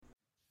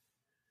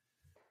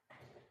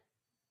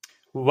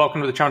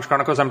Welcome to the Challenge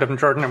Chronicles. I'm Devin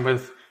Jordan. I'm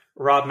with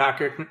Rob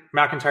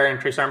McIntyre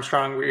and Trace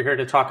Armstrong. We're here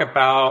to talk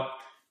about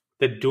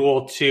the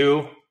Duel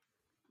 2.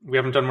 We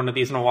haven't done one of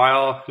these in a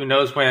while. Who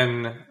knows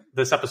when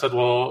this episode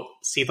will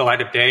see the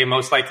light of day?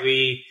 Most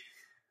likely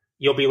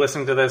you'll be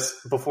listening to this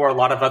before a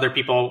lot of other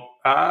people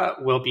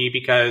will be,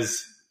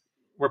 because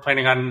we're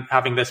planning on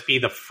having this be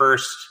the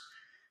first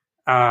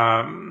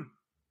Chronicles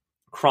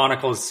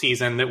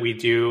season that we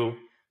do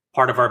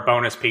part of our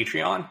bonus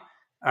Patreon.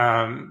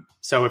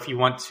 So if you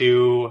want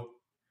to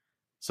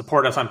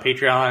support us on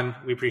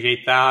Patreon, we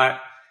appreciate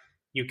that.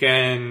 You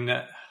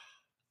can,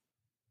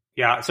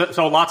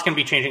 so lots can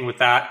be changing with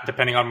that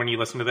depending on when you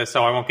listen to this.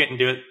 So I won't get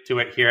into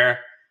it here.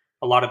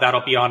 A lot of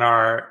that'll be on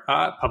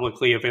our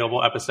publicly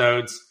available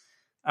episodes.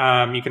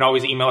 You can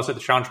always email us at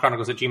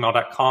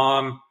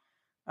thechallengechronicles@gmail.com.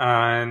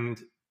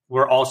 And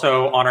we're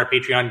also on our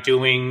Patreon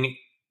doing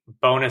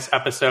bonus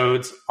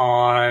episodes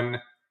on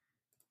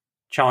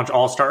Challenge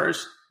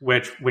All-Stars,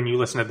 which when you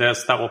listen to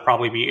this, that will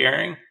probably be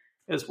airing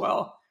as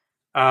well.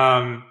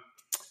 So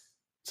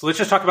let's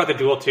just talk about the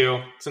Duel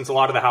 2, since a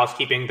lot of the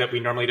housekeeping that we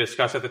normally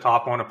discuss at the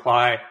top won't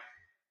apply.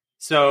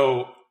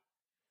 So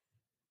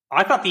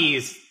I thought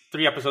these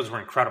 3 episodes were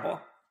incredible.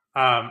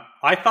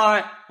 I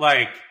thought,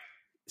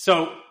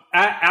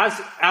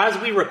 as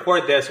we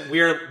record this,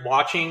 we're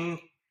watching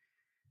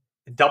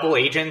Double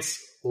Agents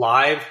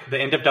live, the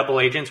end of Double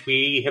Agents.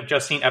 We have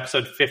just seen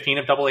episode 15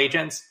 of Double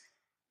Agents.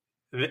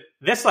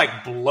 This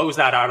blows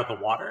that out of the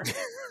water.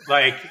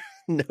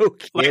 No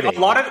kidding. A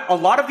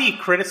lot of the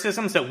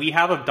criticisms that we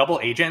have of Double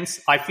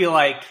Agents, I feel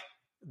like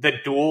the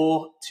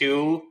Duel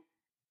 2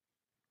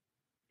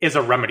 is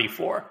a remedy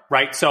for,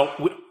 right?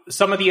 So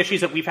some of the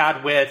issues that we've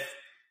had with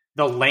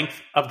the length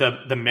of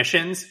the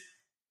missions,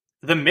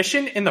 the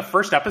mission in the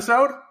first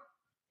episode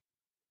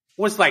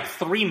was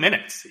 3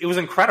 minutes. It was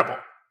incredible.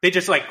 They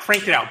just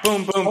cranked it out.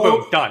 Boom, boom,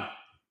 boom, done.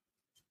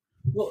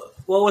 Well,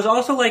 it was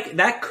also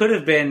that could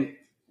have been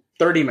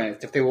 30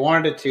 minutes if they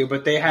wanted to,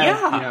 but they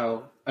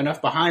had,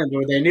 enough behind them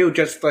where they knew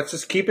let's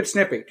just keep it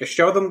snippy. Just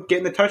show them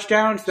getting the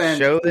touchdowns, then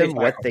show them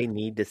what they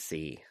need to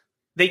see.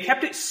 They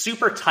kept it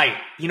super tight.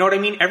 You know what I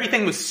mean?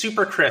 Everything was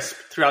super crisp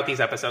throughout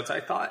these episodes,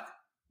 I thought.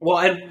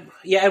 Well,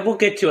 we'll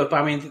get to it,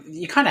 but I mean,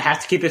 you kind of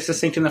have to keep it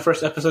succinct in the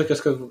first episode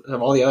just because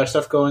of all the other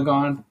stuff going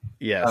on.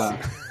 Yes.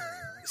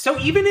 So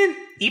even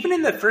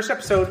in the first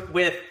episode,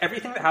 with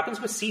everything that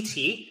happens with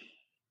CT,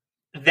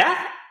 the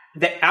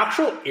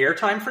actual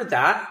airtime for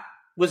that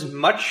was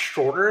much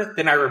shorter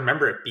than I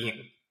remember it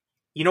being.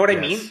 You know what I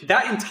mean?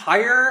 That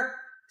entire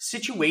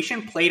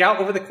situation played out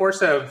over the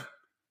course of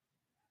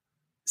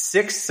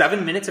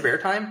 6-7 minutes of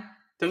airtime,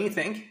 don't you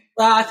think?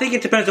 I think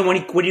it depends on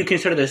what you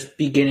consider the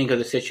beginning of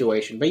the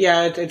situation. But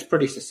yeah, it's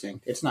pretty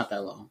succinct. It's not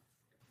that long.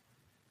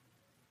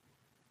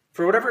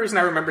 For whatever reason,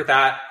 I remember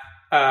that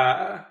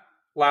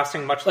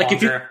lasting much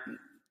longer.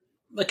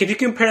 If you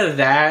compare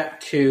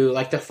that to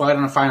the fight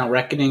on the Final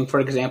Reckoning, for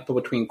example,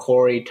 between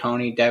Corey,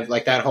 Tony, Dev,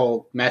 that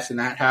whole mess in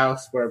that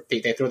house where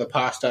they throw the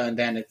pasta and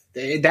then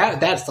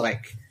that's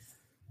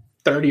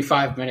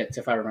 35 minutes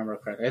if I remember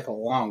correctly. It's a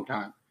long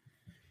time.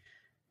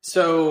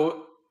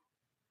 So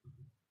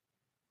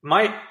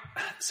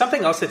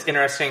something else that's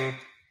interesting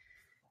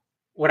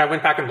when I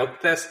went back and looked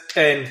at this,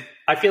 and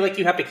I feel like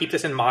you have to keep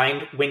this in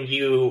mind when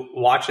you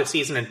watch the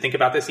season and think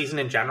about the season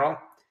in general,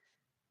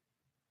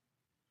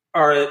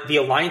 are the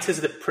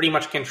alliances that pretty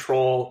much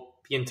control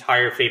the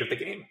entire fate of the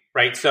game,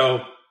 right?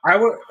 So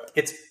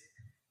it's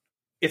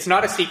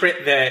not a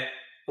secret that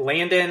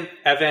Landon,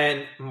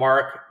 Evan,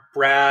 Mark,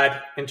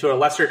 Brad, and to a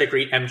lesser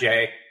degree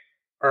MJ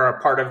are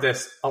a part of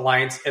this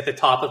alliance at the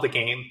top of the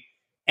game.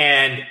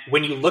 And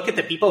when you look at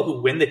the people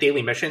who win the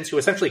daily missions, who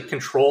essentially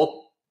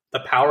control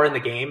the power in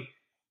the game,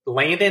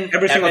 Landon,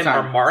 Evan,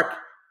 or Mark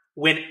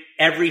win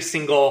every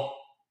single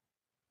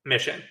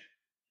mission.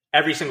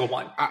 Every single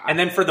one. And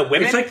then for the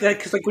women... It's like that,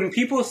 because when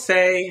people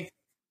say...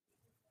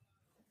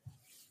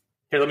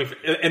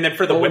 And then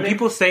for the women... When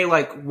people say,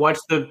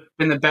 what's been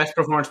the best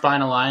performance by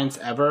an alliance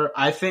ever,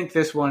 I think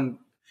this one...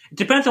 It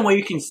depends on what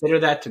you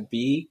consider that to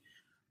be.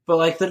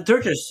 But,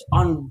 they're just...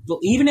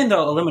 Even in the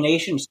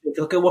eliminations,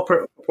 look at what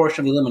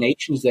proportion of the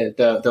eliminations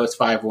that those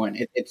 5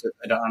 win. It's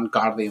an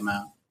ungodly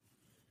amount.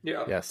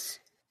 Yeah. Yes.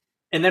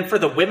 And then for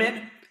the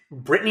women,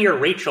 Brittany or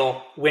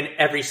Rachel win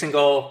every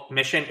single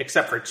mission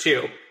except for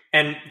 2.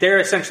 And they're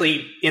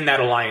essentially in that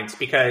alliance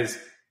because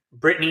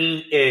Brittany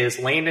is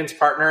Landon's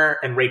partner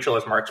and Rachel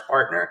is Mark's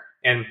partner,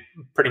 and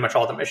pretty much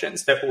all the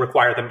missions that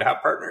require them to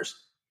have partners.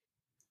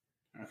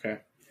 Okay.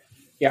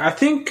 Yeah, I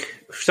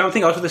think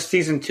something else with this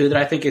season 2 that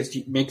I think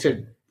makes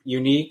it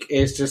unique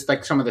is just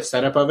some of the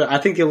setup of it. I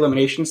think the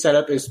elimination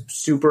setup is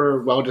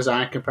super well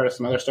designed compared to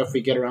some other stuff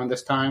we get around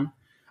this time.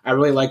 I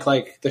really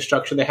like the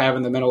structure they have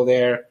in the middle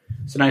there.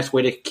 It's a nice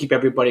way to keep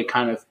everybody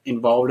kind of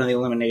involved in the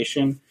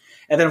elimination.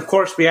 And then, of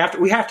course, we have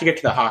to get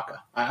to the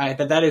Haka.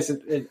 That is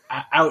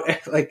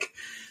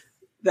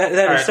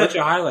such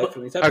a highlight for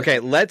me. Okay,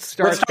 let's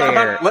start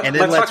there, and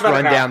then let's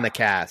run down the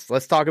cast.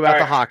 Let's talk about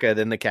the Haka,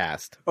 then the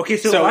cast. Okay,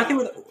 so I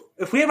think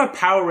if we have a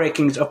power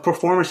rankings of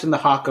performance in the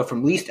Haka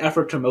from least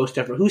effort to most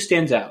effort, who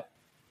stands out?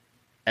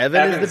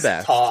 Evan is the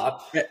best.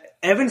 Top.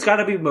 Evan's got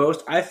to be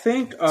most. I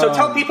think. So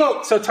tell people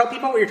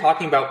what you're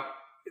talking about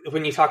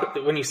when you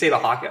say the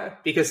Haka,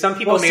 because some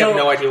people may have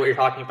no idea what you're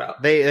talking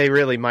about. They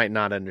really might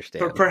not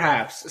understand.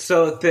 Perhaps.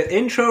 So the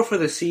intro for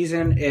the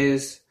season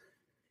is,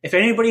 if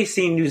anybody's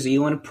seen New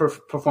Zealand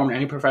perform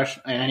in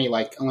any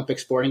like Olympic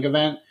sporting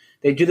event,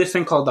 they do this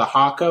thing called the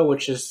Haka,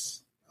 which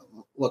is,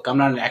 look, I'm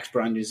not an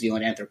expert on New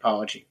Zealand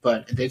anthropology,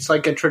 but it's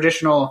like a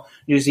traditional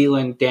New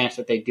Zealand dance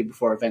that they do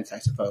before events, I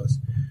suppose.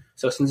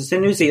 So since it's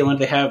in New Zealand,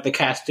 they have the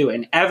cast do it.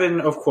 And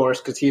Evan, of course,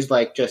 because he's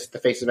like just the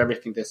face of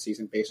everything this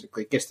season,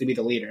 basically, gets to be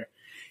the leader.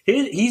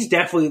 He's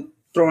definitely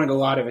throwing a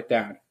lot of it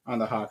down on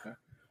the Haka.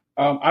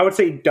 I would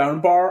say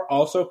Dunbar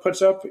also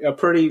puts up a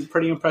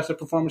pretty impressive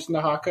performance in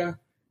the Haka.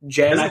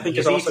 Jen, I think,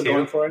 is also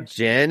going for it.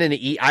 Jen and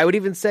I would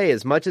even say,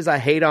 as much as I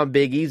hate on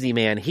Big Easy,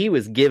 man, he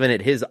was giving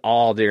it his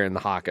all during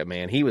the Haka,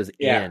 man. He was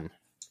in.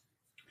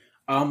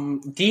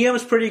 Dia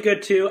was pretty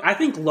good too. I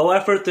think low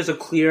effort, there's a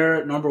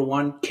clear number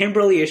one.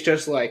 Kimberly is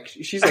just like,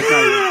 she's like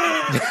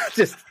not even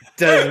just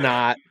does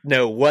not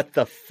know what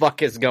the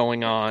fuck is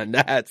going on.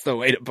 That's the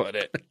way to put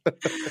it.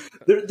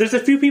 There's a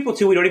few people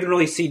too we don't even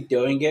really see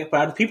doing it,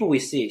 but the people we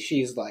see,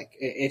 she's like,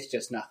 it's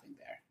just nothing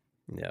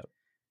there.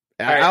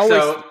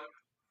 Yep.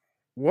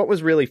 What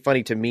was really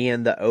funny to me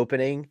in the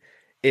opening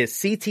is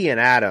CT and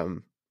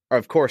Adam,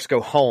 of course, go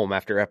home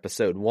after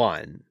episode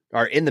 1,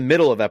 or in the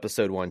middle of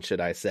episode 1,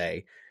 should I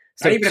say.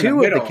 So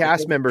two of the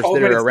cast members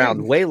that are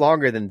around way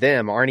longer than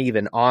them aren't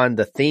even on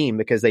the theme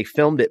because they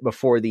filmed it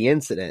before the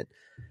incident.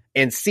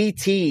 And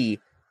CT,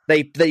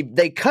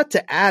 they cut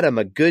to Adam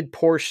a good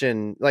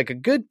portion, like a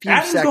good few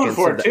Adam's seconds. Going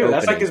for it too. Opening,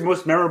 that's like his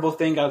most memorable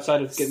thing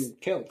outside of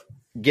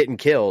getting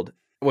killed.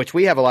 Which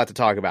we have a lot to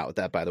talk about with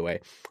that, by the way.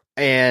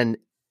 And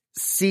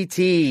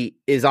CT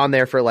is on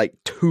there for like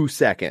 2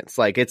 seconds.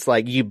 Like it's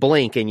like you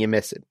blink and you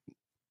miss it.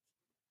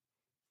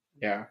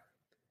 Yeah.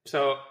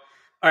 So, all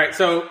right.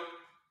 So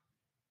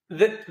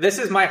this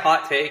is my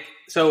hot take.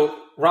 So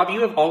Rob,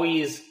 you have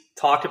always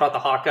talked about the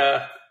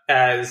Haka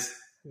as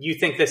you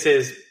think this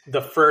is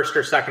the first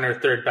or second or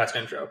third best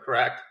intro,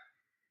 correct?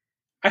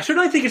 I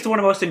certainly think it's the one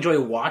I most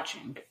enjoy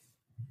watching.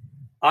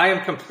 I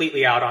am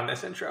completely out on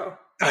this intro.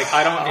 Like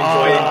I don't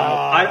enjoy it.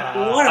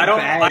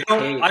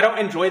 I don't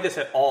enjoy this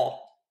at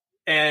all.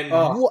 And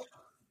that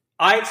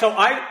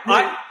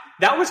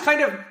was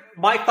kind of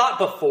my thought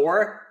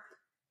before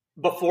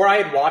I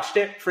had watched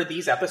it for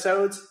these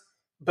episodes,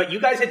 but you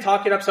guys had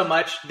talked it up so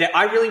much that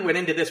I really went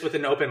into this with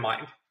an open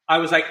mind. I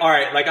was like, all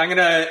right, like I'm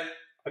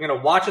going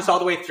to watch this all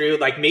the way through.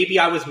 Like maybe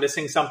I was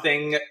missing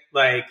something.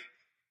 Like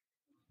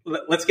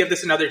let's give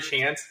this another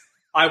chance.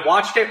 I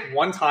watched it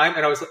one time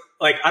and I was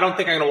like, I don't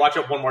think I'm going to watch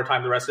it one more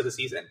time the rest of the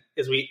season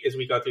as we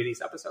go through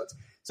these episodes.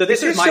 So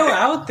this is my so thing.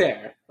 out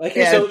there. Like,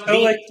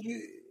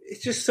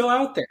 it's just so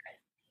out there.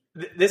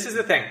 This is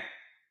the thing.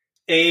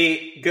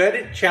 A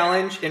good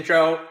challenge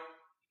intro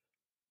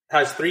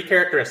has 3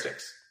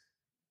 characteristics.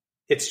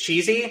 It's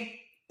cheesy,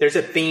 there's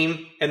a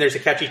theme, and there's a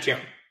catchy tune.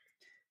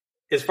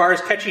 As far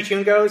as catchy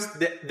tune goes,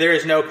 there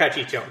is no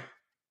catchy tune.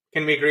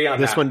 Can we agree on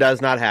that? This one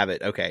does not have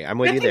it. Okay, I'm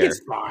with you there.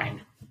 It's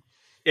fine.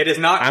 It is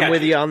not catchy. I'm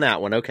with you on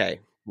that one. Okay.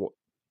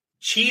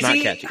 Cheesy. Not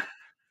catchy.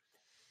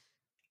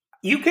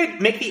 You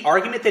could make the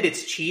argument that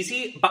it's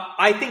cheesy, but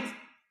I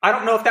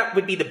don't know if that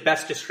would be the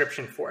best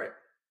description for it.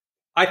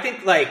 I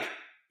think like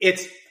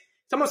it's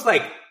almost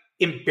like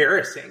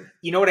embarrassing.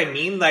 You know what I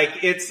mean? Like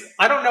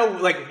I don't know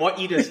like what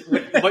you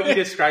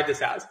describe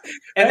this as.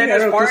 And then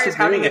as far as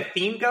having a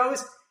theme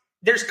goes,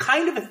 there's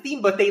kind of a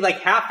theme, but they like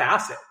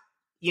half-ass it.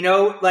 You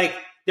know, like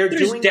there's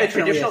doing the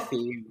traditional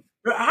theme.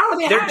 How are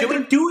they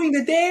doing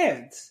the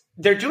dance?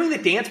 They're doing the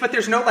dance, but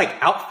there's no like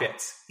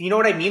outfits. You know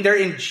what I mean? They're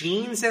in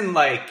jeans and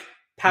like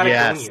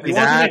Patagonia. Yes, you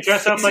want them to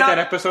dress up like that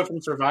episode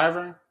from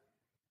Survivor?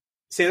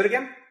 Say that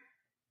again?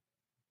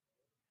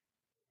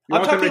 You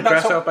want them to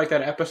dress up like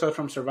that episode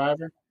from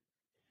Survivor?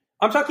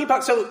 I'm talking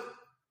about, so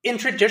in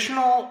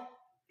traditional,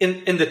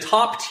 in the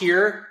top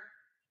tier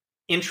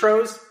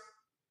intros,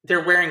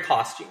 they're wearing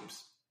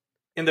costumes.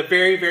 In the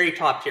very, very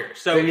top tier.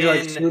 So maybe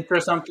like Swoop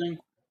or something?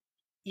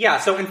 Yeah,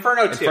 so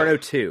Inferno 2. Inferno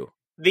 2.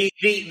 The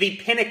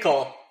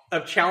pinnacle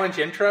of challenge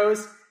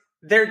intros,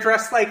 they're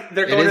dressed like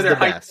they're going to their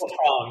high school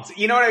proms.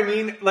 You know what I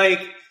mean?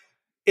 Like,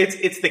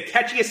 it's the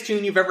catchiest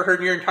tune you've ever heard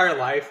in your entire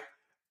life.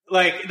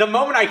 Like, the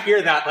moment I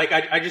hear that, like,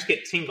 I just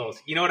get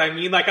tingles. You know what I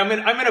mean? Like, I'm in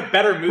a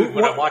better mood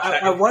when I watch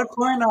that. At what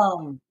point,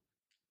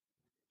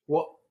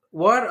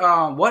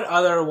 what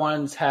other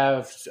ones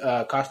have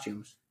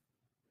costumes?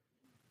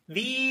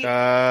 It's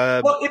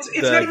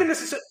not even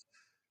necessary.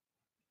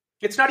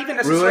 It's not even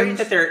necessary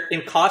that they're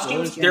in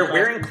costumes. They're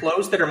wearing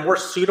clothes that are more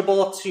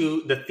suitable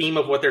to the theme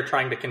of what they're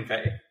trying to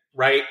convey,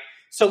 right?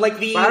 So, like I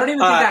don't even think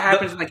that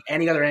happens in like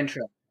any other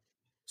intro.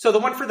 So the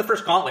one for the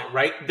first gauntlet,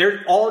 right?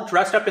 They're all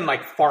dressed up in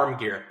like farm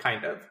gear,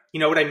 kind of. You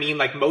know what I mean?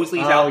 Like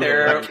Mosley's out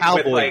there like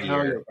cowboy with like,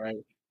 gear.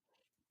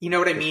 You know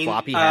what I mean?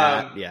 Floppy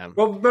hat, yeah.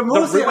 Well, but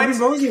Mosley,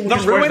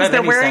 the ruins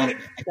they're wearing.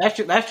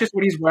 That's just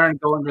what he's wearing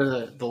going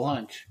to the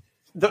lunch.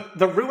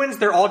 The ruins,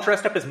 they're all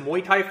dressed up as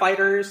Muay Thai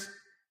fighters.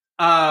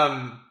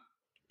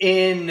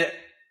 In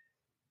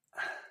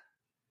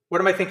What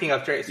am I thinking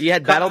of, Trace? You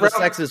had Battle of the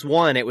Sexes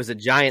 1. It was a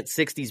giant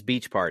 60s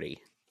beach party.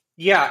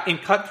 Yeah, in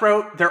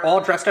Cutthroat, they're all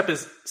dressed up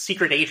as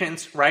secret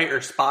agents, right? Or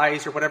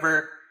spies or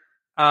whatever.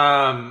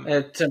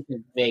 It's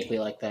something vaguely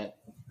like that.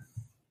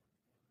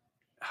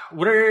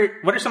 What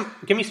are some?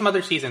 Give me some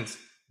other seasons.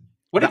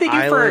 What did they do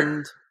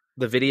Island, for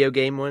the video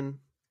game one?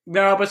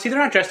 No, but see, they're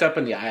not dressed up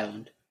in the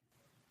island.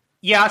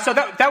 Yeah, so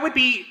that would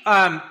be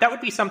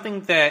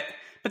something that,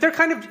 but they're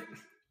kind of,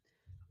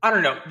 I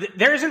don't know.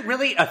 There isn't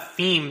really a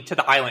theme to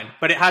the island,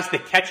 but it has the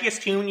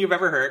catchiest tune you've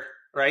ever heard.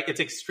 Right, it's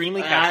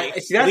extremely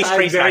catchy.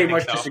 I very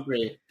much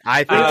disagree.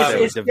 I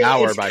think it's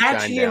Devour by Shinedown.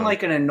 It's catchy in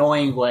like an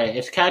annoying way.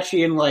 It's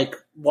catchy in like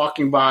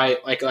walking by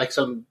like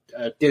some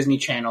Disney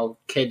Channel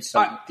kids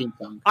song, theme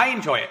song. I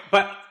enjoy it,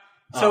 but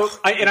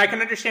I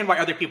can understand why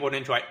other people would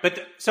enjoy it. But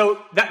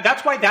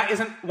that's why that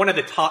isn't one of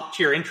the top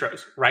tier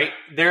intros, right?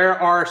 There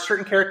are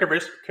certain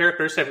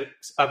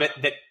characteristics of it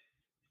that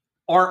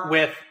aren't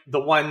with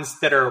the ones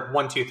that are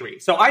 1, 2, 3.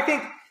 So I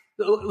think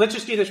let's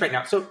just do this right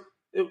now. So.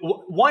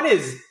 One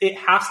is it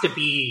has to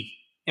be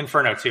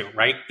Inferno 2,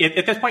 right?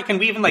 At this point, can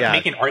we even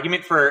make an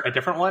argument for a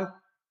different one?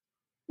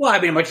 Well, I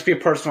mean, it might just be a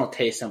personal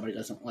taste. Somebody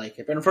doesn't like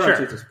it, but Inferno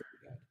 2 is pretty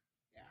good.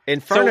 Yeah.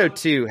 Inferno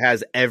 2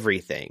 has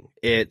everything.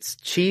 It's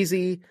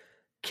cheesy,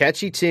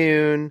 catchy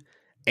tune,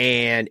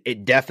 and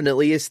it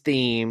definitely is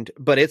themed,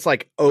 but it's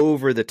like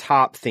over the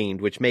top themed,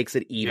 which makes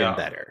it even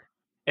better.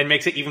 It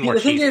makes it even more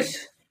cheesy. The thing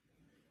is,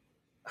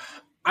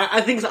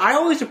 I think I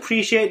always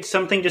appreciate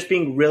something just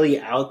being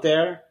really out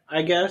there,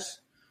 I guess.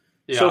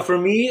 Yeah. So for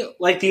me,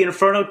 like the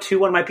Inferno 2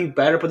 one might be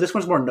better, but this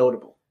one's more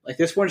notable. Like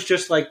this one's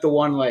just like the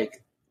one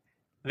like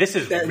this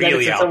is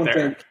really out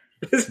there.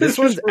 This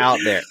one's out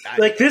there.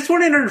 Like this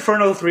one and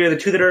Inferno 3 are the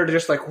two that are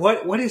just like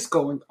what is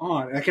going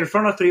on? Like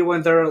Inferno 3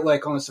 when they're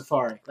like on the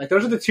safari. Like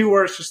those are the two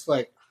where it's just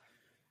like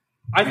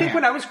I think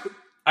when I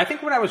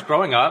was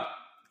growing up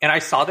and I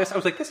saw this, I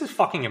was like, this is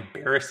fucking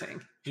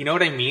embarrassing. You know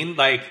what I mean?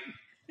 Like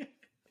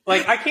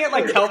I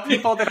can't tell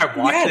people that I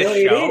watched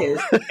this show,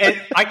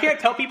 and I can't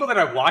tell people that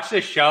I watched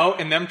this show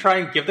and them try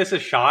and give this a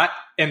shot,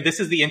 and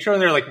this is the intro,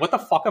 and they're like, "What the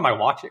fuck am I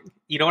watching?"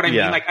 You know what I mean?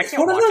 Like, I can't. It's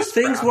one of those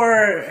things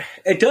where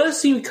it does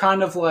seem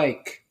kind of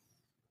like,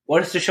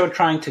 what is the show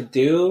trying to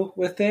do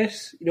with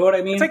this? You know what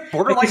I mean? It's like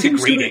borderline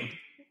degrading.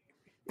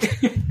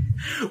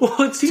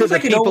 Well, it seems to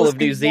like the people of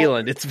New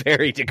Zealand, it's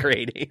very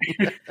degrading.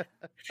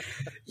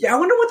 Yeah, I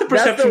wonder what the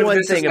perception That's the one of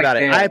this thing is about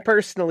like it. I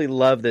personally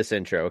love this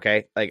intro,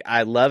 okay? Like,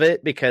 I love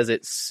it because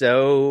it's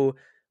so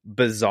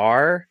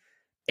bizarre,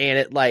 and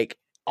it, like,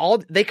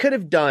 they could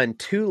have done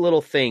 2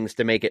 little things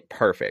to make it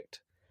perfect.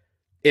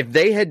 If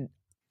they had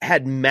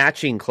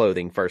matching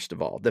clothing, first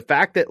of all. The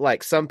fact that,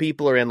 like, some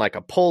people are in, like,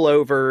 a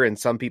pullover and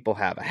some people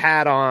have a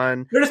hat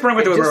on. It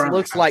just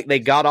looks like they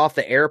got off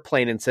the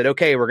airplane and said,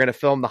 okay, we're going to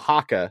film the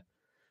haka.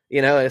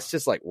 You know, it's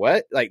just like,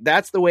 what? Like,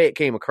 that's the way it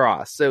came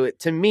across. So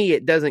to me,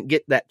 it doesn't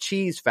get that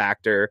cheese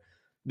factor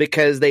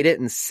because they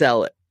didn't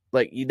sell it.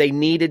 Like, they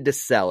needed to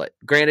sell it.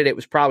 Granted, it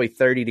was probably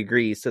 30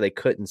 degrees, so they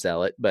couldn't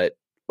sell it, but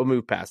we'll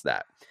move past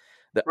that.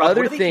 The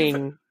other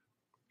thing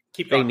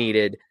they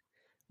needed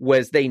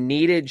was they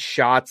needed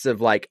shots of,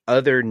 like,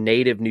 other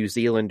native New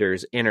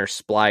Zealanders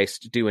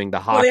interspliced doing the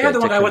haka to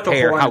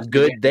compare how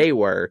good they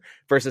were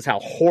versus how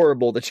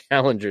horrible the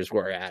challengers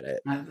were at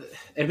it.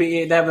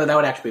 That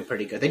would actually be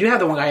pretty good. They do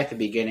have the one guy at the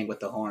beginning with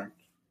the horn.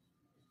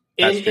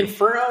 In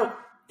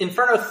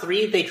Inferno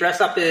 3, they dress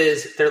up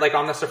as they're like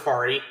on the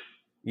safari.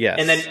 Yes.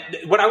 And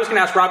then what I was going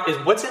to ask Rob is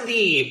what's in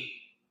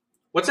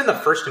the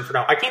first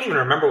Inferno? I can't even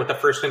remember what the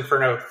first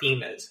Inferno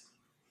theme is.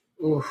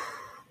 Oof.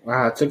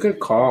 Wow, it's a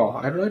good call.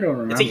 I really don't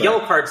remember. It's a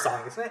Yellow Card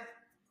song, isn't it?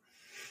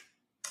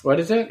 What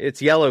is it?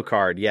 It's Yellow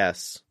Card,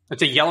 yes.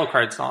 It's a Yellow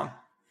Card song.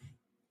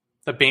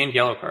 The band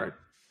Yellow Card.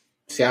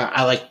 See,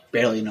 I like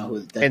barely know who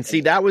that is. And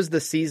see, that was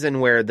the season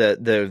where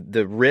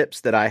the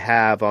rips that I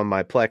have on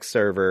my Plex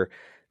server,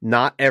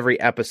 not every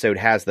episode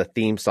has the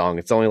theme song.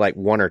 It's only like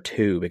 1 or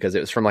 2 because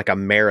it was from like a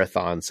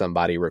marathon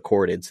somebody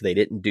recorded, so they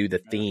didn't do the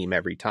theme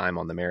every time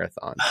on the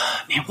marathon.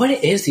 Man, what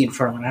is the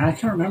Inferno? I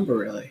can't remember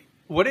really.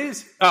 What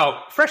is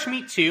Fresh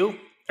Meat 2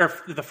 or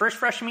the first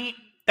Fresh Meat?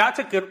 That's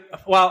a good.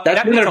 Well,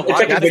 that's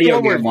a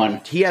video game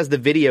one. He has the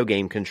video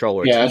game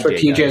controller. Yeah, that's where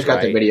TJ's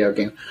got the video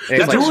game.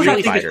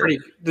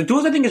 The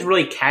Duels I think is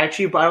really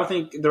catchy, but I don't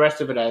think the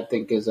rest of it I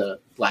think is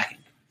lacking.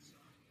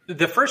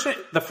 The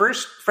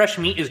first Fresh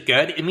Meat is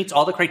good. It meets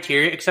all the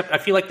criteria, except I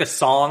feel like the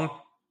song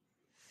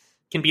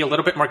can be a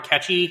little bit more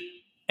catchy,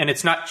 and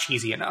it's not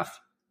cheesy enough.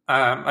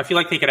 I feel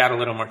like they could add a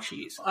little more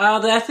cheese.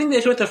 I think the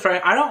issue with the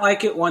Fresh, I don't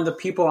like it when the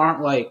people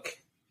aren't like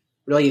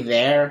really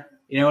there.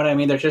 You know what I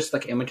mean? They're just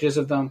like images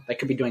of them that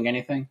could be doing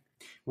anything.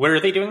 Where are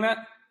they doing that?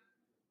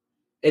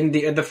 In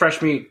the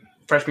Fresh Meat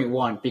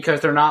 1, because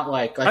they're not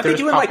like are they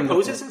doing like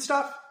poses and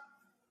stuff?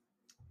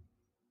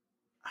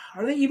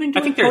 Are they even doing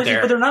I think poses? they're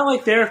there. But they're not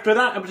like there. They're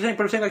not. I'm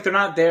saying like they're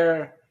not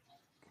there.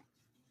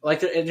 Like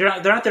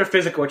they're not there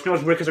physical, which you know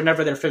is weird because they're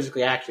never there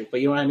physically actually.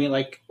 But you know what I mean?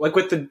 Like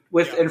with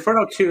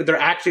Inferno 2, they're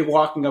actually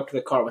walking up to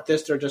the car. With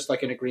this, they're just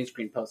like in a green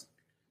screen posing.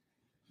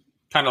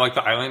 Kind of like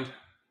the island.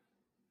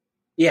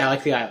 Yeah,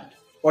 like the island.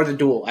 or the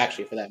Duel,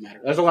 actually, for that matter.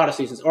 There's a lot of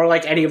seasons, or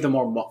like any of the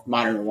more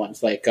modern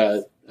ones, like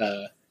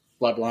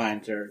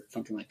Bloodlines or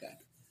something like that.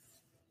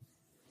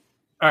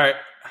 All right,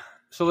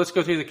 so let's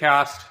go through the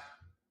cast.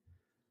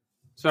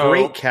 So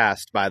great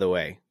cast, by the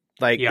way.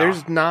 Like,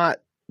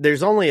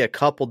 there's only a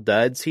couple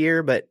duds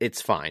here, but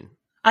it's fine.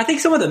 I think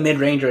some of the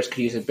mid-rangers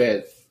could use a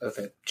bit of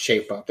a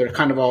shape up. They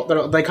kind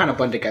of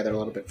blend together a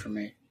little bit for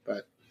me,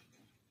 but.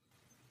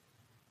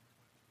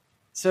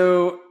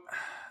 So,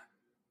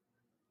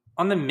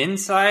 on the Min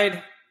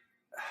side,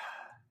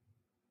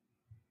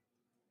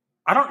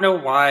 I don't know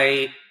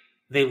why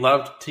they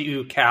loved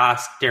to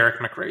cast Derek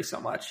McRae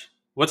so much.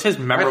 What's his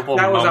memorable moment?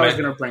 That was what I was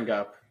going to bring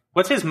up.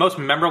 What's his most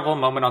memorable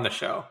moment on the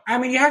show? I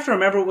mean, you have to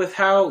remember with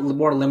how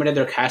more limited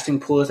their casting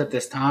pool is at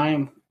this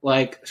time.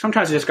 Like,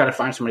 sometimes you just got to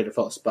find somebody to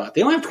fill a spot.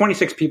 They only have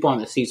 26 people on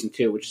this season,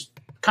 too, which is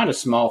kind of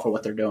small for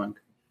what they're doing.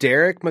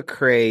 Derek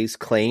McRae's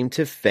claim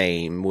to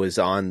fame was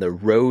on the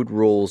Road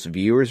Rules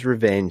Viewers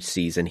Revenge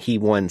season. He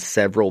won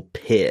several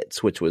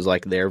pits, which was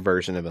like their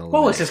version of elimination.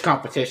 What was his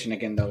competition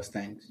again, those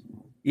things?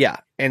 Yeah,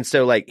 and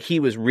so like he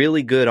was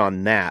really good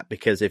on that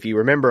because if you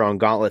remember on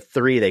Gauntlet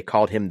 3, they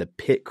called him the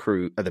pit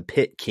crew or the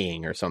pit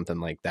king or something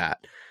like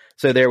that.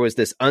 So there was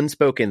this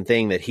unspoken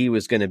thing that he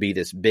was going to be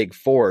this big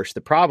force.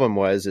 The problem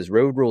was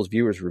Road Rules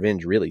Viewers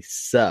Revenge really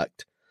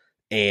sucked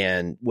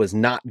and was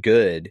not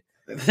good.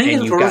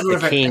 And you got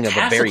the king of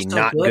a very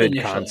not good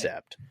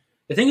concept.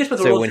 The thing is with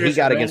so when he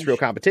got against real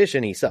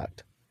competition, he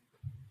sucked.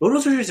 Road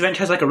Rules Revenge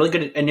has like a really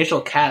good initial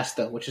cast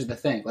though, which is the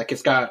thing. Like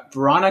it's got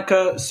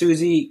Veronica,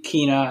 Susie,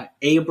 Keena,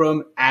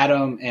 Abram,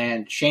 Adam,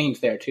 and Shane's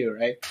there too,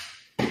 right?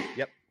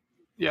 Yep.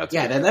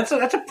 Yeah, that's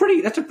a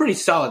pretty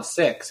solid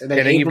 6. And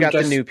then you've got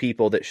the new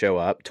people that show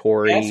up,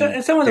 Tori,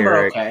 and some of them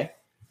are okay.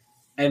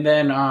 And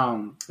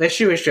then this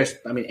shoe is just,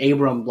 I mean,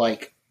 Abram,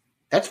 like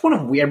that's one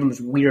of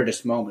Abram's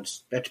weirdest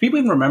moments. Do people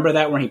even remember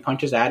that when he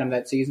punches Adam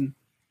that season?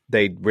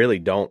 They really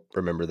don't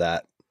remember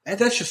that.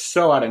 That's just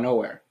so out of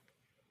nowhere.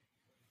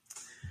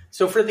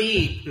 So for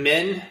the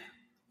men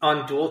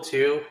on Duel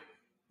 2,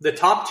 the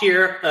top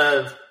tier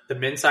of the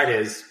men's side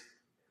is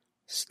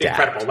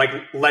incredible, like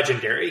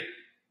legendary.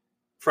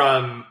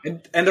 And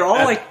they're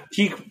all like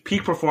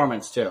peak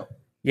performance too.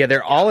 Yeah,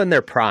 they're all in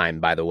their prime,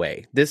 by the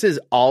way. This is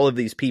all of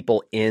these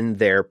people in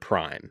their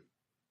prime.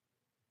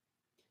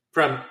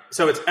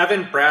 So it's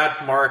Evan,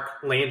 Brad, Mark,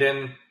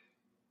 Landon,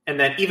 and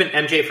then even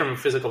MJ from a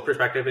physical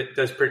perspective, it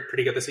does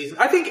pretty good this season.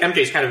 I think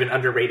MJ's kind of an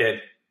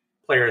underrated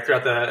player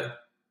throughout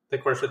the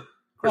course of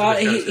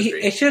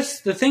it's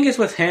just the thing is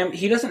with him,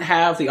 he doesn't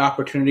have the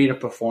opportunity to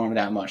perform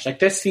that much. Like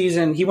this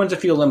season, he wins a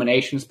few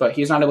eliminations, but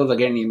he's not able to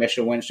get any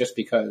mission wins just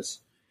because,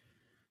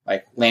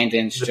 like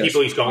Landon's the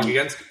people he's going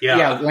against.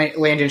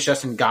 Landon's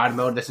just in God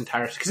mode this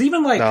entire. Because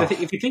even like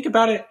if you think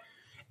about it,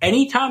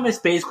 anytime it's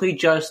basically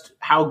just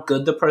how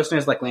good the person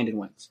is, like Landon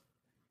wins.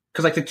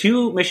 Because like the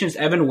 2 missions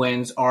Evan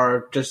wins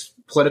are just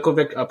political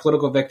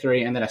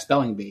victory and then a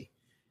spelling bee,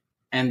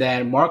 and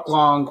then Mark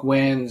Long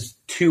wins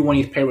 2 when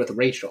he's paired with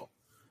Rachel.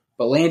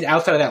 But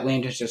outside of that,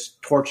 Landon's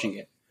just torching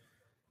it.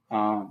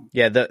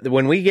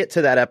 When we get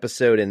to that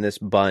episode in this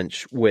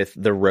bunch with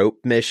the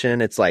rope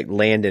mission, it's like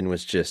Landon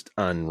was just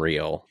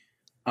unreal.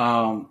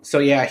 So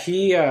yeah,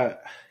 he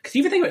because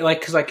even think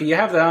because like you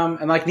have them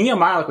and like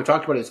Nehemiah, like we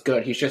talked about, is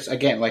good. He's just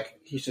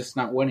he's just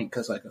not winning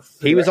because like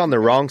he was on the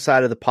wrong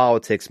side of the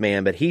politics,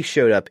 man. But he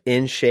showed up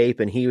in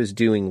shape and he was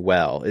doing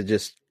well. It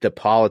just the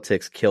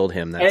politics killed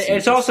him.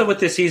 It's also with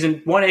this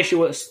season.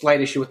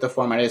 Slight issue with the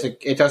format is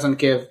it doesn't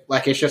give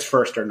like it's just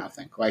first or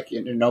nothing. Like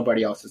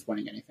nobody else is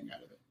winning anything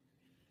out of it.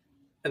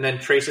 And then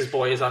Trace's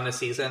boy is on this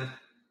season.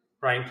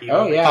 Ryan Keegan.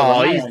 Oh yeah.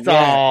 Ryan,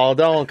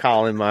 don't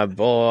call him my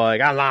boy.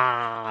 Come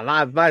on,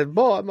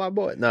 my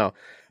boy. No.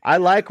 I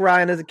like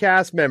Ryan as a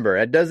cast member.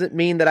 It doesn't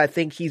mean that I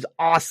think he's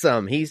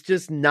awesome. He's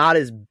just not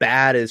as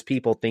bad as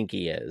people think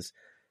he is.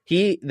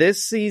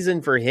 This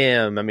season for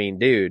him, I mean,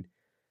 dude,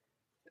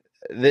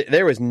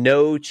 there was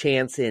no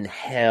chance in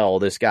hell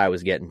this guy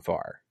was getting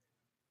far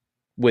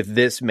with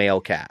this male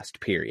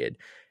cast, period.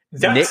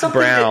 Nick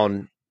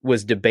Brown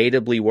was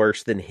debatably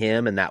worse than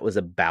him, and that was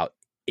about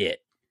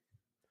it.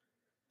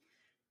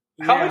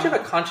 How much of a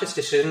conscious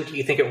decision do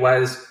you think it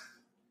was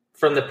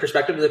from the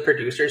perspective of the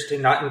producers to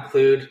not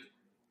include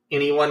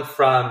anyone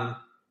from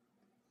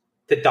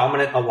the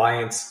dominant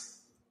alliance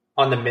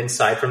on the men's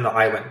side from the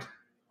island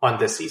on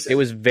this season? It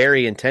was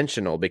very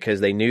intentional because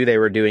they knew they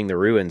were doing the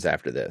ruins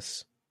after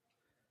this.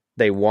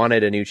 They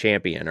wanted a new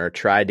champion or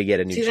tried to get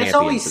a new champion. That's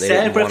all he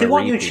said, but if they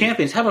want new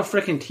champions, have a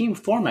freaking team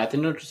format.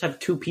 Then don't just have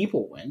 2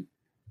 people win.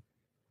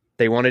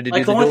 They wanted to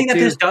do the only thing that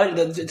this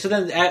does. So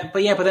then,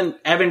 but then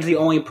Evan's the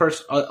only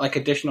person like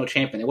additional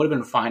champion. It would have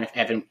been fine if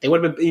Evan. They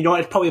would have been.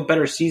 It's probably a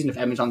better season if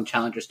Evan's on the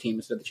challengers team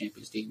instead of the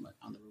champions team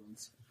on the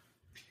ruins.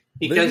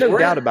 There's no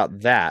doubt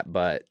about that,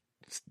 but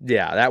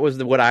yeah, that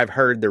was what I've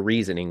heard. The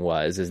reasoning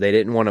is they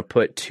didn't want to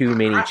put too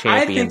many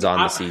champions on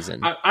the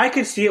season. I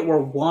could see it where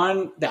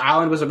the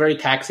island was a very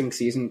taxing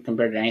season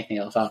compared to anything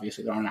else.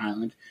 Obviously, they're on an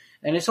island,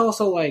 and it's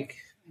also like.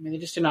 I mean, they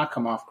just did not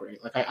come off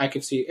great. Like I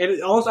could see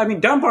it. Also, I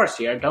mean, Dunbar's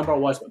here. Dunbar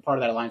was part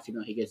of that alliance,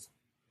 even though he gets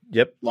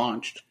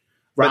launched.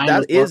 But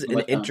that is an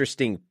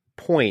interesting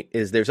point,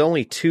 is there's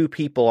only 2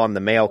 people on the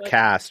male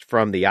cast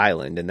from the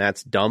island, and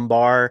that's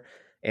Dunbar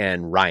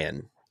and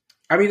Ryan.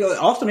 I mean,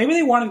 also, maybe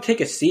they wanted to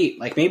take a seat.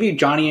 Like, maybe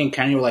Johnny and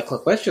Kenny were like,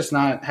 look, let's just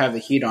not have the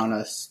heat on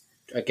us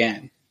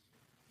again.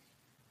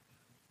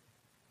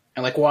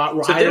 And, like,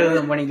 well, either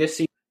than winning this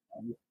season.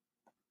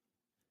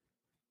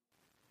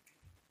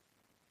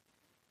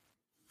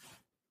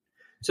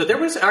 So there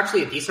was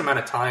actually a decent amount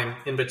of time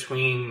in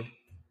between.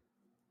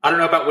 I don't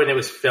know about when it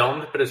was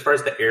filmed, but as far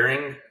as the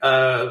airing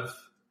of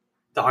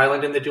The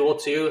Island and the Duel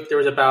 2, there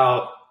was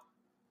about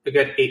a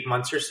good 8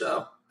 months or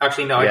so.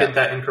 Actually, no, I did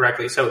that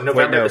incorrectly. So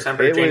November,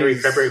 December, January,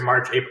 February,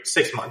 March, April,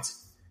 6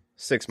 months.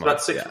 6 months.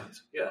 About 6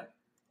 months, yeah.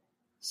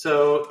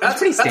 So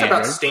that's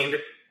about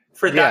standard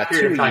for that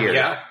period of time,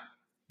 yeah.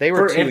 They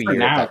were 2 years at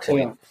that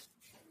point.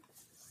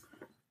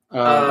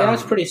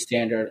 That's pretty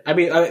standard. I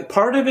mean,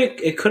 part of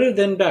it could have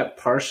been that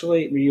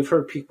partially. I mean, you've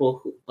heard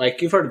people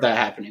you've heard of that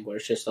happening, where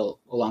it's just a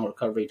long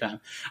recovery time.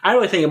 I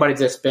really think about it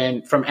just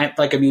been from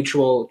like a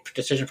mutual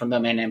decision from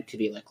them and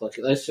MTV. Like, look,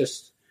 let's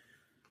just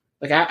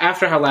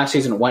after how last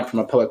season went from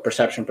a public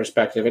perception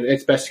perspective,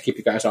 it's best to keep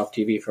you guys off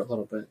TV for a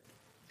little bit.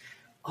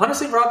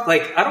 Honestly, Rob,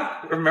 I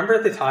don't remember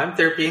at the time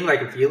there being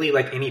really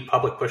any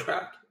public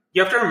pushback.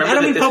 You have to remember I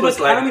don't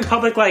mean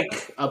public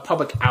like a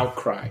public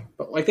outcry,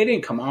 but they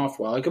didn't come off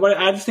well.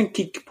 I just think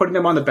keep putting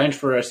them on the bench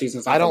for a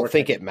season. I don't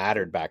think it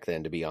mattered back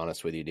then, to be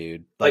honest with you,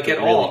 dude. At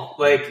all.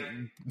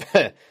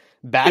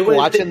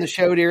 Watching the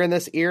show during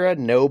this era,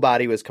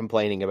 nobody was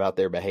complaining about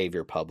their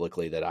behavior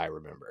publicly that I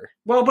remember.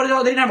 Well, but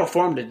they didn't have a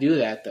forum to do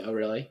that, though.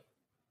 Really,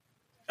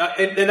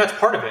 and that's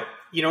part of it.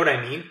 You know what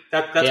I mean?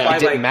 That's why it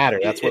didn't matter.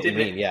 That's what we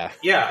mean. Yeah.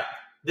 Yeah.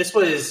 That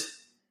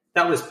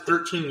was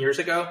 13 years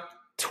ago.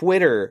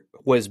 Twitter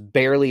was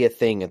barely a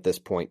thing at this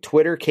point.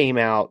 Twitter came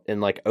out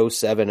in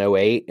 07,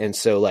 08, and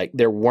so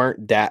there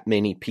weren't that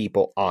many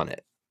people on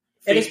it.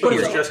 Facebook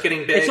was just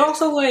getting big. It's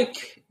also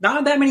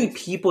not that many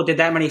people did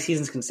that many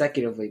seasons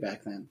consecutively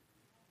back then.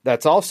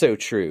 That's also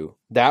true.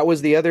 That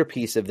was the other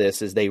piece of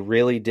this, is they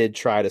really did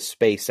try to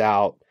space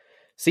out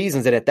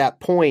seasons, and at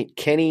that point,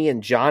 Kenny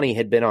and Johnny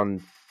had been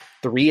on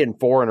 3 and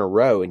 4 in a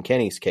row in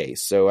Kenny's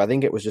case, so I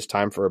think it was just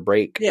time for a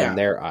break in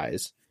their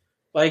eyes.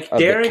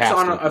 Derek's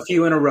on a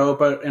few in a row,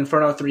 but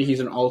Inferno 3, he's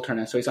an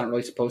alternate, so he's not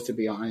really supposed to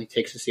be on. He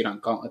takes a seat on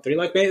Gauntlet 3.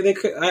 They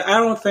could, I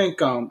don't think,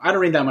 I don't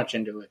read that much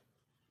into it.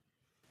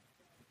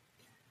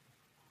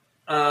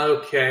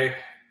 Okay.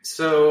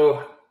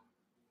 So,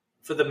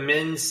 for the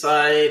men's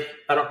side,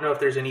 I don't know if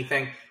there's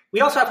anything.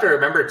 We also have to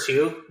remember,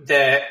 too,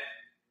 that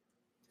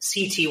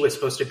CT was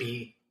supposed to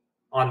be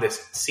on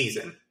this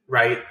season,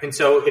 right? And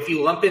so, if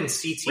you lump in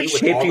CT what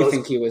shape do you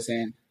think he was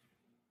in?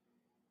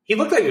 He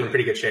looked like he was in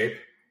pretty good shape.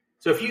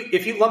 So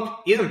if you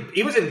lump,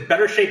 he was in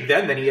better shape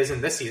then than he is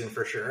in this season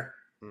for sure.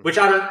 Which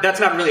that's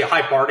not really a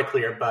high bar to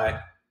clear,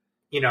 but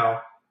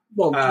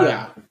Well,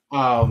 yeah.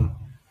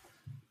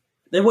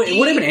 It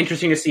would have been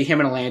interesting to see him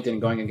and Landon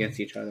going against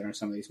each other on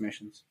some of these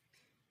missions.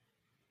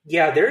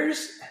 Yeah,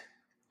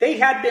 they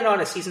had been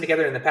on a season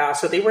together in the past,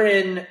 so they were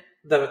in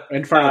the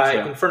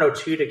Inferno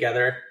 2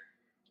 together,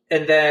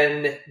 and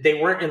then they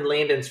weren't in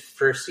Landon's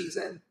first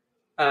season,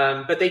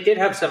 but they did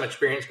have some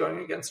experience going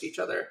against each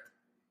other.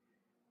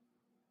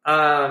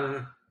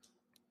 All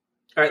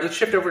right, let's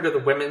shift over to the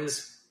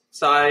women's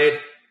side.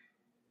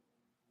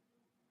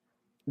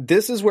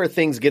 This is where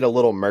things get a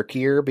little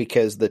murkier,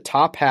 because the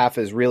top half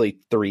is really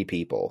 3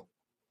 people.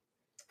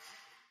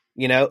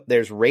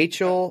 There's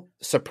Rachel,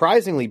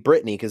 surprisingly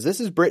Brittany, because this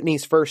is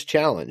Brittany's first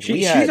challenge.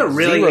 She's a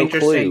really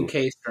interesting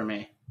case for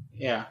me.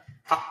 Yeah.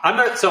 I'm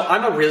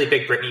a really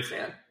big Brittany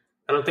fan.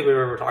 I don't think we've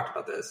ever talked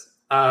about this.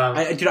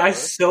 I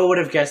so would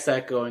have guessed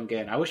that going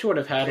in. I wish I would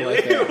have had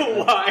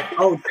Why?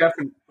 Oh,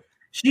 definitely.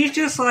 She's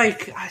just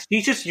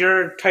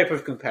your type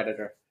of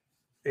competitor.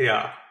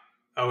 Yeah,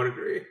 I would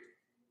agree.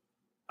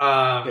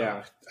 I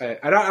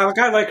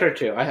like her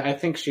too. I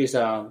think she's she's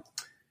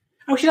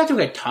not doing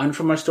a ton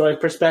from a story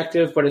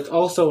perspective, but it's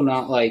also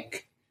not I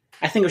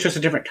think it was just a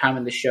different time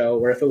in the show,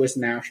 where if it was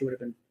now, she would have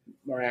been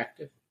more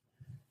active.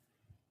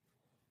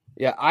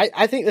 Yeah,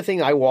 I think the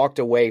thing I walked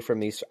away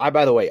from these.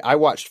 By the way, I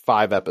watched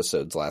 5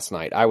 episodes last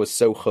night. I was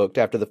so hooked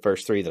after the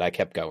first 3 that I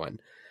kept going.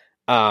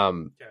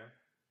 Okay.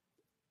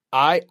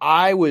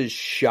 I was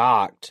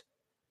shocked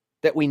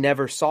that we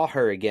never saw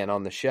her again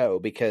on the show,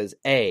 because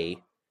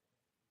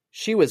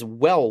she was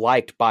well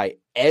liked by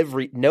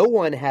no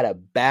one had a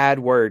bad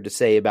word to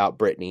say about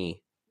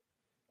Brittany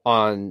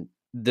on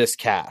this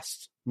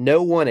cast.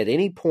 No one at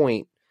any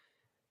point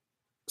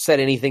said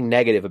anything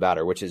negative about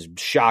her, which is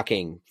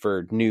shocking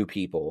for new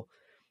people.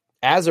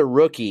 As a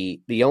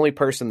rookie, the only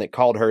person that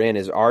called her in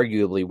is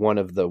arguably one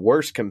of the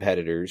worst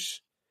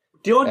competitors.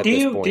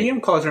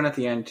 DM calls her in at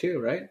the end too,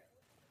 right?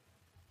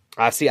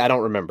 I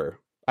don't remember.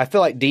 I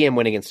feel like DM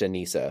went against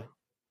Anissa.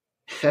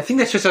 I think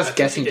that's just us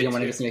guessing DM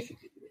went against Anissa.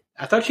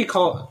 I thought she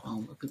called.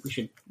 I think we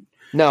should.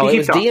 No, it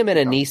was DM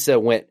and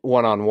Anissa went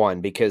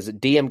 1-on-1, because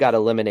DM got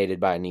eliminated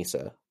by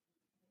Anissa.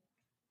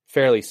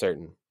 Fairly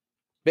certain.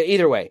 But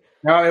either way,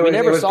 we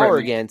never saw her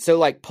again. So,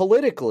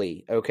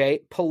 politically,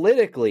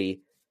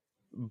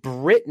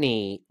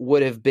 Brittany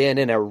would have been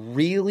in a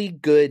really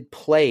good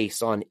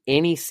place on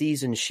any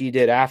season she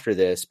did after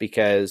this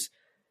because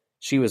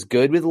she was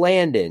good with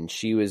Landon.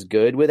 She was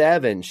good with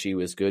Evan. She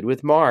was good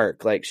with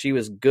Mark. Like, she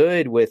was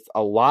good with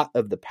a lot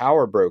of the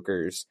power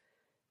brokers.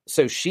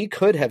 So she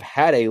could have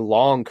had a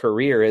long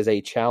career as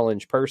a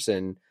challenge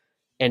person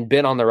and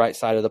been on the right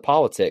side of the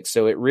politics.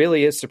 So it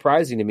really is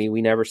surprising to me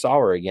we never saw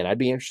her again. I'd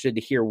be interested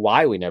to hear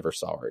why we never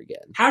saw her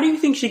again. How do you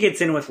think she gets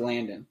in with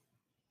Landon?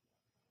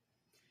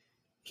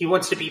 He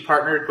wants to be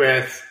partnered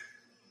with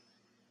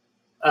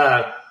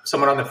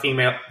someone on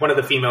one of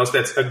the females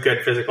that's a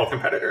good physical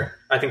competitor.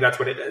 I think that's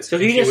what it is. So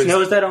he just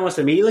knows that almost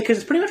immediately because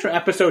it's pretty much from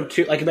episode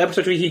 2. Like in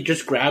episode 2, he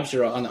just grabs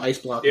her on the ice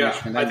block. Yeah,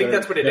 I think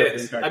that's what it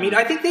is. I mean,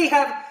 I think they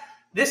have.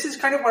 This is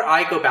kind of where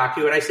I go back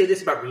to, and I say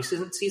this about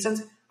recent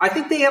seasons. I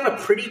think they have a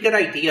pretty good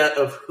idea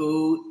of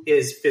who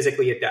is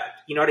physically adept.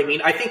 You know what I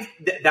mean? I think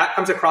that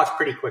comes across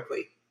pretty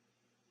quickly.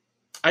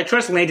 I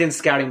trust Landon's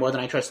scouting more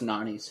than I trust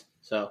Nani's.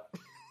 So.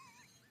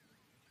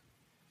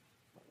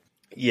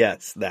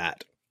 Yes,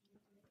 that.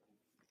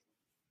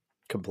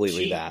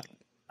 Completely that.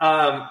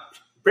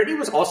 Brittany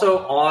was also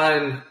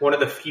on one of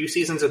the few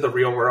seasons of The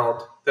Real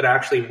World that I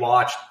actually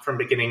watched from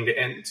beginning to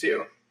end,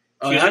 too.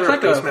 That's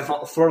like a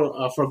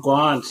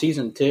forgone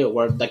season, too,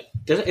 where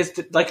it's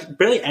like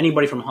barely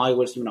anybody from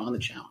Hollywood's even on the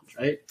challenge,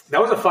 right?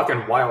 That was a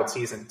fucking wild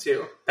season,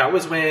 too. That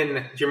was when,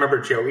 do you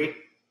remember Joey?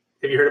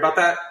 Have you heard about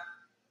that?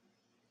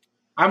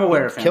 I'm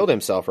aware of him. Killed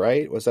himself,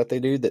 right? Was that the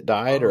dude that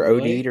died or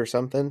OD'd or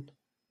something?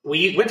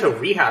 We went to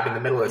rehab in the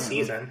middle of the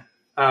season.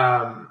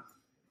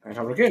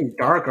 We're getting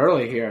dark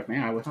early here,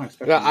 man. I wasn't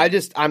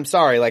expecting. I'm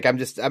sorry. Like,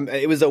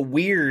 it was a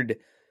weird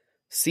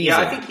season.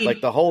 Yeah, I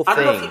think the whole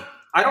thing.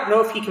 I don't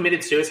know if he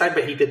committed suicide,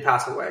 but he did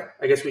pass away.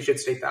 I guess we should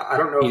state that. I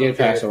don't know. He did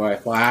pass away.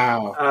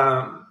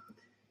 Wow.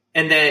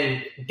 And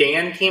then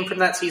Dan came from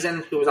that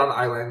season, who was on the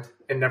island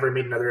and never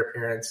made another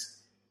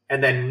appearance.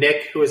 And then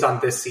Nick, who was on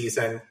this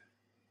season,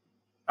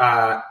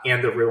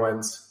 and the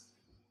Ruins,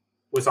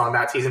 was on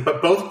that season.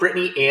 But both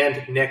Brittany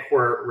and Nick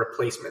were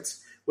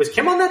replacements. Was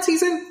Kim on that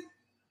season?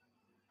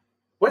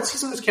 What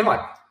season was Kim on?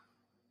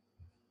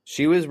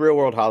 She was Real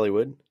World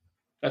Hollywood.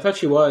 I thought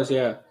she was,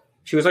 yeah.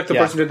 She was like the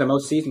person who did the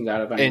most seasons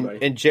out of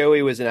anybody. And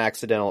Joey was an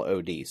accidental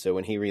OD, so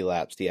when he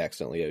relapsed, he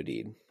accidentally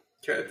OD'd.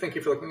 Okay, thank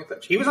you for looking at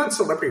that. He was on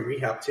Celebrity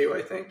Rehab too,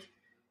 I think.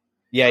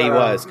 Yeah, he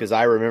was, because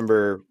I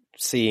remember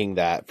seeing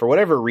that. For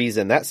whatever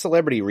reason, that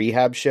Celebrity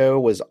Rehab show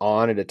was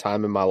on at a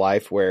time in my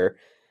life where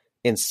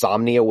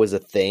insomnia was a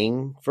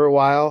thing for a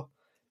while.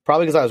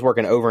 Probably because I was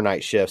working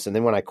overnight shifts, and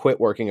then when I quit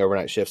working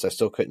overnight shifts, I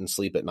still couldn't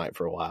sleep at night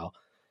for a while.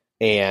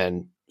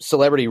 And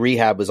Celebrity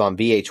Rehab was on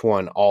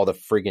VH1 all the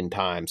friggin'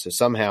 time. So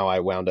somehow I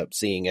wound up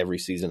seeing every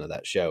season of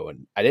that show,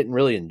 and I didn't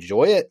really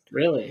enjoy it.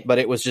 Really? But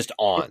it was just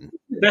on.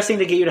 The best thing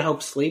to get you to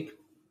help sleep?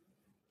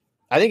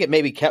 I think it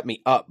maybe kept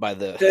me up by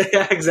the...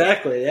 Yeah,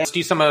 exactly. Yeah.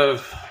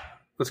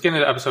 Let's get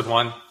into episode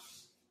 1.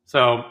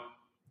 So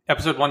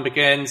episode 1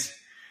 begins.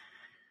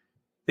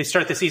 They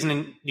start the season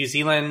in New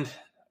Zealand.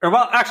 Or,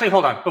 well, actually,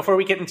 hold on. Before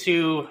we get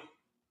into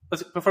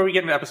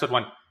episode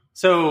 1.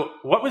 So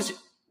what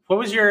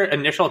was your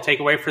initial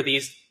takeaway for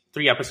these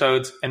 3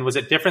 episodes, and was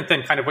it different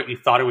than kind of what you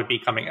thought it would be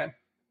coming in?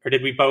 Or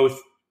did we both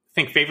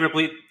think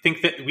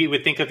that we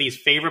would think of these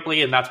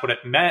favorably and that's what it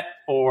meant,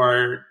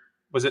 or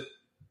was it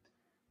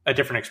a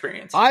different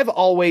experience? I've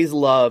always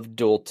loved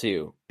Duel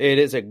 2.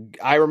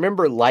 I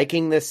remember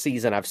liking this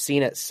season. I've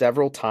seen it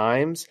several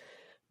times,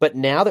 but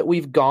now that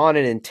we've gone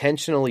and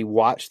intentionally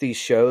watched these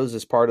shows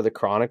as part of the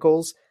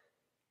Chronicles,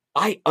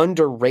 I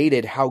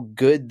underrated how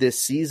good this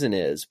season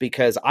is,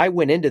 because I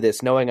went into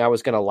this knowing I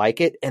was going to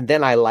like it, and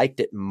then I liked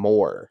it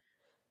more.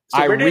 So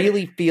I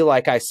really feel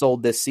like I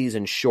sold this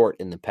season short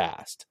in the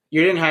past. He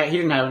didn't have it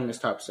in his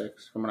top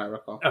 6, from what I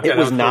recall. Okay, it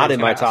was not in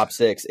my top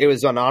 6. It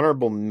was an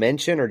honorable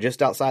mention or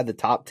just outside the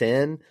top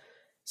 10.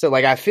 So,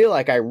 like, I feel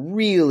like I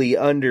really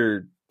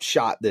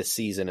undershot this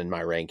season in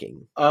my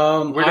ranking.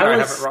 Where did I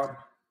have it wrong?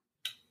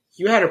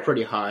 You had it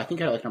pretty high. I think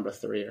I had like number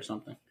 3 or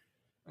something.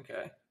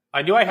 Okay.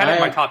 I knew I had it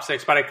in my top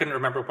 6, but I couldn't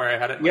remember where I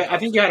had it. Yeah, I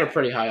think you had it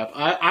pretty high up.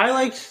 I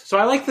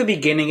liked the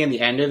beginning and the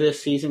end of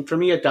this season. For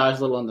me, it dies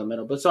a little in the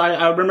middle. But so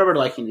I remember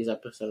liking these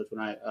episodes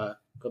when I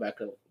go back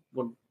to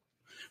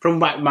from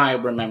my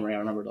memory. I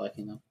remember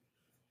liking them.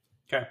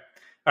 Okay,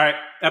 all right.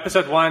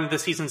 Episode 1.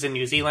 This season's in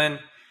New Zealand.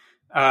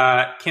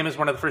 Kim is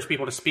one of the first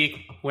people to speak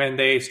when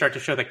they start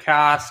to show the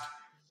cast.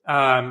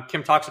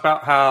 Kim talks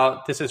about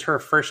how this is her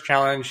first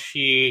challenge.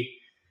 She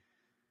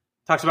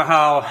talks about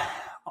how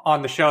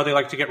on the show they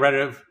like to get rid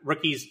of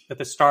rookies at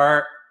the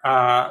start.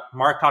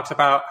 Mark talks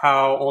about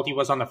how old he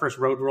was on the first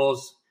Road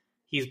Rules.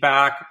 He's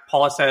back.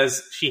 Paula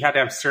says she had to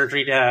have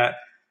surgery to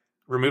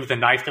remove the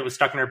knife that was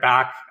stuck in her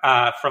back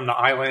from the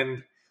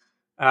island.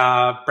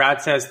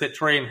 Brad says that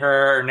Tori and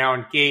her are now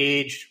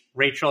engaged.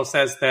 Rachel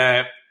says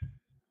that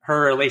her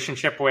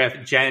relationship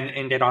with Jen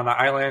ended on the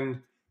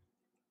island.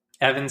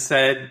 Evan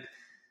says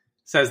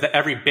that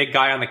every big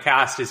guy on the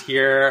cast is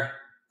here.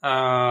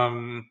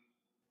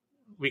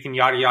 We can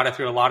yada yada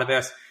through a lot of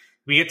this.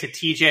 We get to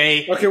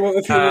TJ. Okay, well,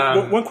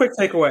 one quick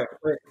takeaway,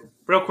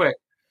 real quick.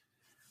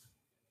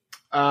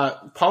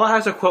 Paula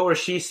has a quote where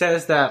she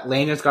says that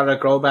Lena's got to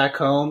go back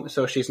home,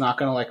 so she's not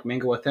going to like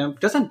mingle with him.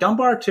 Doesn't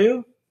Dunbar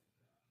too?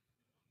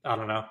 I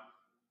don't know.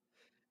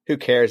 Who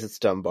cares? It's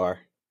Dunbar.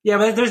 Yeah,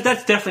 but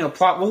that's definitely a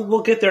plot.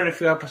 We'll get there in a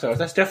few episodes.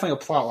 That's definitely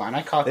a plot line.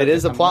 I caught that. It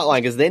is a plot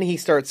line because then he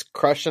starts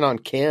crushing on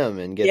Kim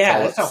and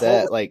gets all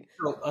upset.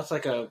 That's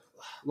like a.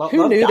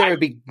 Who knew there would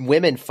be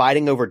women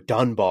fighting over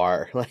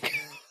Dunbar? Like,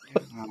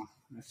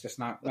 it's just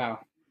not. No,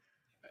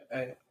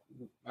 I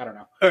don't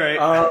know. All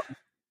right.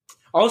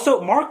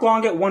 Also, Mark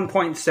Long at one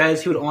point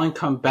says he would only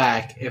come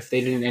back if they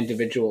did an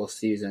individual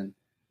season.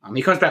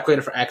 He comes back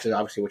later for X's,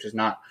 obviously, which is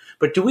not.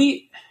 But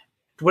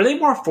were they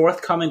more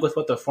forthcoming with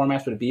what the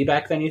formats would be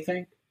back then, you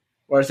think?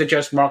 Or is it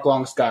just Mark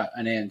Long's got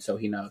an in, so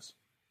he knows?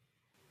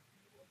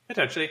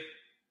 Potentially.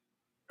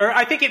 Or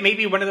I think it may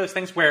be one of those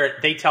things where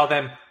they tell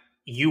them,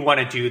 you want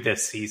to do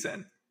this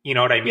season. You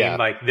know what I mean? Yeah.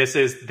 Like, this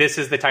is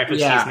the type of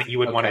season that you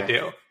would want to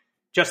do.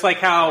 Just like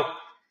how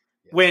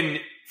when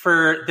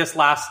for this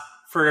last...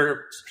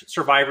 for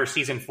Survivor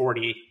season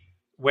 40,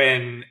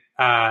 when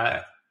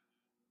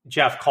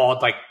Jeff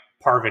called like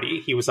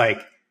Parvati, he was like,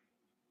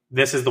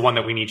 this is the one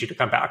that we need you to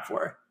come back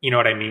for. You know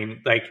what I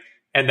mean? Like,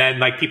 and then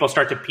like people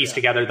start to piece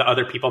together the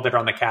other people that are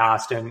on the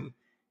cast, and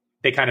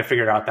they kind of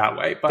figure it out that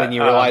way. But then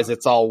you realize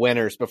it's all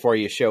winners before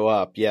you show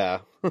up. Yeah.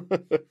 All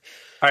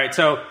right.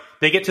 So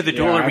they get to the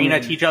Duel arena.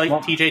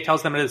 TJ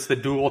tells them it's the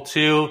Duel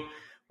 2.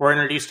 We're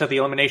introduced to the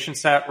elimination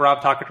set.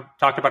 Rob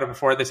talked about it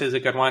before. This is a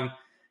good one.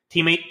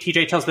 Teammate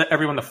TJ tells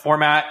everyone the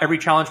format. Every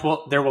challenge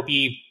there will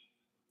be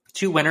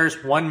 2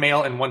 winners, 1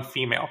 male and 1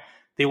 female.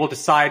 They will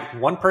decide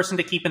one person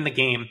to keep in the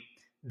game.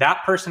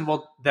 That person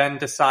will then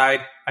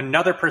decide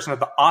another person of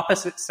the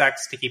opposite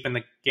sex to keep in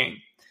the game.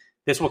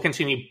 This will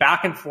continue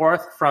back and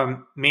forth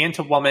from man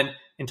to woman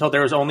until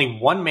there is only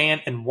 1 man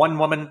and 1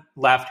 woman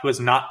left who has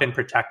not been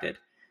protected.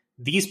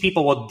 These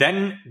people will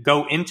then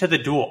go into the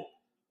duel.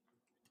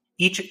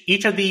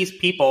 Each of these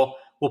people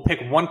will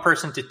pick one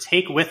person to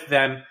take with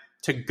them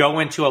to go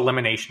into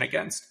elimination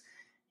against.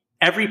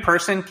 Every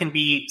person can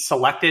be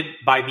selected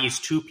by these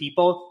 2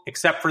 people,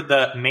 except for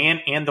the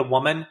man and the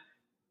woman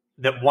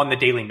that won the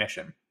daily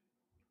mission.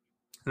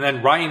 And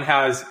then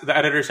the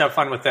editors have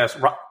fun with this.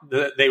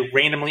 They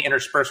randomly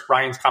intersperse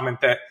Ryan's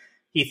comment that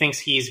he thinks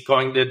he's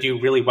going to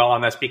do really well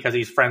on this because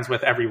he's friends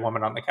with every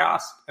woman on the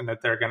cast and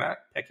that they're going to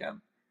pick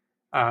him.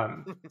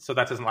 So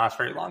that doesn't last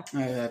very long.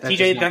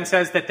 TJ then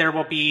says that there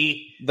will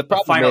be... The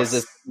problem is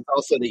it's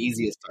also the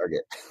easiest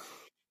target.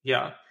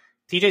 Yeah.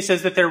 TJ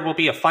says that there will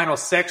be a final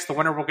 6. The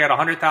winner will get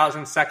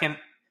 $100,000, second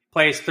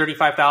place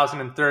 $35,000,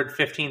 and third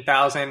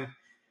 $15,000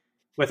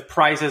 with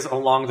prizes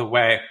along the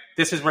way.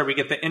 This is where we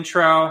get the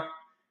intro,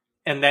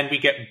 and then we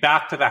get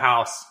back to the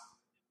house.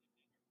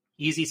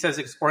 Easy says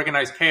it's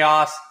organized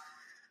chaos.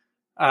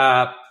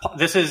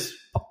 This is,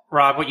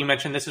 Rob, what you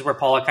mentioned. This is where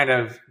Paula kind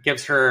of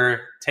gives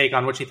her take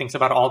on what she thinks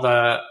about all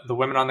the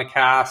women on the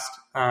cast.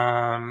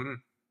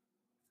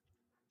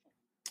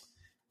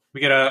 We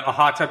get a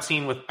hot tub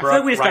scene with Brooke, I feel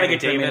like we just got to Ryan, get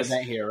to the main Davis.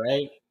 event here,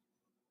 right?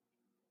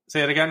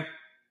 Say it again.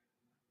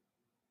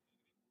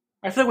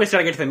 I feel like we just got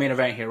to get to the main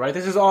event here, right?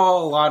 This is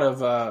all a lot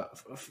of... All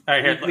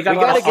right, here, we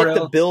got to get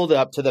the build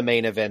up to the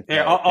main event,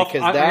 though,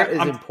 because that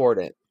is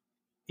important.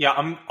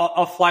 Yeah,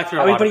 I'll fly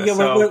through a lot of this.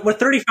 We're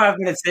 35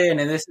 minutes in,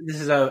 and this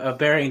is a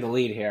burying the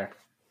lead here.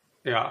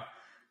 Yeah.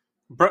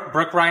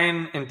 Brooke,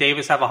 Ryan, and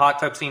Davis have a hot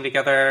tub scene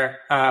together.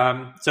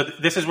 So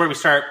this is where we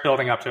start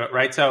building up to it,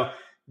 right? So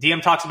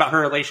DM talks about her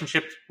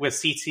relationship with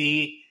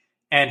CT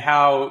and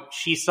how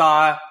she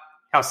saw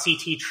how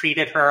CT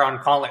treated her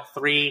on Gauntlet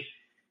 3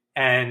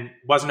 and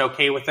wasn't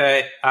okay with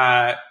it.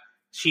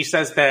 She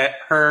says that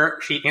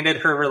she ended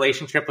her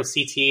relationship with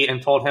CT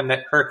and told him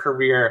that her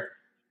career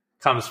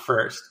comes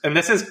first. And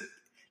that's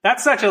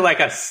such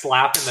a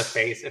slap in the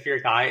face if you're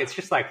a guy. It's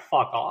just like,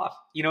 fuck off.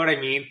 You know what I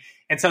mean?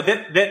 And so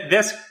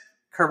this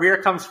career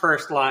comes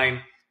first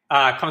line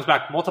comes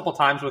back multiple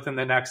times within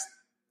the next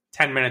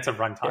 10 minutes of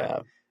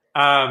runtime.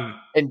 Yeah.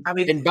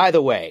 And by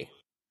the way,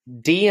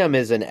 DM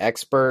is an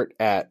expert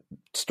at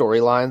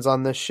storylines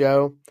on this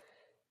show.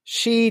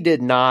 She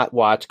did not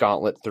watch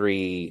Gauntlet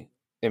 3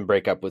 and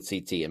break up with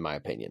CT, in my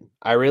opinion.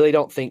 I really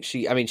don't think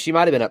she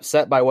might have been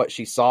upset by what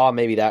she saw.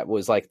 Maybe that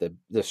was like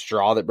the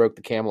straw that broke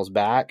the camel's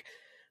back.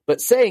 But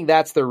saying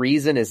that's the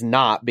reason is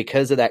not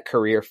because of that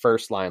career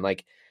first line.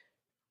 Like,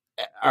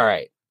 all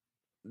right,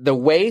 the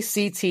way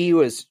CT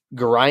was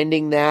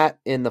grinding that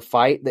in the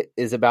fight that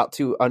is about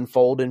to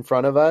unfold in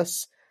front of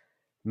us,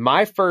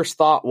 my first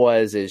thought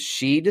is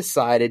she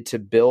decided to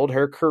build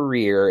her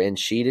career and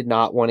she did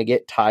not want to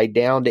get tied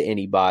down to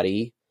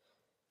anybody.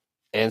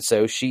 And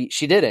so she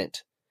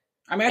didn't.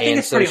 I mean, I think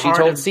it's pretty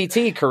hard. She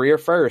told CT career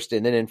first,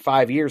 and then in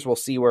 5 years, we'll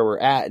see where we're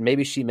at. And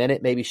maybe she meant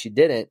it, maybe she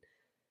didn't.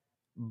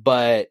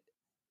 But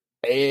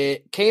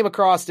it came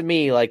across to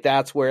me like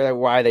that's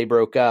why they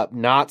broke up,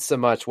 not so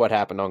much what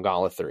happened on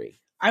Gauntlet 3.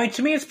 I mean,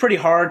 to me, it's pretty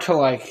hard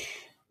to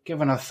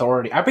give an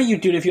authority. I bet you,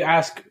 dude, if you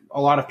ask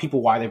a lot of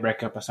people why they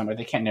break up with somebody,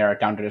 they can't narrow it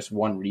down to just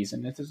one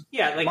reason.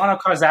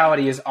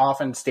 Monocausality is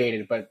often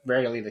stated, but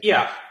rarely the case.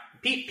 Yeah,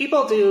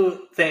 people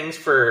do things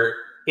for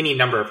any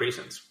number of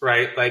reasons,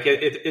 right? Like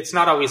it's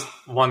not always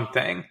one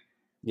thing.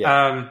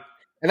 Yeah.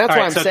 And that's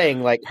why I'm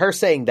saying, like, her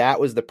saying that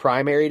was the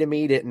primary to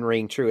me didn't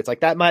ring true. It's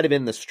like, that might have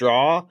been the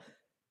straw.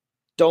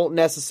 Don't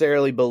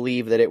necessarily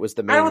believe that it was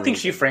the main I don't think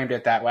reason. she framed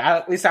it that way.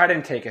 At least I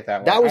didn't take it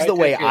that way. That was the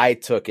way I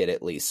took it,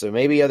 at least. So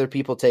maybe other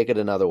people take it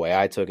another way.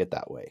 I took it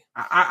that way.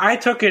 I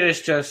took it as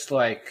just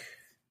like,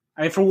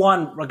 I mean, for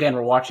one, again,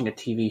 we're watching a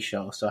TV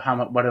show, so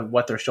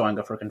what they're showing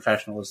up for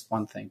confessional is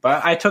one thing.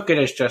 But I took it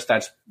as just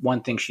that's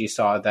one thing she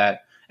saw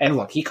that. And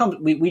look, he comes.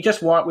 We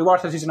watched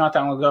the season not that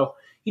long ago.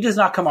 He does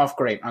not come off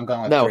great on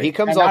Going. No, he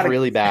comes off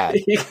really bad.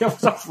 He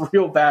comes off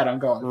real bad on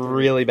Going.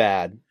 Really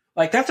bad.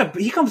 Like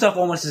he comes off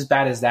almost as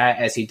bad as that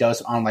as he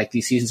does on like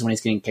these seasons when he's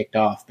getting kicked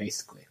off.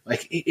 Basically,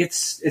 like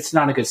it's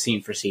not a good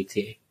scene for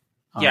CT.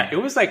 Yeah, it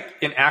was like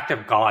an act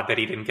of God that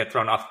he didn't get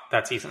thrown off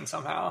that season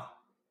somehow.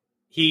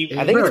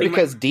 I think it's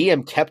because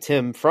DM kept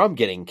him from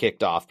getting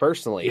kicked off.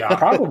 Personally, yeah,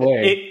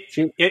 probably.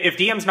 If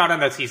DM's not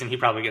on that season, he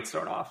probably gets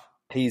thrown off.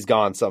 He's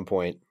gone some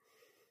point.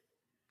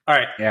 All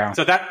right. Yeah.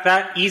 So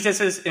that eases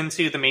us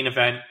into the main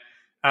event.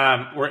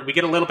 We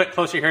get a little bit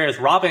closer here as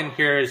Robin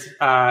hears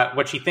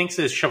what she thinks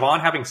is Siobhan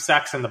having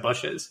sex in the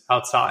bushes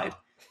outside.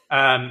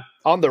 On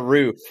the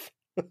roof.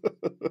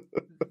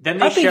 Then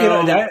they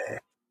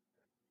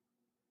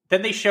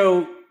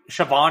show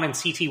Siobhan and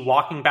CT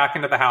walking back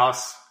into the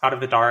house out of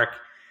the dark.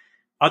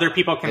 Other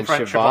people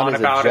confront Siobhan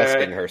about it. Siobhan is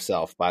adjusting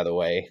herself, by the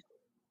way.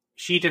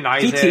 She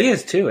denies CT it.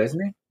 is too,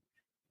 isn't he?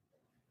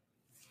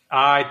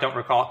 I don't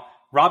recall.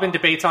 Robin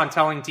debates on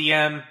telling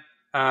DM.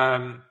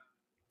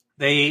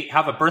 They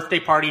have a birthday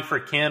party for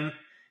Kim.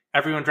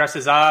 Everyone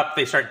dresses up.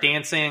 They start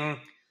dancing.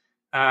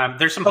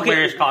 There's some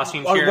hilarious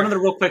costumes here. One of the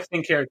real quick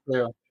thing here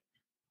too.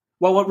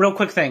 Well, real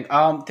quick thing.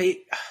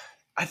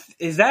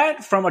 Is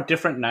that from a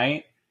different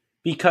night?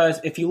 Because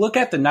if you look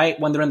at the night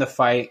when they're in the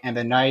fight and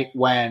the night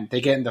when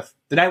they get in the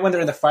night when they're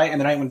in the fight and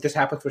the night when this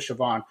happens with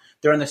Siobhan,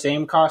 they're in the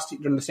same costume,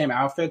 they're in the same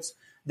outfits.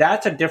 They're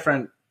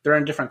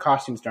in different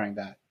costumes during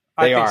that.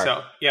 I think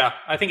so. Yeah,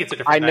 I think it's a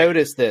different night.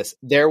 Noticed this.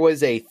 There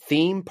was a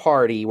theme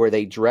party where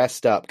they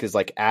dressed up because,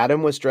 like,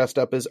 Adam was dressed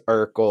up as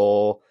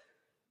Urkel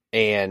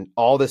and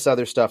all this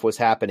other stuff was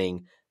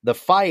happening. The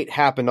fight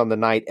happened on the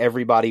night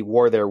everybody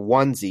wore their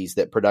onesies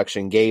that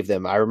production gave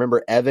them. I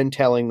remember Evan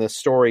telling this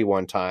story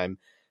one time.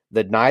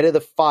 The night of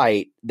the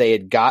fight, they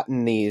had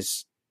gotten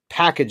these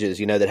packages,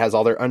 that has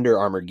all their Under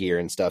Armour gear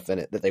and stuff in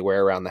it that they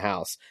wear around the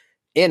house.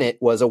 In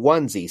it was a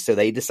onesie, so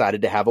they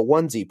decided to have a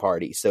onesie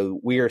party. So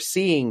we are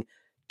seeing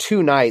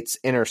 2 nights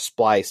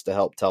interspliced to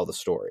help tell the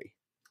story.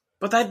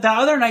 But that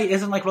other night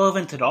isn't like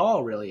relevant at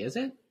all, really, is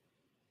it?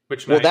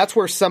 Which night? Well, that's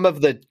where some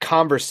of the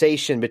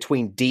conversation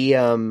between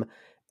DM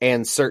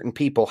and certain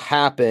people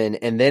happen,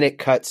 and then it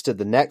cuts to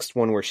the next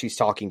one where she's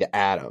talking to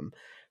Adam.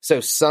 So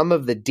some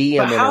of the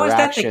DM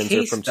interactions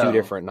are from 2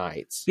 different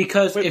nights.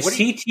 Because if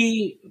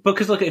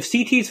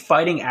CT's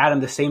fighting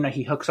Adam the same night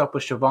he hooks up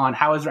with Siobhan,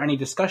 how is there any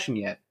discussion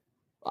yet?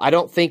 I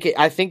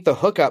think the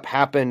hookup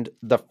happened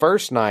the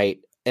first night,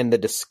 and the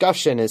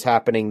discussion is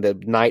happening the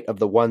night of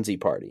the onesie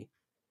party.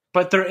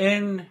 But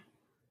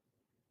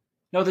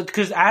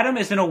because Adam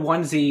is in a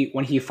onesie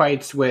when he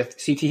fights with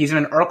CT. He's in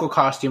an Urkel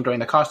costume during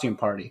the costume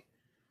party.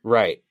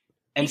 Right.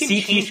 And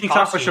CT speaks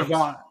off with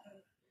Siobhan.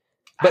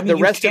 But the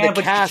rest of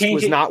the cast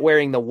was not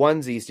wearing the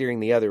onesies during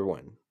the other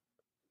one.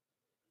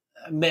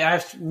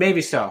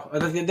 Maybe so.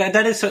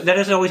 That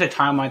is always a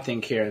timeline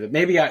thing here.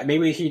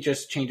 Maybe he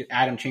just changed.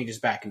 Adam changes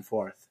back and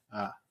forth.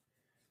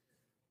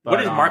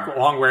 What is Mark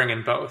Long wearing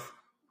in both?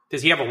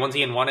 Does he have a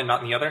onesie in one and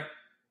not in the other?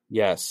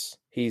 Yes,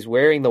 he's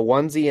wearing the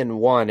onesie in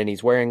one, and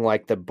he's wearing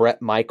like the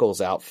Bret Michaels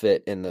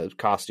outfit in the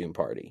costume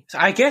party. So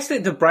I guess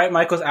that the Bret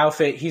Michaels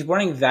outfit, he's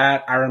wearing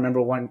that. I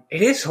remember one.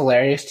 It is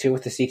hilarious too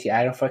with the CT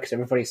Adam fight because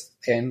everybody's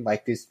in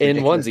like these in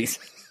onesies.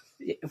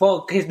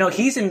 Well,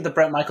 he's in the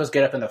Bret Michaels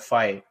get up in the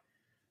fight.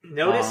 Did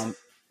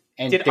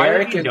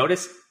either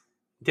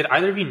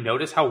of you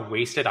notice how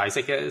wasted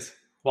Isaac is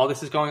while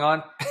this is going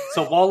on?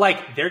 So while I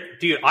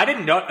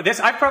didn't know this.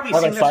 I've probably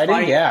seen this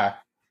fight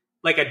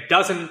like a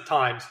dozen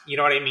times. You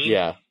know what I mean?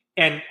 Yeah.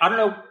 And I don't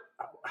know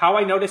how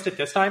I noticed it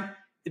this time.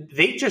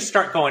 They just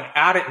start going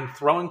at it and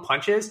throwing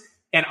punches,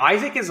 and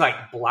Isaac is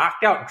like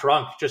blacked out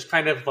drunk, just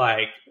kind of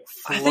like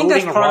floating. I think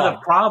that's part of the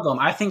problem.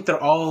 I think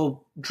they're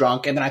all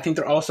drunk, and then I think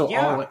they're also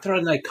all they're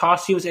in like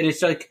costumes, and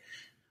it's like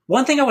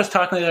one thing I was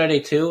talking the other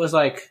day too was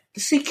like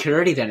the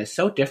security then is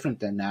so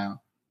different than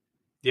now.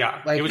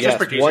 Yeah, like it was just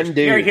producers. One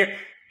dude. Here.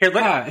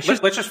 Let's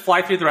just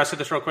fly through the rest of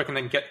this real quick and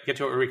then get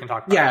to it where we can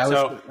talk about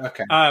it. Yeah.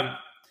 Okay.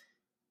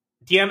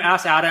 DM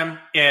asks Adam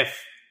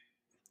if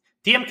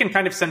DM can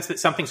kind of sense that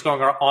something's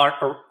going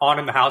on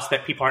in the house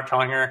that people aren't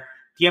telling her.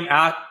 DM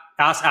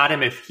asks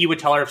Adam if he would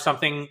tell her if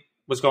something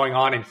was going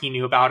on and he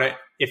knew about it,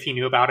 if he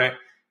knew about it.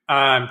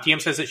 DM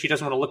says that she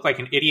doesn't want to look like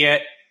an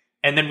idiot.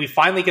 And then we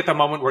finally get the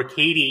moment where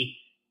Katie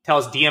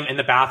tells DM in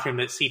the bathroom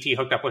that CT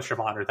hooked up with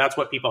Siobhan, or that's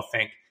what people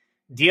think.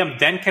 DM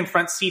then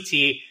confronts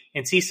CT,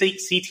 and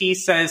CT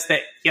says that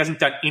he hasn't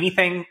done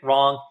anything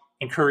wrong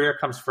and career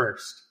comes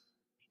first.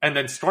 And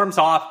then storms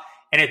off.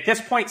 And at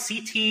this point,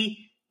 CT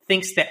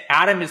thinks that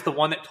Adam is the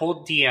one that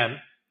told DM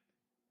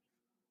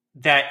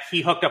that he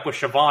hooked up with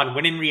Siobhan,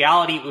 when in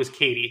reality it was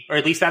Katie, or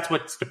at least that's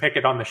what's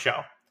depicted on the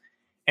show.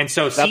 And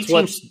so that's CT,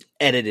 what's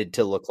edited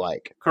to look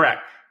like.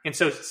 Correct. And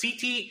so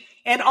CT,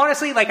 and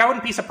honestly, like, I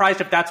wouldn't be surprised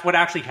if that's what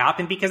actually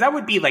happened, because that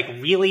would be like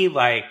really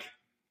like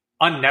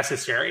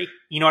unnecessary.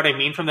 You know what I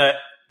mean? From the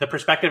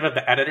perspective of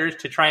the editors,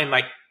 to try and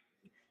like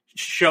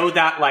show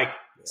that like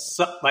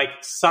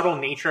subtle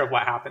nature of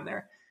what happened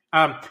there.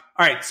 All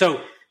right. So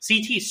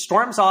CT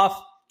storms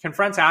off,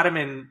 confronts Adam,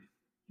 and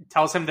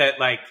tells him that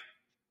like,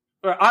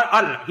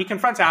 I don't know. He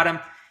confronts Adam.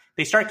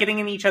 They start getting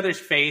in each other's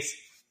face.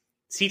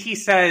 CT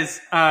says,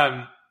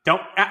 Adam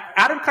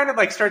kind of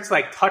like starts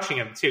like touching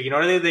him too. You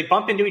know, they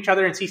bump into each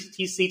other, and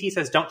CT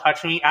says, "Don't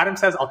touch me." Adam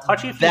says, "I'll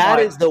touch you if you want."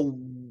 That is the... All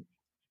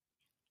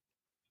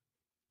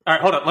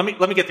right, hold on.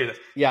 Let me get through this.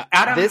 Yeah,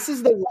 Adam, this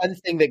is the one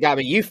thing that got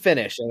me. You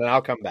finish, and then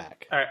I'll come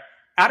back. All right.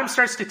 Adam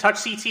starts to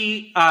touch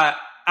CT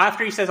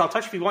after he says, "I'll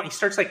touch if you want." He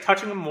starts like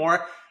touching him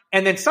more.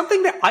 And then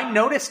something that I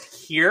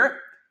noticed here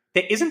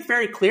that isn't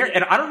very clear,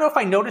 and I don't know if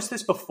I noticed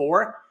this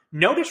before,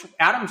 notice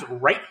Adam's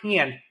right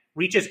hand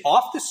reaches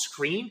off the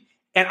screen,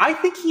 and I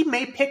think he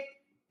may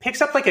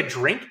picks up like a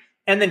drink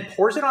and then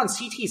pours it on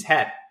CT's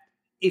head.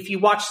 If you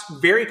watch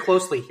very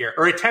closely here,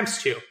 or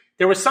attempts to,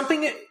 there was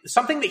something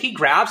that he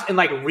grabs and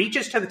like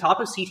reaches to the top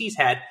of CT's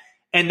head,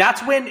 and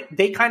that's when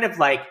they kind of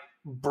like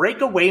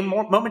break away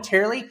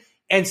momentarily,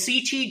 and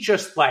CT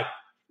just like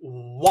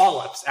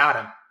wallops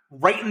Adam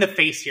right in the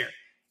face here.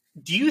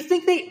 Do you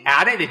think they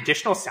added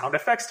additional sound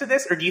effects to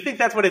this, or do you think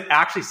that's what it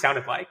actually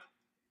sounded like?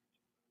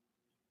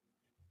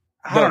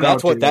 No,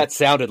 that's what that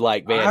sounded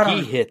like, man.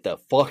 He hit the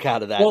fuck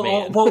out of that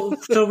man. Well,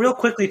 so real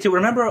quickly too,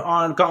 remember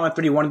on Gauntlet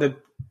 3, one of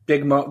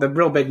the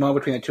real big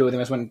moment between the two of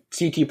them is when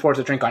CT pours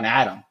a drink on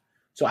Adam.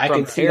 So I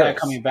can see that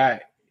coming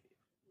back.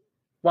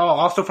 Well,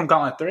 also from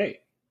Gauntlet 3.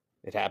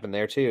 It happened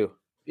there too.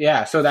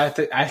 Yeah, so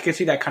I could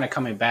see that kind of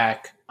coming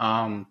back.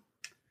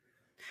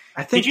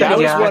 I think that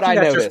was what I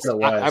noticed.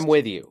 I'm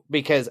with you,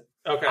 because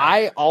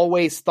I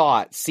always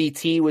thought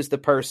CT was the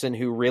person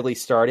who really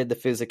started the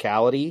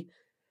physicality.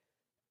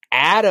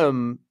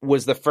 Adam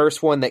was the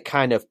first one that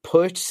kind of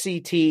pushed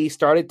CT,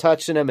 started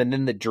touching him, and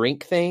then the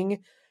drink thing,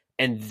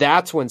 and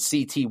that's when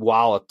CT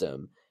walloped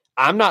him.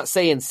 I'm not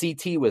saying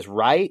CT was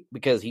right,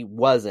 because he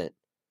wasn't.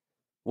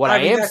 What I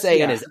am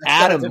saying is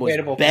Adam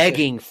was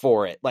begging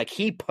for it. Like,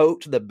 he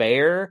poked the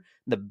bear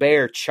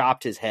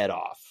chopped his head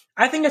off.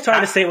 I think it's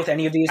hard to say with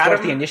any of these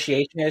what the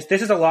initiation is.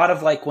 This is a lot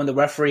of like when the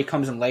referee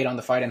comes in late on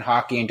the fight in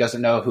hockey and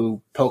doesn't know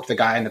who poked the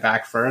guy in the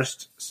back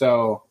first.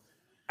 So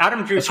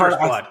Adam drew first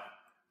blood.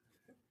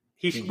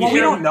 We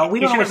don't know. We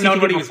don't know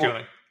what he was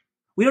doing.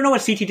 We don't know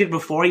what CT did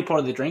before he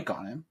poured the drink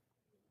on him.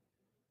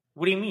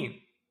 What do you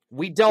mean?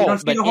 We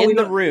don't. But in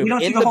the room,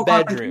 in the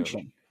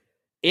bedroom,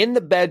 in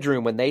the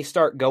bedroom, when they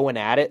start going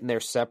at it and they're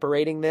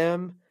separating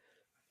them,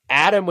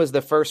 Adam was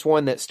the first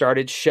one that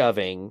started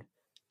shoving,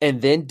 and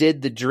then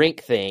did the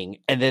drink thing,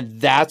 and then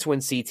that's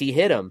when CT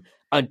hit him.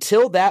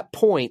 Until that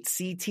point,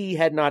 CT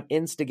had not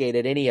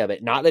instigated any of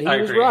it. Not that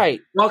he was right.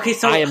 Well, okay,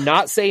 so I am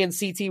not saying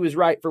CT was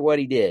right for what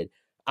he did.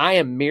 I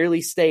am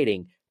merely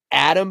stating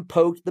Adam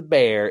poked the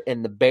bear,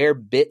 and the bear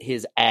bit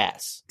his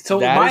ass. So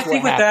my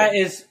thing with that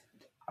is,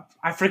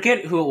 I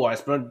forget who it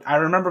was, but I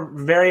remember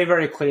very,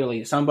 very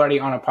clearly somebody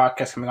on a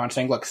podcast coming on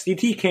saying, look,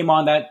 CT came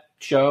on that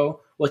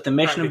show with the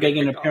mission of getting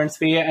an appearance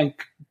fee and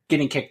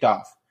getting kicked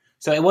off.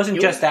 So it wasn't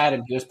just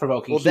Adam he was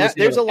provoking. Well,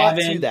 there's a lot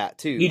to that,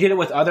 too. He did it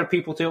with other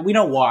people, too. We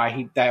know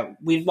why.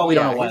 We don't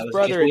know why. His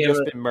brother had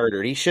just been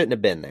murdered. He shouldn't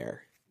have been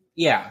there.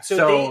 Yeah,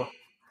 so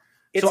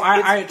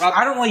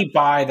I don't really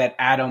buy that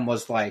Adam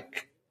was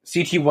like,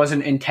 CT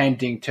wasn't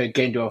intending to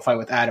get into a fight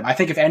with Adam. I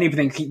think if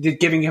anything,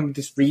 giving him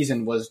this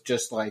reason was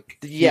just like...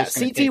 Yeah,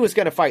 CT was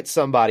going to fight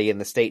somebody in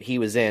the state he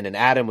was in, and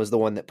Adam was the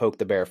one that poked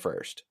the bear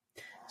first.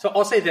 So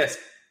I'll say this.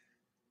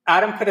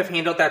 Adam could have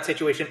handled that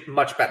situation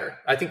much better.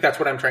 I think that's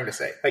what I'm trying to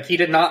say. Like, he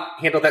did not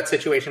handle that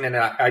situation in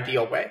an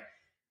ideal way.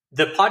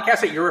 The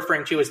podcast that you're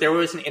referring to is there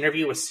was an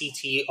interview with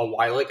CT a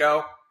while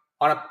ago,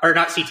 or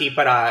not CT,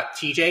 but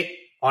TJ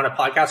on a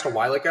podcast a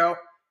while ago.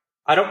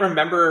 I don't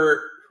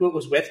remember who it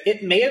was with.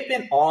 It may have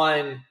been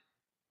on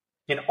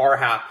an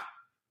RHAP.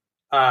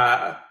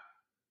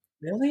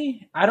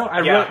 Really?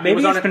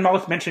 Maybe it's been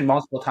mentioned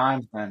multiple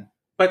times then.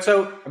 But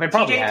so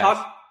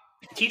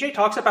TJ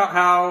talks about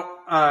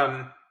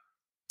how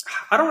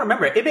I don't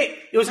remember it.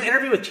 It was an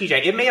interview with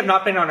TJ. It may have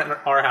not been on an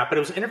RHAP, but it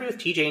was an interview with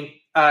TJ.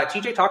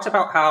 TJ talks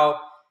about how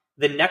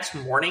the next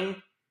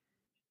morning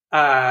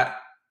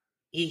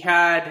he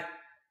had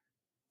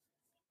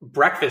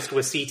breakfast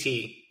with CT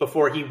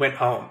before he went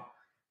home.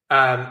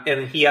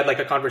 And he had like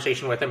a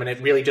conversation with him, and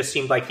it really just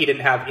seemed like he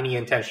didn't have any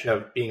intention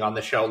of being on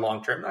the show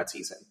long term that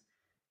season.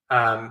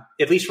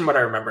 At least from what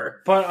I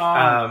remember. But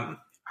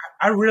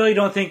I really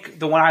don't think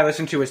the one I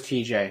listened to was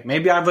TJ.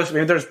 Maybe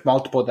there's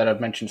multiple that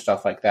have mentioned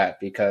stuff like that,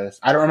 because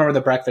I don't remember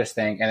the breakfast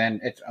thing. And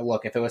then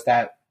if it was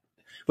that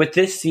with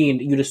this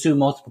scene, you'd assume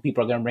multiple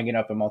people are going to bring it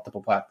up on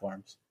multiple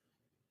platforms.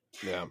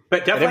 Yeah,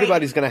 but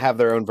everybody's going to have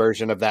their own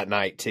version of that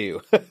night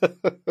too.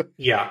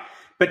 Yeah.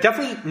 But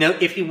definitely, no.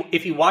 If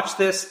you watch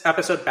this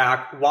episode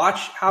back,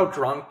 watch how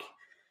drunk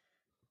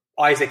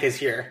Isaac is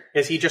here.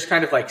 As he just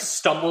kind of like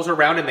stumbles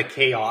around in the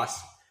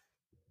chaos.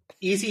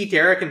 Easy,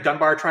 Derek, and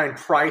Dunbar try and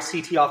pry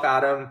CT off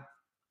Adam.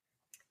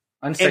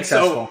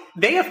 Unsuccessful. And so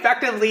they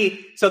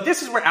effectively. So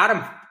this is where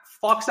Adam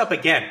fucks up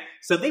again.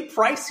 So they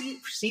pry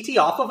CT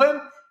off of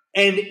him,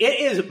 and it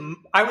is,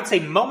 I would say,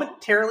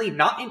 momentarily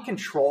not in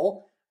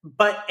control,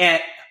 but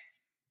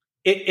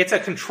it's a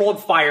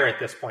controlled fire at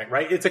this point,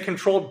 right? It's a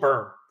controlled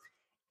burn.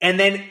 And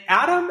then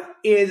Adam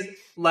is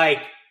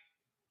like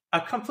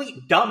a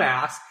complete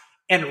dumbass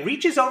and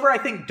reaches over, I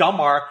think,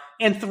 Dunbar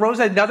and throws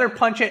another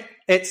punch at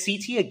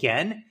CT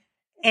again.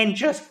 And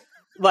just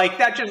like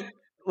that, just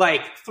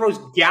like throws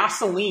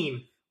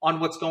gasoline on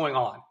what's going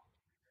on.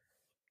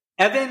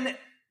 Evan,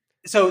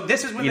 so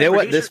this is when you know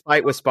what this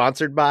fight was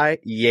sponsored by?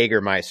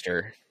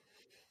 Jägermeister.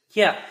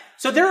 Yeah.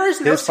 So there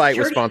is no This fight security.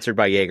 was sponsored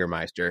by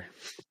Jägermeister.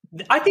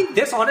 I think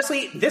this,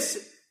 honestly,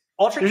 this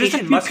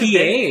altercation must have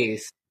been...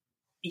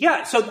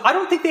 Yeah, so I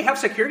don't think they have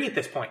security at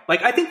this point.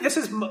 Like, I think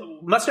this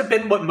must have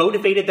been what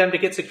motivated them to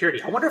get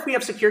security. I wonder if we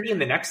have security in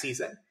the next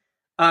season.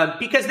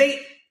 Because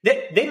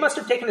they must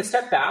have taken a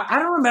step back. I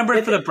don't remember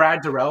it for the Brad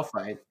Durrell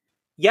fight.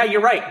 Yeah,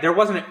 you're right. There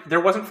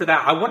wasn't for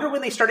that. I wonder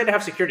when they started to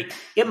have security.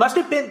 It must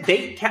have been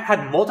they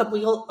had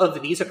multiple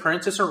of these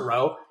occurrences in a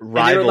row.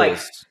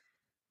 Rivals.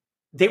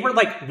 They were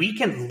like, we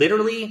can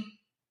literally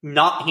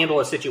not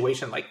handle a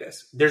situation like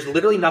this. There's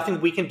literally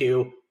nothing we can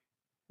do.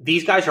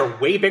 These guys are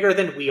way bigger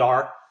than we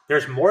are.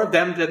 There's more of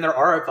them than there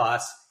are of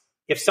us.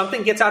 If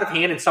something gets out of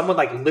hand and someone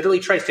like literally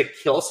tries to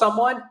kill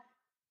someone,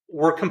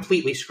 we're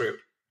completely screwed.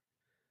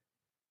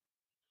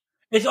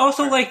 It's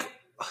also like,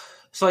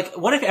 so like,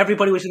 what if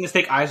everybody was in the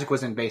stake Isaac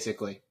was in,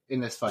 basically, in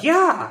this fight?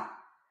 Yeah.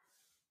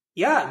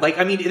 Yeah, like,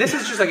 I mean, this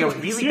is just like a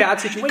really bad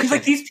situation. Because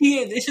like these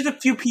PAs, it's just a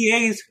few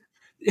PAs.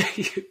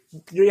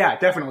 Yeah,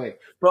 definitely.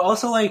 But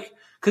also like,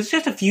 because it's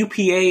just a few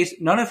PAs,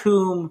 none of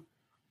whom,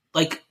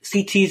 like,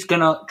 CT's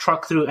gonna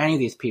truck through any of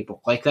these people.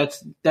 Like,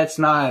 that's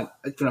not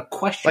gonna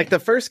question. Like, the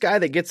first guy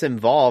that gets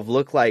involved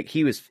looked like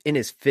he was in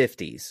his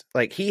 50s.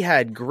 Like, he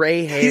had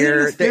gray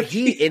hair. And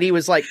he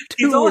was like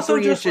 2 or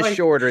 3 inches like,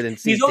 shorter than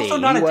CT. He's also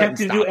not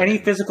attempting to do any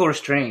physical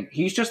restraint.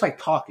 He's just, like,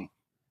 talking.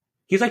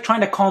 He's, like,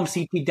 trying to calm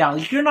CT down.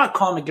 Like, you're not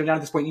calming him down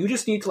at this point. You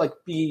just need to, like,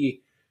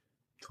 be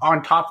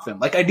on top of him.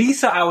 Like,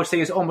 Anissa, I would say,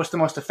 is almost the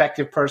most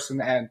effective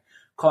person at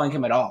calling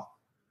him at all.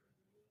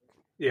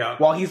 Yeah.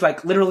 While he's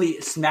like literally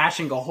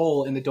smashing a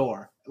hole in the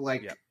door.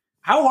 Like,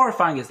 how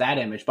horrifying is that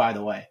image, by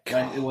the way?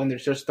 When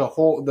there's just the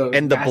whole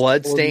and the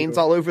blood stains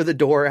all over the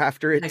door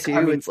after it, like, too.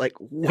 I mean, it's like,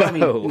 whoa. I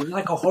mean,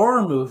 like a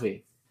horror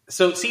movie.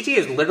 So CT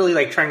is literally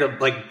like trying to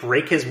like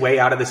break his way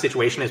out of the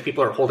situation as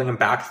people are holding him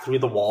back through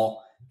the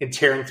wall and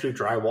tearing through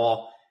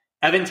drywall.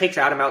 Evan takes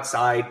Adam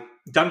outside.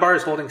 Dunbar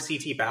is holding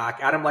CT back.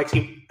 Adam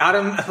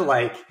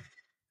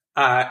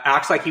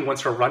acts like he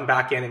wants to run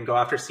back in and go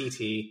after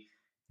CT.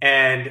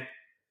 And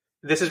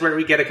this is where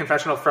we get a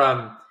confessional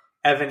from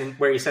Evan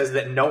where he says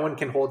that no one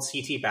can hold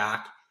CT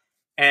back.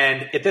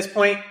 And at this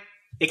point,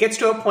 it gets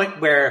to a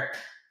point where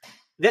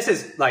this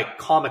is like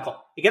comical.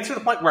 It gets to the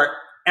point where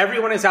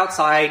everyone is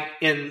outside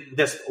in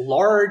this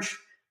large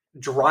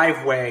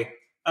driveway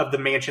of the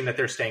mansion that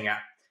they're staying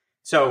at.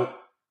 So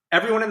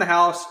everyone in the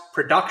house,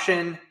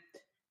 production,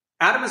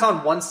 Adam is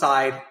on one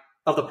side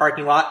of the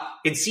parking lot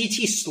and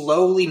CT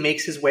slowly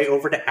makes his way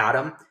over to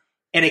Adam.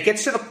 And it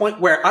gets to the point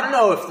where, I don't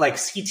know if like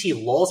CT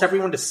lulls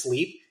everyone to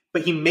sleep,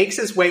 but he makes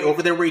his way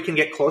over there where he can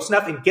get close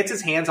enough and gets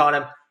his hands on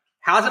him,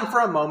 has him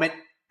for a moment.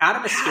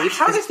 Adam escapes.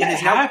 How does that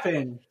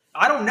happen?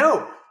 I don't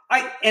know.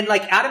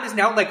 Adam is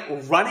now like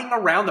running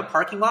around the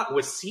parking lot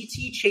with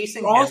CT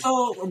chasing him.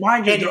 Also,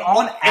 remind you, they're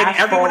on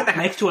asphalt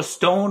next to a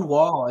stone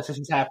wall as this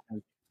is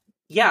happening.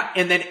 Yeah,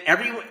 and then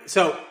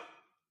so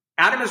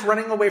Adam is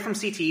running away from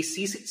CT.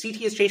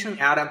 CT is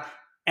chasing Adam,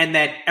 and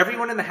then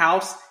everyone in the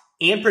house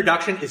and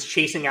production is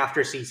chasing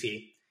after CT.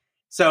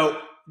 So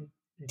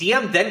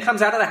DM then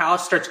comes out of the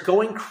house, starts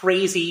going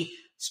crazy,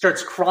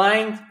 starts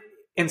crying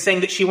and saying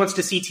that she wants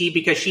to CT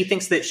because she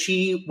thinks that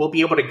she will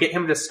be able to get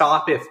him to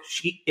stop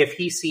if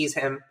he sees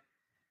him.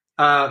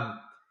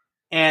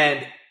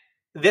 And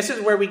this is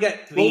where we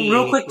get the...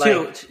 Well, real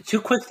quick,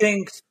 two quick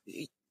things.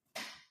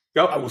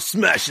 Go. I will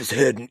smash his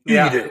head and eat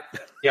it.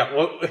 Yeah,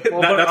 that's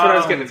what I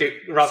was going to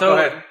do. Rob, go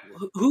ahead.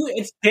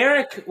 It's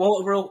Derek.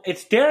 Well,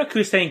 it's Derek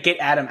who's saying get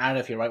Adam out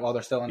of here, right? While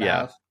they're still in the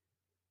house.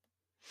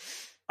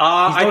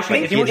 I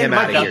think get him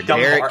out of here.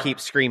 Derek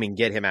keeps screaming,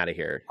 "Get him out of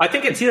here!" I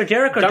think it's either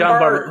Derek or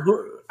Dunbar.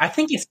 I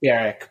think it's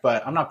Derek,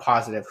 but I'm not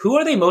positive. Who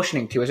are they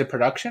motioning to? Is it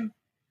production?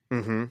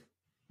 Mm-hmm.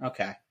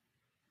 Okay.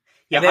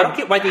 Yeah, I don't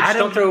get why they just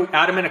don't throw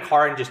Adam in a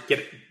car and just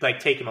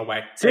take him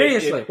away.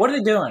 Seriously, what are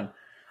they doing?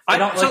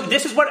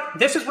 This is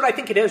what I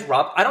think it is,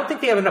 Rob. I don't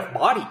think they have enough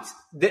bodies.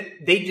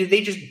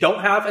 They just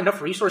don't have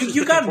enough resources.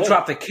 You got to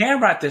drop the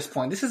camera at this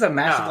point. This is a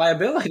massive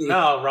liability.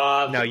 No,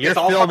 Rob. No, you're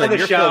filming.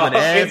 You're filming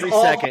every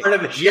second.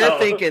 You're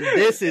thinking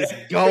this is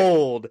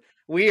gold.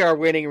 we are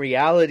winning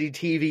reality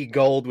TV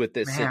gold with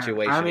this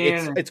situation. I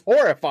mean, it's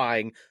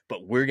horrifying,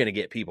 but we're gonna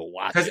get people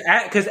watching.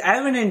 Because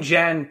Evan and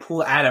Jen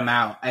pull Adam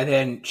out, and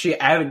then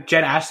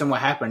Jen asks him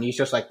what happened. He's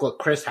just like, "Look,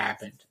 Chris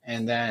happened,"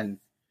 and then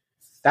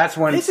that's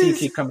when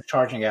CT comes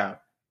charging out.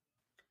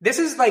 This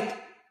is like,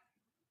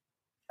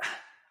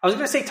 I was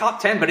going to say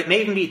top 10, but it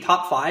may even be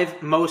top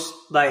 5 most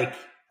like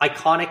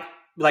iconic,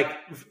 like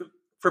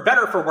for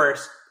better or for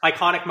worse,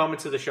 iconic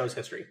moments of the show's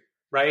history.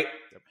 Right?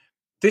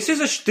 This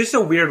is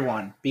a weird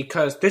one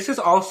because this is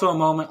also a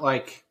moment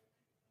like,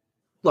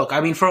 look,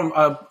 I mean, from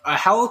a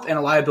health and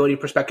a liability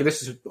perspective,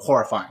 this is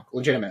horrifying,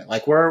 legitimate.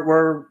 Like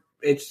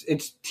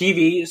it's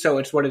TV, so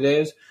it's what it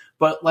is.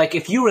 But like,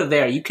 if you were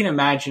there, you can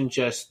imagine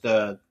just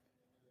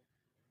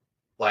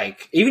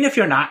like, even if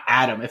you're not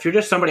Adam, if you're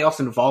just somebody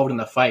else involved in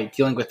the fight,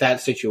 dealing with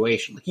that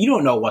situation, like, you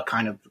don't know what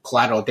kind of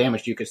collateral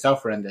damage you could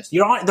suffer in this.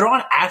 They're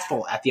on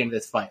asphalt at the end of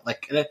this fight.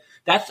 Like,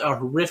 that's a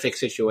horrific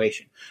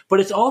situation.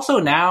 But it's also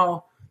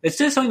now, it's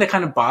just something that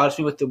kind of bothers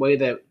me with the way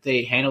that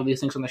they handle these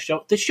things on the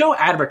show. The show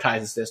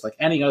advertises this like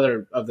any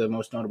other of the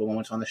most notable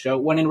moments on the show,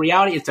 when in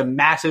reality, it's a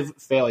massive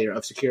failure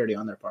of security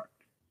on their part.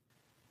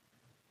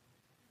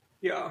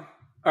 Yeah.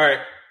 All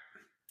right.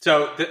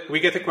 So we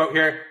get the quote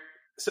here.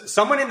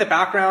 Someone in the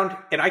background,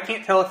 and I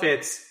can't tell if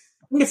it's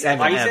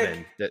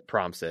Evan that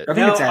prompts it.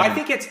 I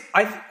think it's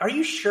are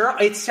you sure?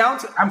 It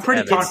sounds. I'm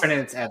pretty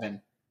confident it's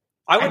Evan.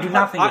 I do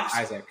not think it's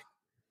Isaac.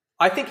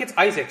 I think it's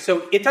Isaac.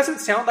 So it doesn't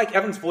sound like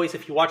Evan's voice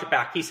if you watch it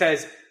back. He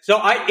says,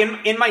 so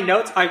in my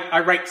notes, I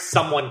write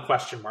someone ?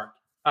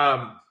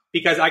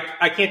 Because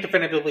I can't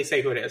definitively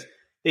say who it is.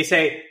 They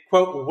say,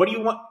 quote, what do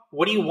you want?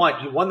 What do you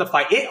want? You won the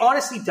fight. It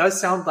honestly does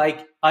sound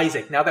like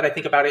Isaac now that I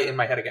think about it in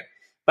my head again.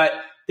 But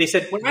they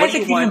said, would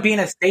Isaac even be in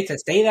a state to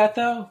say that,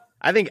 though?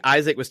 I think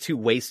Isaac was too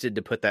wasted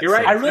to put that. You're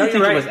right. I really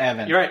think it was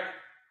Evan. You're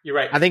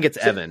right. I think it's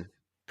Evan.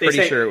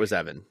 Pretty sure it was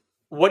Evan.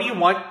 What do you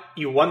want?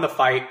 You won the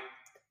fight.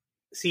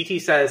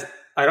 CT says,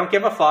 I don't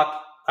give a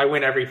fuck. I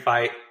win every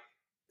fight.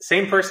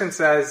 Same person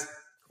says,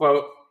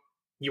 quote,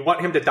 you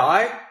want him to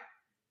die?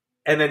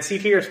 And then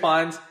CT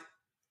responds,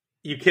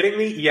 you kidding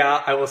me?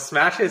 Yeah, I will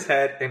smash his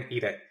head and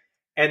eat it.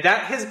 And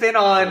that has been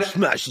on...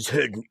 Smash his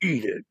head and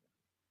eat it.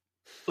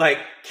 Like,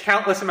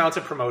 countless amounts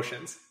of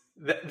promotions.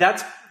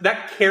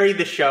 That carried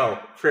the show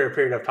for a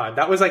period of time.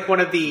 That was like one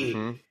of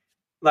the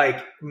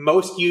like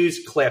most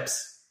used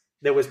clips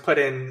that was put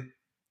in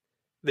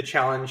the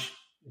challenge.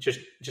 Just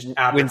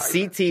when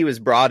CT was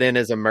brought in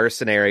as a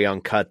mercenary on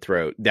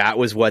Cutthroat, that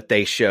was what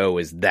they show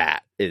is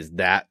that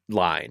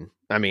line.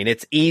 I mean,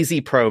 it's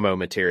easy promo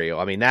material.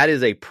 I mean, that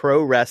is a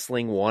pro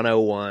wrestling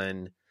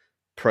 101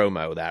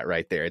 promo, that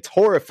right there. It's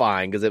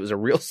horrifying because it was a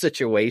real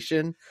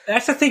situation.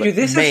 That's the thing, dude.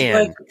 This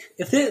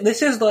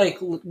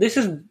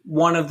is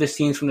one of the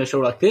scenes from the show.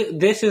 Like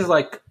this is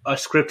like a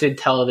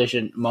scripted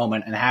television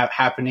moment and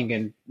happening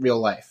in real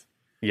life.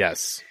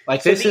 Yes.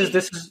 Like this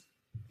is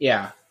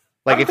yeah.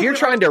 Like if you're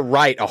trying to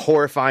write a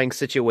horrifying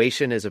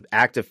situation as an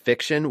act of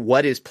fiction,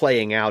 what is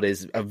playing out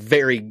is a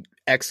very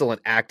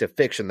excellent act of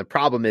fiction. The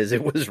problem is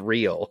it was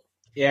real.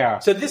 Yeah.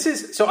 So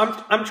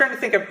I'm trying to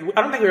think of,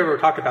 I don't think we've ever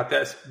talked about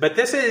this, but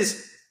this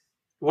is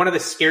one of the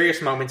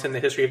scariest moments in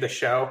the history of the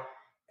show.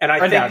 And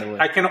I think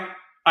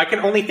I can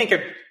only think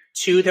of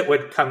two that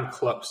would come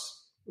close.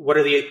 What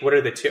are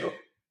the two?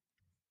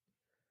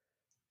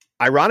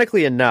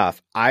 Ironically enough,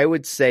 I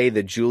would say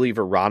the Julie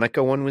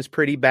Veronica one was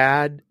pretty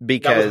bad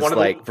because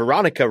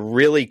Veronica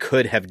really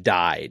could have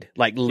died.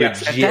 Like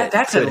legit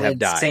that's could an have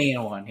died.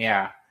 Insane one,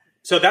 yeah.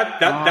 So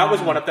that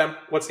was one of them.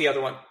 What's the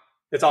other one?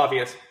 It's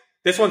obvious.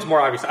 This one's more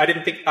obvious.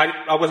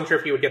 I wasn't sure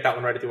if you would get that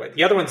one right away.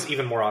 The other one's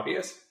even more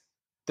obvious.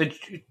 The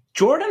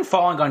Jordan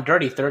falling on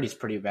Dirty 30 is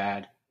pretty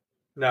bad.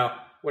 No.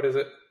 What is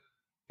it?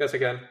 Guess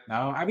again. No.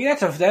 I mean,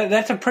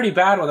 that's a pretty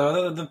bad one,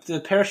 though.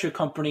 The parachute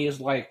company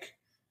is like...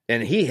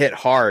 And he hit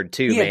hard,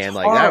 too, man.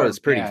 Like, that was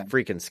pretty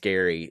freaking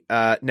scary.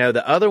 No,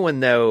 the other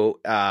one, though...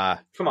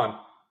 Come on.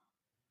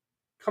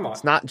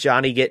 It's not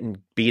Johnny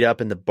getting beat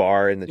up in the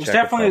bar in the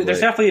Czech Republic.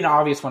 There's definitely an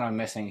obvious one I'm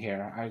missing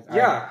here.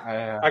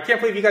 I can't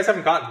believe you guys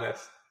haven't gotten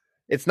this.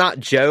 It's not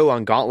Joe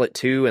on Gauntlet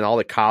 2 and all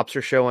the cops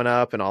are showing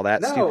up and all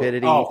that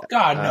stupidity. Oh,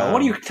 God, no.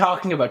 What are you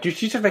talking about? Dude,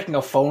 she's just making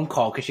a phone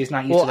call because she's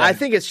not used to that. Well, I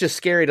think it's just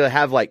scary to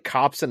have like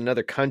cops in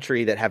another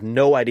country that have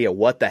no idea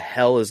what the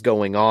hell is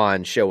going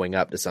on showing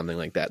up to something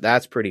like that.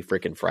 That's pretty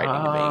freaking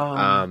frightening to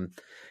me.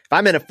 If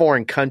I'm in a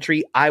foreign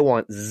country, I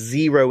want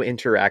zero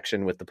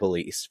interaction with the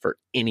police for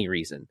any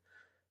reason.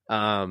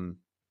 I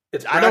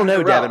don't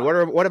know, Devin.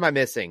 What am I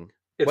missing?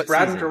 It's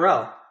Brad and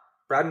Darrell.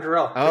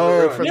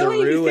 Oh, for the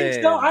ruins. You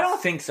think so? I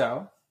don't think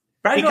so.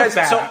 Brad goes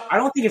bad. I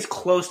don't think it's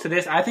close to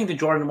this. I think the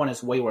Jordan one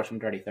is way worse than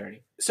Dirty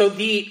 30. So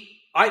the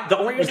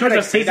only reason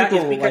I say that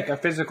is because like a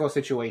physical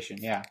situation.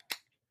 Yeah.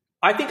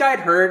 I think I had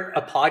heard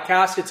a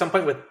podcast at some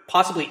point with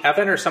possibly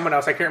Evan or someone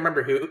else. I can't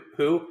remember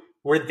who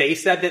where they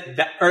said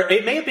that or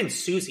it may have been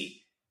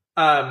Susie.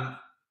 Or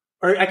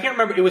I can't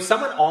remember. It was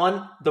someone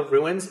on the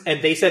ruins,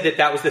 and they said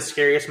that was the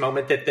scariest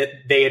moment that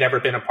they had ever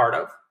been a part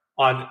of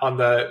in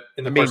the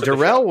course of the show.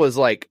 Darrell was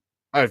like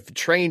a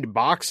trained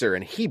boxer,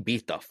 and he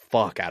beat the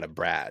fuck out of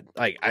Brad.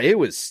 Like, it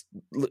was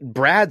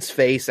Brad's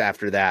face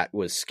after that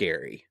was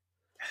scary.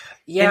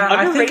 Yeah,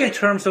 I think in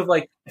terms of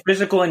like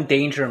physical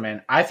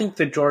endangerment, I think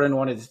the Jordan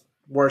one is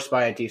worse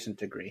by a decent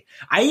degree.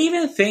 I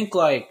even think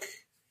like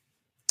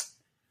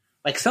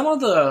some of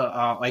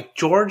the like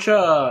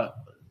Georgia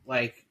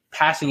like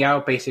passing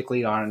out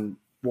basically on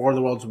War of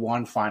the Worlds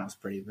 1 finals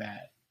pretty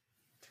bad.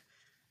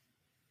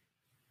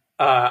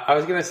 I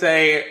was gonna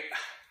say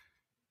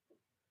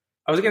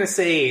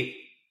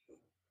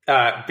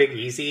Big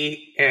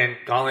Easy and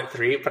Gauntlet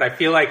 3, but I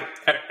feel like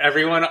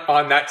everyone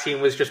on that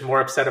team was just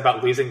more upset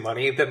about losing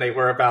money than they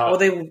were about.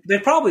 Well, they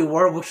probably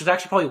were, which was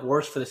actually probably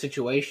worse for the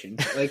situation.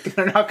 Like,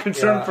 they're not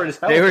concerned for his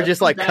health. They were just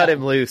like, cut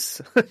him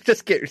loose.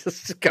 just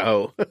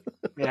go.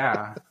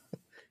 Yeah.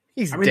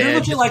 He's dead. They're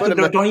legit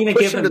like, don't even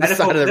give him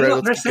medical.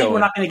 They're saying we're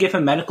not going to give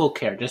him medical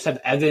care. Just have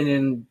Evan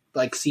and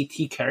like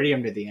CT carry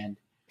him to the end.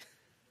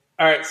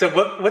 All right. So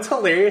what's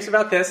hilarious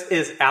about this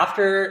is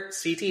after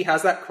CT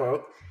has that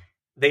quote,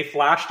 they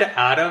flash to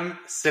Adam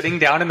sitting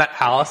down in that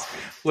house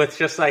with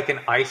just like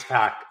an ice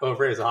pack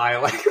over his eye.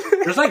 Like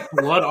there's like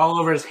blood all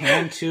over his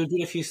hand too,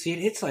 dude. If you see it,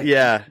 it's like,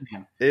 man.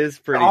 It is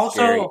pretty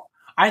scary. Also,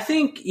 I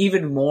think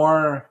even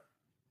more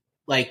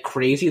like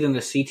crazy than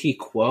the CT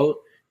quote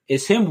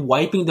is him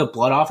wiping the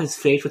blood off his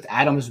face with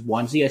Adam's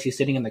onesie as he's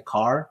sitting in the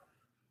car.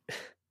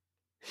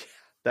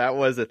 That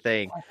was a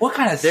thing. Like, what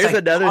kind of there's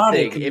another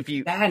thing? If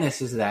you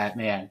madness is that,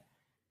 man?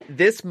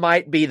 This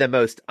might be the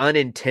most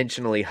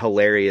unintentionally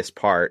hilarious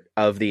part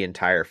of the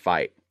entire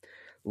fight.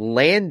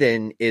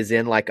 Landon is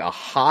in like a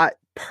hot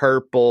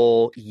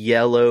purple,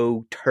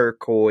 yellow,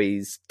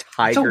 turquoise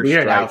tiger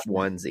stripe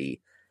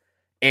onesie.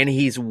 And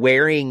he's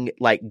wearing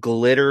like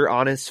glitter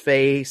on his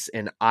face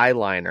and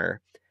eyeliner.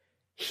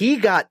 He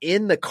got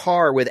in the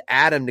car with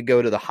Adam to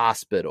go to the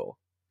hospital.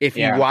 If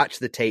you watch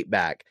the tape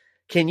back,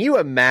 can you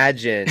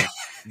imagine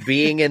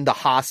being in the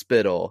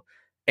hospital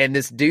and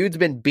this dude's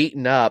been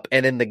beaten up,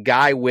 and then the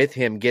guy with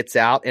him gets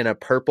out in a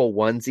purple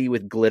onesie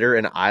with glitter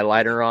and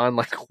eyeliner on?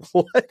 Like,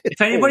 what? If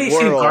anybody's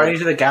seen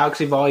Guardians of the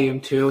Galaxy Volume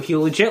 2, he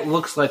legit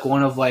looks like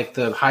one of like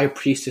the High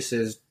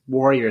Priestess's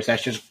warriors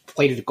that's just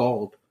plated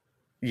gold.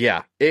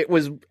 Yeah, it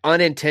was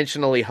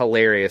unintentionally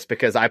hilarious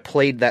because I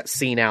played that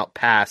scene out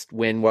past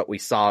when what we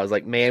saw. I was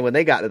like, man, when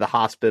they got to the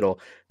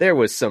hospital, there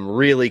was some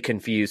really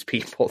confused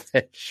people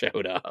that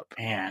showed up.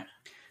 Man.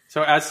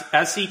 So as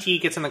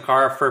CT gets in the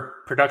car for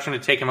production to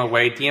take him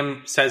away,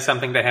 Diem says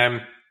something to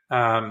him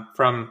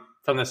from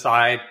the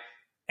side,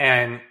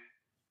 and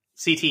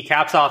CT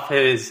caps off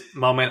his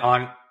moment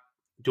on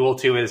Duel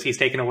 2 as he's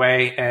taken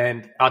away,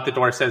 and out the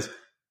door says,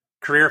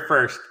 "Career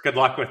first, good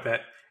luck with it,"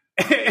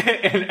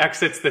 and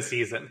exits the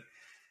season.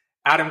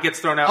 Adam gets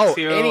thrown out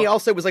too. And he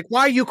also was like,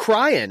 "Why are you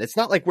crying? It's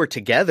not like we're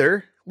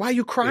together. Why are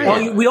you crying?"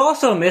 Well, we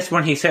also missed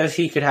when he says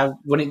he could have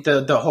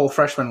the whole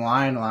freshman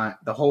line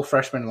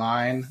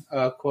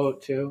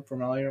quote too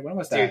from earlier. When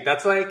was that? Dude,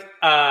 that's like,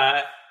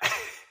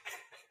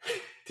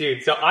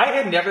 dude. So I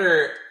had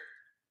never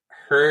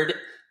heard.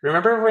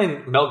 Remember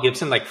when Mel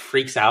Gibson like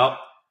freaks out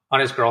on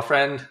his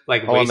girlfriend,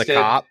 like wasted? On the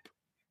cop?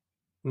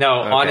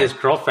 No, on his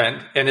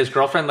girlfriend, and his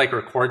girlfriend like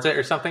records it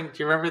or something. Do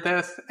you remember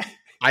this?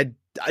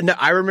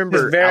 I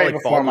remember very Alec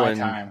before Baldwin,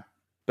 my time,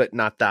 but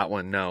not that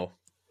one. No.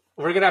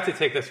 We're going to have to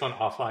take this one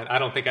offline. I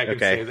don't think I can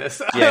say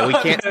this. Yeah, we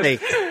can't say.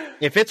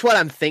 If it's what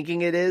I'm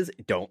thinking it is,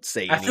 don't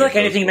say I feel like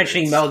anything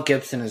mentioning Mel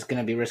Gibson is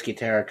going to be risky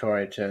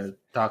territory to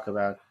talk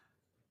about.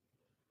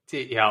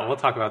 Yeah, we'll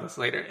talk about this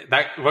later.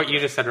 What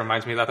you just said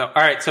reminds me of that, though. All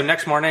right, so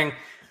next morning,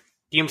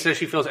 Diem says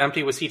she feels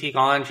empty with CT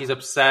gone. She's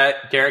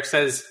upset. Derek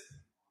says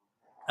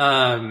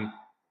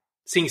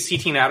seeing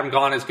CT and Adam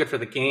gone is good for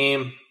the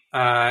game.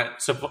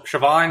 So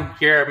Siobhan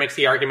here makes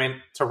the argument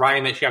to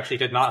Ryan that she actually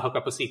did not hook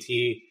up with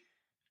CT.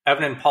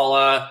 Evan and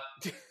Paula,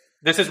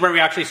 this is where we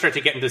actually start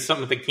to get into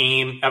some of the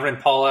game. Evan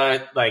and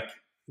Paula, like,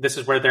 this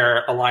is where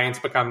their alliance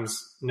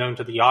becomes known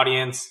to the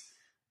audience.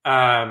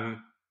 In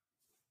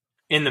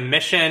the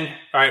mission,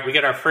 all right, we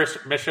get our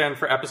first mission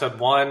for episode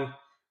 1.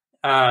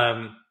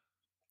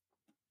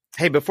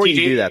 Hey, before you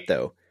do that,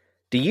 though,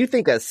 do you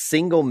think a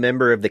single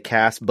member of the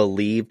cast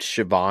believed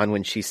Siobhan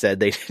when she said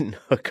they didn't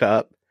hook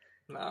up?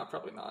 No,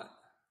 probably not.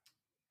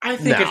 I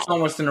think it's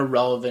almost an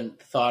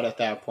irrelevant thought at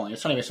that point.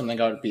 It's not even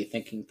something I would be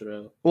thinking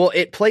through. Well,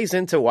 it plays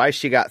into why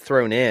she got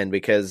thrown in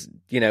because,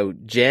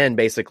 Jen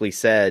basically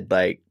said,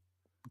 like,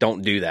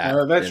 don't do that.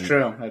 No, that's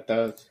true. It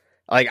does.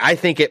 Like, I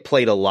think it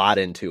played a lot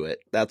into it.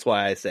 That's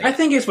why I say. I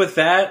think it's with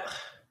that.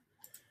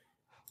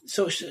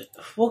 So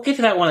we'll get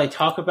to that when I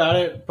talk about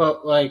it.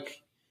 But,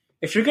 like,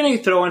 if you're going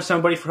to throw in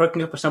somebody for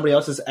hooking up with somebody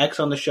else's ex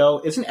on the show,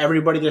 isn't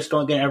everybody just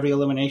going to get every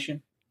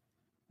elimination?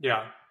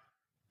 Yeah.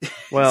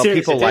 Well,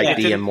 people like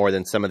Diem more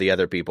than some of the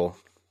other people.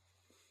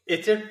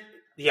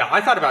 Yeah,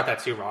 I thought about that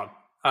too, Rob.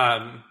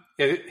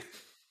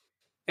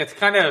 It's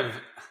kind of,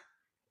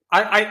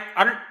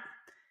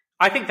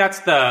 I think that's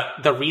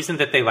the reason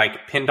that they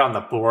like pinned on the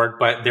board,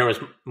 but there was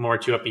more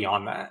to it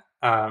beyond that.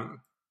 All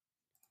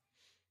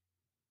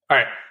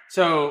right,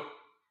 so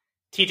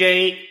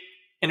TJ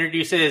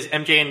introduces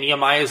MJ and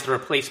Nehemiah as the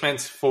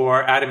replacements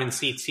for Adam and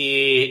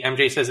CT.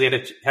 MJ says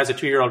has a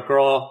 2-year-old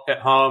girl at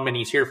home, and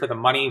he's here for the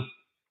money.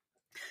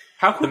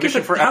 How quick do you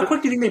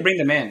think they bring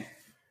them in?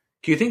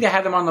 Do you think they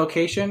had them on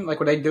location? Like,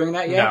 were they doing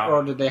that yet? No.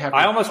 Or did they have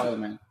to fly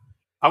them in?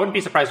 I wouldn't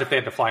be surprised if they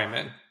had to fly them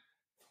in.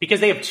 Because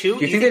they have two.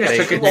 Do you think they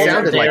just took it? It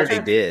sounded like they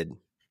did.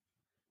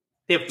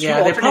 They have two.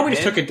 Yeah, they probably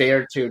just took a day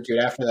or two, dude,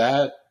 after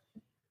that.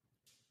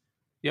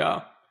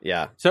 Yeah.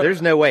 Yeah. So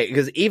there's no way,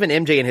 because even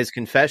MJ in his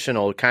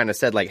confessional kind of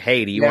said, like,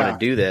 hey, do you want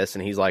to do this?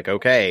 And he's like,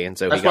 okay. And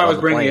so that's why I was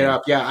bringing it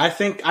up. Yeah, I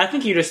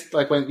think you just,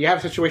 like, when you have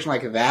a situation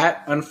like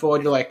that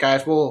unfold, you're like,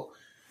 guys, we'll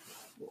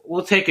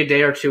take a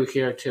day or two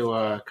here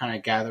to kind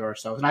of gather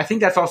ourselves. And I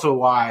think that's also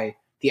why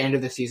the end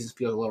of the season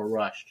feels a little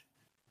rushed.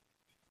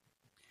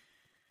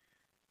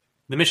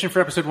 The mission for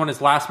episode 1 is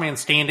Last Man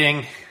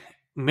Standing.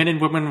 Men and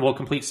women will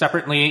complete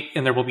separately,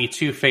 and there will be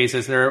 2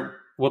 phases. There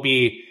will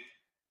be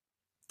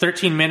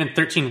 13 men and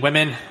 13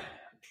 women.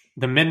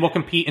 The men will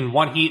compete in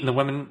one heat, and the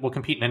women will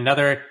compete in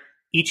another.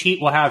 Each heat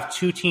will have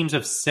 2 teams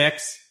of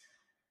 6.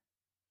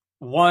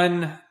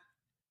 One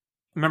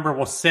member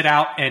will sit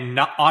out and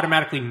not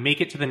automatically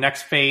make it to the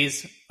next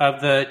phase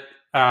of the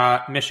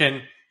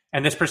mission,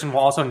 and this person will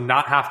also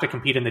not have to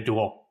compete in the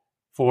duel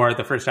for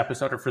the first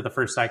episode or for the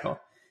first cycle.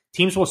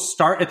 Teams will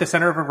start at the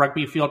center of a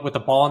rugby field with the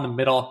ball in the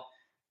middle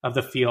of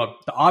the field.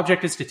 The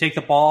object is to take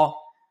the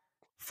ball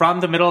from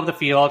the middle of the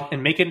field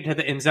and make it into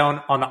the end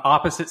zone on the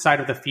opposite side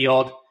of the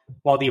field,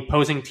 while the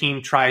opposing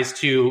team tries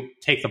to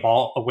take the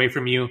ball away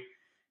from you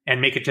and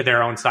make it to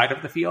their own side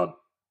of the field.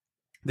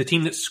 The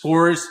team that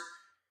scores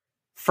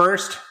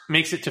first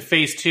makes it to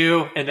phase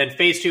 2, and then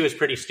phase 2 is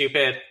pretty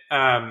stupid.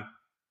 The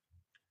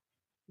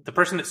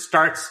person that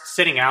starts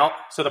sitting out,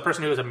 so the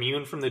person who is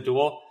immune from the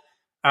duel,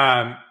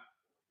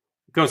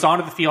 goes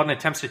onto the field and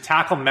attempts to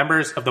tackle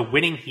members of the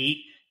winning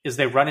heat as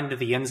they run into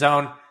the end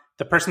zone.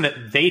 The person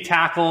that they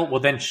tackle will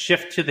then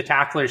shift to the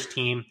tackler's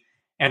team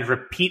and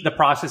repeat the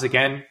process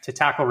again to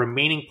tackle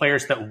remaining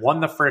players that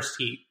won the first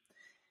heat.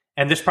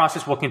 And this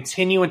process will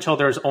continue until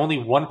there is only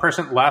one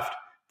person left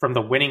from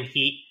the winning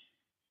heat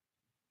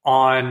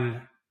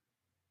until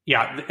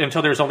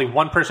there's only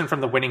one person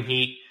from the winning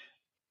heat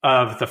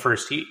of the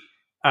first heat.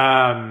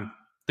 The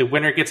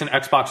winner gets an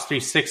Xbox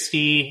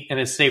 360 and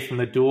is safe from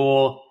the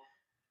duel.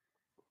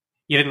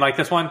 You didn't like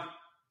this one?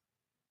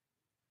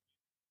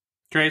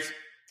 Trace? I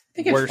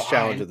think it's worst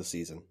challenge of the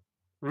season.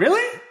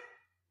 Really?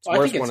 It's the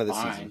worst one of the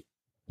season.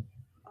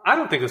 I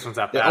don't think this one's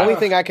that bad. The only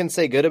thing I can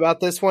say good about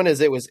this one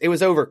is it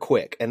was over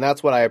quick, and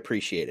that's what I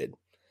appreciated.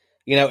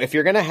 You know, if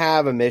you're going to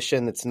have a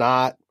mission that's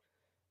not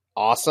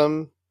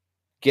awesome,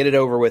 get it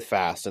over with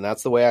fast, and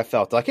that's the way I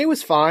felt. Like, it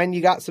was fine.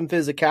 You got some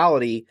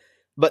physicality,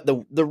 but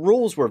the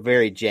rules were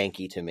very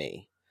janky to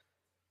me.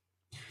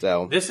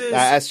 So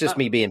that's just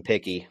me being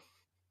picky.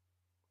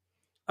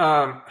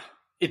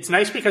 It's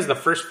nice because the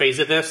first phase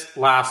of this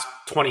lasts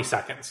 20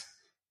 seconds.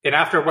 And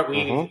after what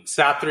we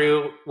sat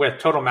through with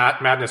Total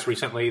Madness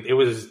recently, it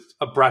was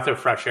a breath of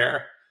fresh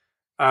air.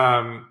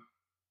 The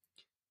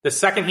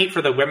second heat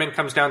for the women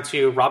comes down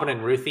to Robin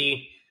and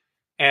Ruthie,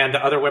 and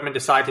the other women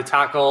decide to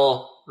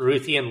tackle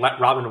Ruthie and let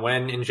Robin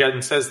win. And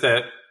Jen says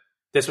that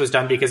this was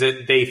done because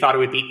they thought it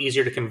would be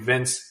easier to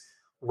convince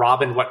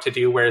Robin what to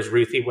do, whereas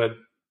Ruthie would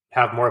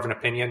have more of an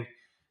opinion.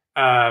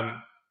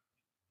 The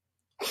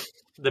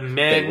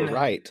men... They were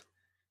right.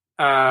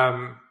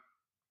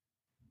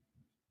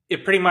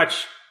 It pretty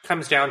much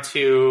comes down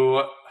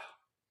to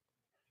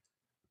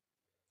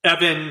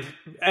Evan,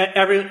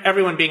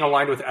 everyone being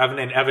aligned with Evan,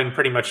 and Evan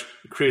pretty much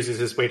cruises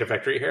his way to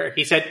victory here.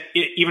 He said,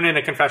 even in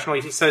a confessional,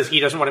 he says he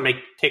doesn't want to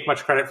take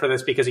much credit for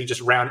this because he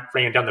just ran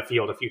down the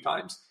field a few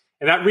times.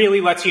 And that really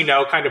lets you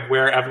know kind of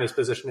where Evan is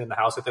positioned in the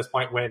house at this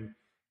point, when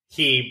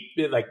he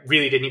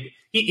really didn't.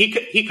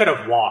 He could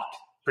have walked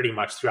pretty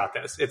much throughout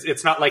this.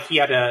 It's not like he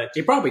had to.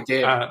 He probably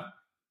did.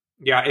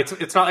 Yeah,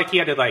 it's not like he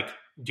had to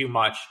do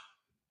much.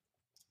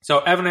 So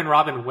Evan and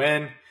Robin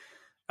win,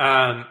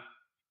 and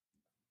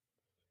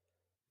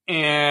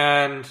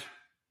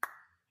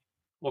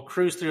we'll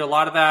cruise through a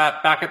lot of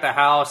that. Back at the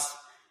house,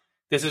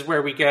 this is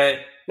where we get.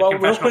 Well,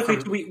 real quickly,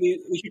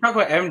 we should talk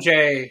about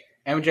MJ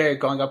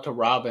going up to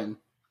Robin.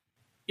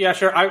 Yeah,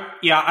 sure.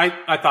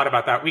 I thought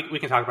about that. We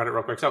can talk about it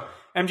real quick. So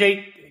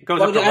MJ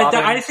goes up to Robin.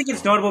 I just think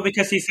it's notable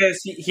because he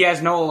says he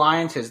has no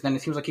alliances. Then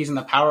it seems like he's in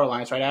the Power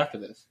Alliance right after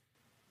this.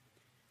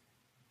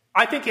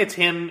 I think it's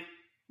him.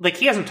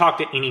 He hasn't talked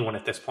to anyone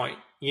at this point.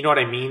 You know what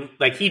I mean?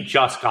 He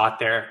just got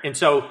there. And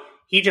so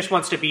he just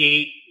wants to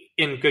be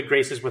in good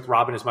graces with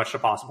Robin as much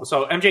as possible.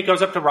 So MJ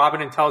goes up to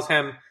Robin and tells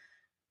him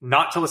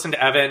not to listen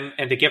to Evan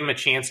and to give him a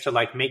chance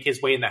to make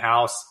his way in the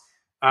house,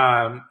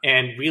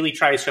 and really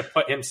tries to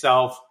put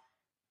himself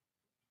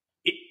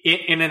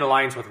in an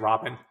alliance with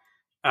Robin.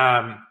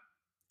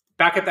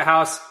 Back at the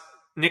house,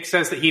 Nick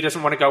says that he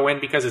doesn't want to go in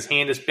because his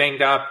hand is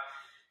banged up.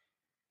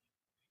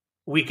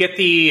 We get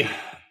the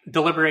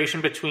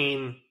deliberation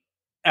between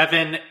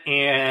Evan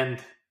and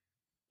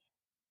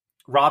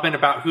Robin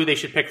about who they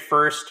should pick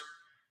first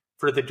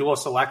for the dual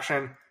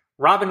selection.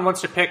 Robin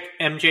wants to pick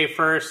MJ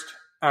first.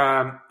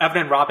 Evan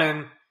and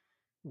Robin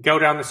go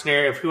down the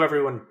scenario of who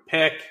everyone would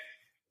pick.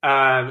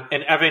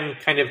 And Evan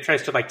kind of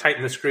tries to like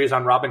tighten the screws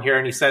on Robin here,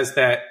 and he says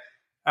that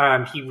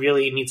he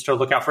really needs to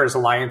look out for his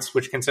alliance,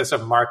 which consists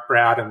of Mark,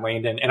 Brad, and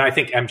Landon. And I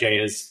think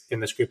MJ is in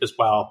this group as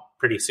well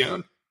pretty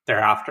soon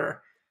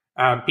thereafter.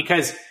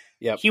 Because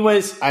he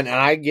was... And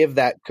I give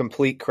that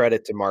complete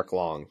credit to Mark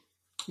Long.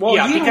 Well,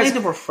 he and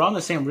Landon were from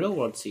the same Real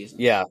World season.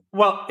 Yeah.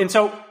 Well, and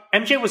so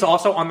MJ was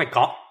also on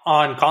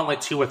on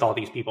Gauntlet 2 with all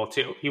these people,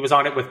 too. He was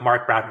on it with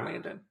Mark, Brad, and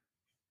Landon.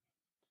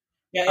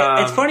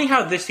 Yeah, it's funny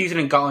how this season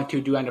and Gauntlet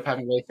 2 do end up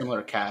having really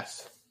similar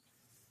casts.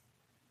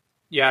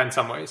 Yeah, in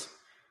some ways.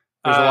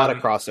 There's a lot of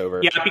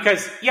crossover. Yeah,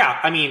 because,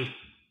 I mean,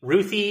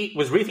 Ruthie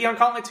on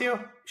Gauntlet 2?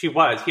 She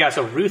was. Yeah,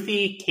 so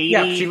Ruthie, Katie.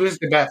 Yeah, she was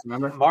the best,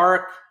 remember?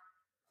 Mark.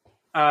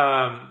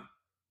 Brad.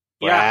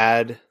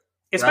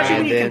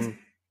 Especially Brandon,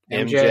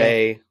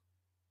 MJ.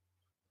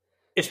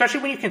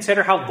 Especially when you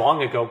consider how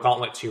long ago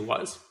Gauntlet 2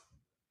 was.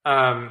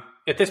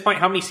 At this point,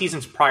 how many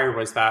seasons prior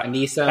was that?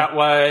 Anissa. That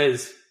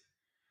was...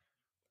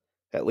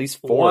 At least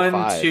 4 or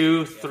 5. 1,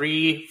 2,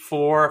 3,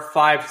 4,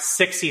 5,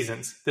 6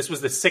 seasons. This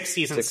was the 6th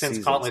season since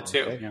Gauntlet 2.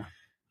 Okay.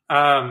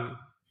 Yeah.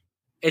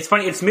 It's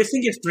funny. It's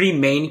missing its 3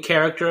 main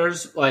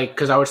characters,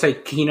 because I would say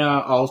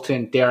Kina,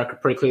 Alton, Derek are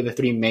pretty clearly the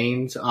 3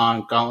 mains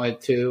on Gauntlet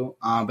 2.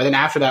 But then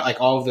after that,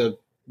 all of the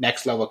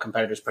next level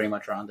competitors pretty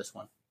much are on this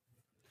one.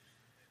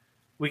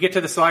 We get to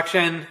the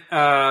selection.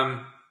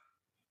 Brad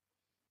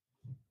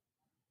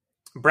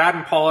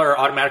and Paula are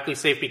automatically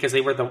safe because they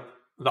were the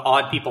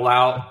odd people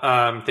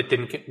out that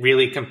didn't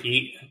really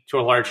compete to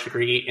a large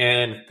degree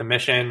in the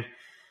mission.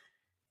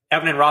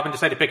 Evan and Robin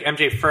decide to pick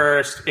MJ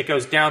first. It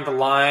goes down the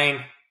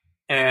line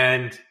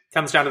and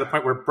comes down to the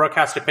point where Brooke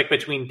has to pick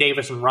between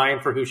Davis and Ryan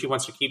for who she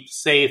wants to keep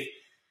safe.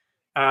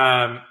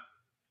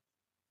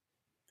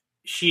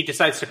 She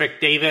decides to pick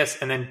Davis,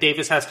 and then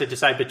Davis has to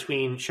decide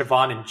between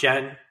Siobhan and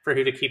Jen for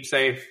who to keep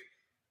safe.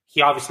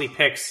 He obviously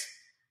picks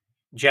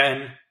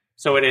Jen,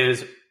 so it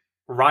is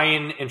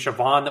Ryan and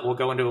Siobhan that will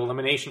go into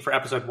elimination for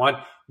episode 1.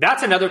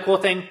 That's another cool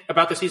thing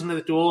about the season of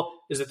the Duel,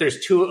 is that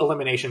there's 2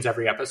 eliminations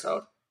every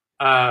episode,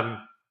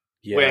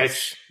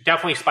 which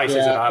definitely spices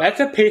it up. That's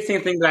a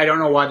pacing thing that I don't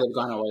know why they've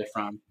gone away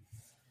from.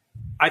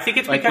 I think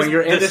it's because when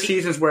you're in the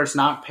seasons where it's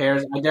not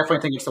pairs, I definitely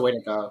think it's the way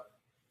to go.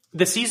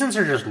 The seasons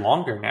are just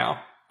longer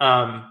now.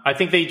 I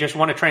think they just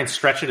want to try and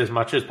stretch it as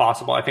much as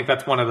possible. I think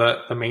that's one of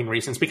the main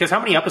reasons. Because how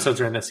many episodes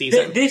are in this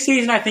season? This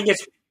season, I think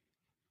it's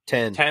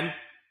 10. 10?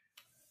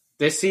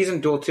 This season,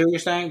 Duel 2, you're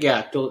saying?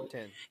 Yeah, Duel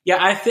 10.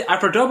 Yeah,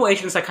 for Double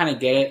Agents, I kind of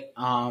get it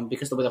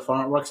because the way the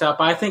format works out.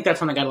 But I think that's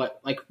something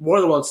like War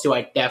of the Worlds 2,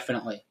 I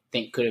definitely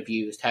think could have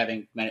used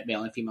having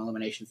male and female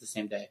eliminations the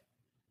same day.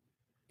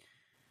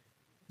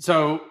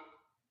 So,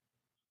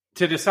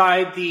 to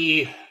decide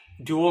the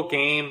Duel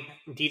game,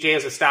 DJ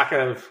has a stack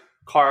of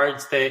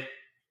cards that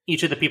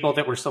each of the people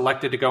that were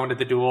selected to go into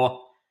the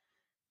Duel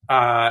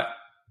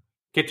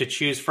get to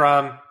choose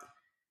from.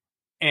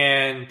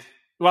 And,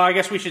 well, I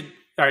guess we should...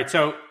 All right,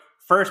 so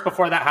first,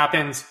 before that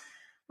happens,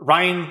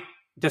 Ryan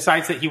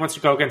decides that he wants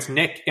to go against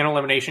Nick in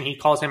elimination. He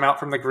calls him out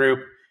from the group.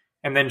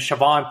 And then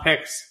Siobhan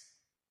picks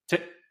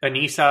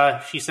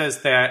Anissa. She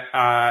says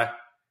that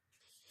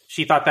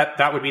she thought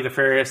that would be the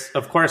fairest.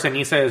 Of course,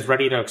 Anissa is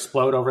ready to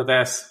explode over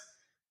this,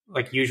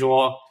 like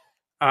usual.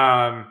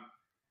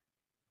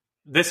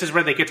 This is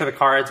where they get to the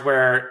cards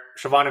where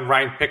Siobhan and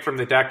Ryan pick from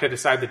the deck to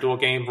decide the Duel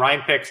game.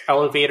 Ryan picks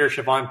Elevator.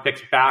 Siobhan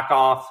picks Back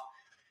Off.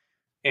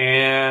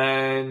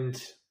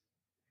 And...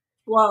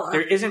 Well,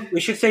 there isn't. We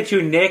should say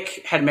too.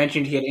 Nick had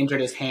mentioned he had injured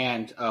his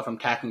hand from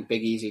tackling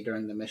Big Easy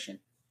during the mission.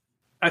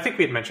 I think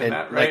we had mentioned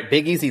that, right?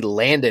 Big Easy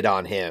landed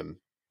on him.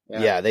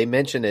 Yeah, they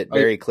mentioned it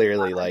very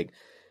clearly.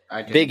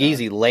 Big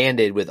Easy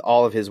landed with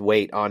all of his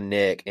weight on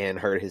Nick and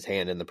hurt his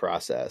hand in the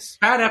process.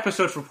 Bad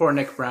episode for poor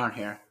Nick Brown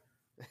here.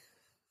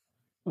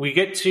 We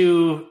get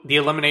to the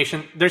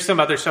elimination. There's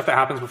some other stuff that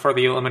happens before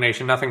the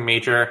elimination. Nothing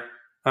major,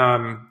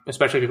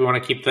 especially if we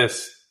want to keep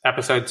this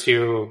episode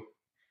to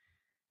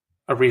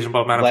a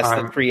reasonable amount of time.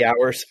 Less than 3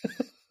 hours.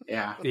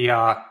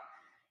 Yeah.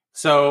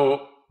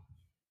 So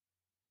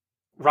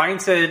Ryan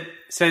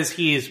says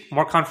he's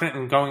more confident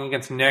in going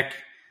against Nick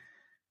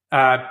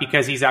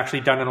because he's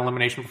actually done an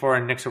elimination before,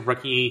 and Nick's a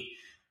rookie.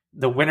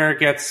 The winner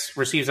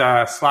receives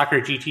a Slacker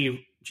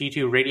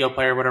G2 radio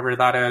player, whatever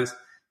that is.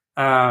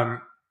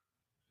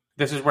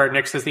 This is where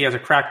Nick says he has a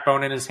cracked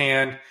bone in his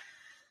hand.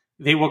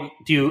 They will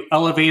do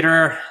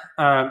Elevator.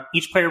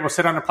 Each player will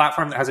sit on a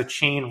platform that has a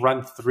chain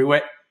run through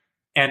it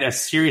and a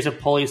series of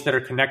pulleys that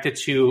are connected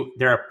to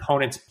their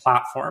opponent's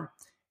platform.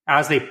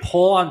 As they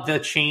pull on the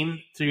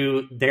chain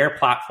through their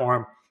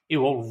platform, it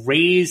will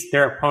raise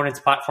their opponent's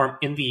platform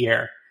in the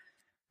air.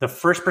 The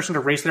first person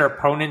to raise their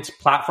opponent's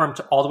platform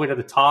to all the way to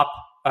the top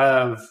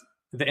of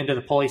the end of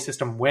the pulley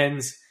system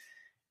wins.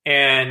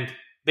 And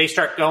they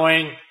start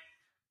going.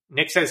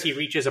 Nick says he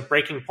reaches a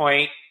breaking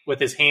point with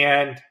his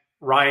hand.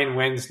 Ryan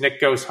wins.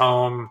 Nick goes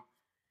home.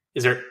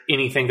 Is there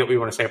anything that we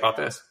want to say about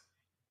this?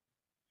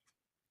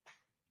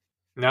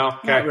 No?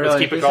 Okay, not really. Let's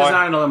keep it this going. This is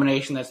not an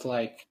elimination that's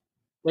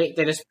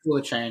they just pull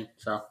the chain,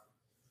 so.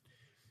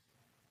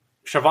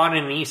 Siobhan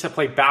and Anissa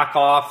play back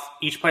off.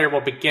 Each player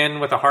will begin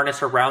with a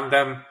harness around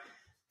them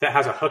that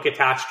has a hook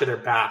attached to their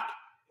back.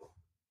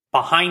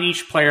 Behind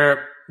each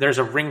player, there's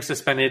a ring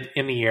suspended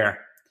in the air.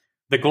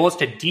 The goal is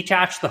to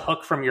detach the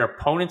hook from your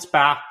opponent's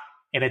back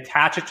and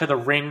attach it to the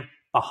ring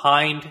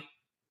behind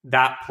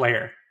that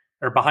player,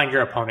 or behind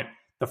your opponent.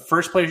 The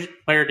first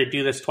player to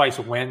do this twice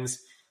wins.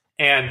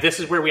 And this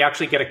is where we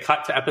actually get a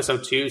cut to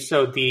episode 2.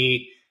 So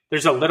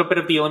there's a little bit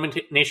of the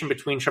elimination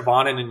between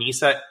Siobhan and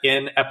Anissa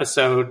in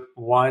episode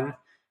 1,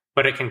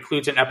 but it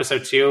concludes in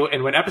episode 2.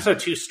 And when episode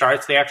 2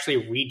 starts, they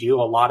actually redo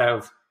a lot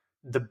of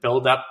the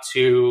build up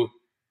to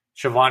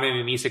Siobhan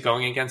and Anissa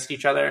going against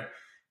each other.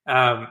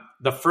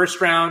 The first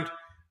round,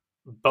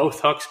 both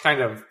hooks kind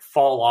of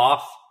fall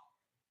off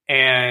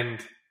and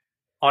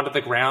onto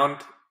the ground.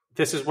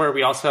 This is where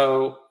we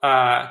also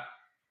have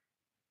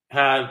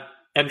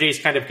MJ's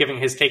kind of giving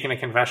his take in a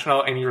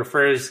confessional, and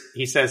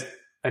he says,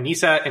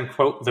 Anissa and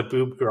quote, the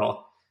boob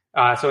girl.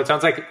 So it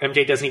sounds like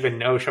MJ doesn't even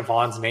know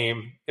Siobhan's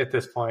name at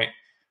this point.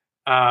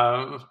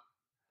 Anissa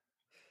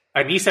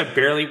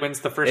barely wins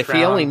the first round. If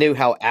he only knew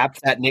how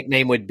apt that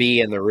nickname would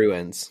be in the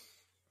ruins.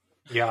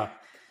 Yeah.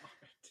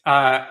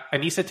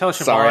 Anissa tells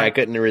Siobhan... Sorry, I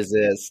couldn't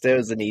resist. It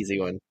was an easy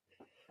one.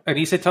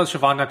 Anissa tells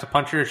Siobhan not to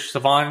punch her.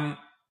 Siobhan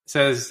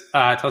tells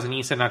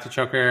Anissa not to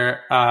choke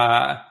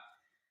her.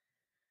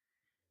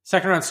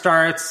 Second round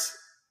starts.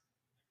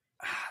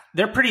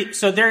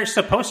 They're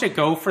supposed to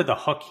go for the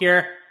hook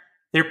here.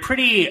 They're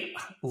pretty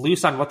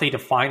loose on what they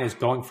define as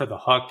going for the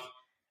hook.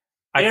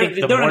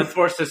 They don't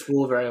enforce this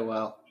rule very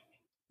well.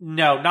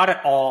 No, not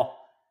at all.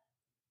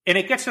 And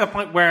it gets to the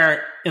point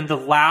where in the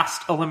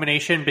last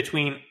elimination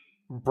between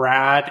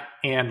Brad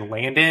and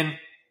Landon,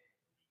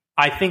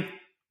 I think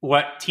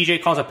what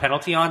TJ calls a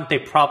penalty on, they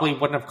probably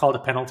wouldn't have called a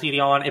penalty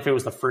on if it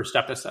was the first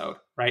episode,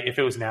 right? If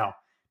it was now.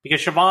 Because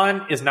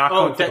Siobhan is not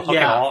going for the hook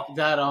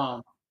at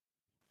all.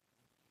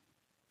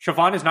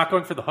 Siobhan is not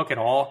going for the hook at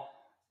all.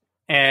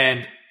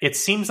 And it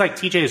seems like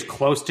TJ is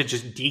close to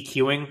just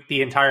DQing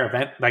the entire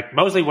event. Like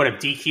Mosley would have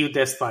DQ'd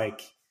this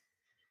like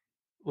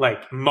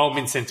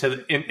moments into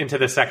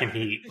the second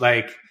heat.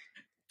 Like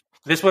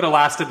this would have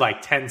lasted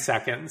like 10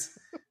 seconds.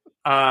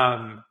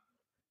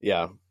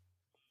 Yeah.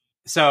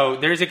 So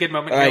there's a good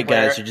moment. All right,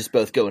 guys, you're just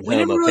both going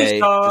home. Okay.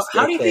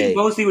 How do you think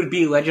Mosley would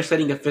be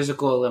legislating a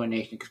physical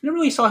elimination? Because we never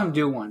really saw him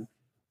do one.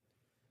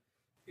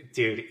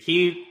 Dude,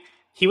 he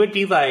would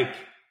be like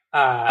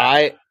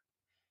for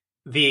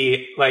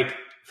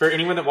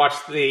anyone that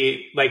watched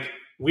we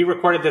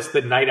recorded this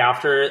the night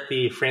after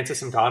the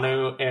Francis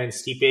Ngannou and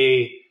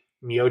Stipe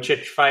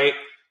Miocic fight.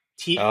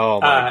 Oh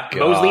my God.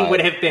 Mosley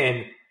would have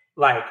been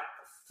like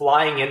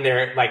flying in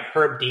there like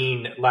Herb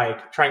Dean,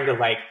 like trying to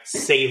like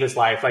save his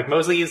life. Like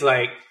Mosley is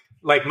like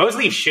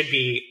Mosley should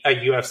be a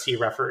UFC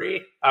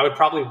referee. I would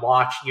probably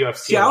watch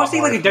UFC. Yeah, I was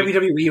thinking like a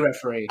WWE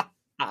referee.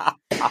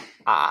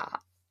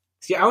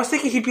 See, I was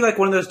thinking he'd be like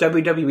one of those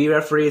WWE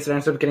referees that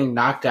ends up getting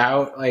knocked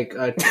out like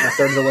a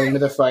third of the way into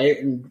the fight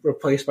and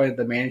replaced by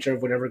the manager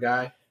of whatever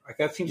guy. Like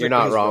that seems. You're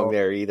not wrong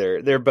there either.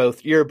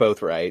 You're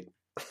both right.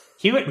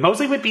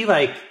 Mosley would be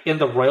like in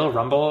the Royal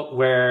Rumble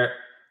where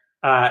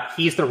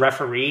he's the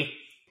referee,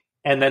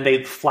 and then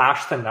they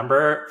flash the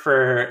number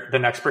for the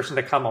next person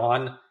to come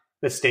on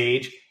the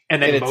stage,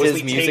 and then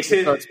Mosley takes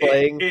it. Starts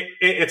playing.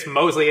 It's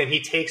Mosley, and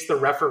he takes the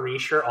referee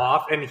shirt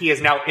off, and he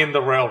is now in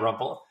the Royal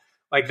Rumble.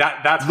 Like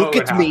that. That's Look what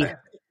would at me. happen.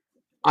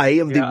 I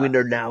am the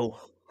winner now.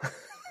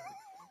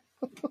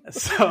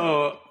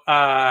 So,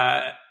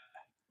 all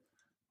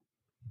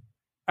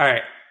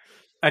right.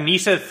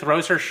 Anissa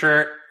throws her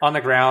shirt on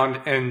the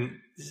ground and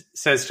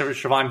says to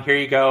Siobhan, "Here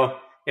you go.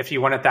 If you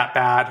want it that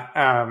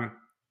bad,"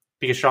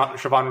 because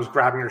Siobhan was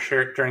grabbing her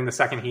shirt during the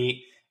second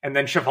heat, and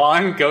then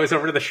Siobhan goes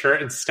over to the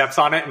shirt and steps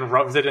on it and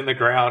rubs it in the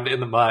ground in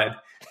the mud,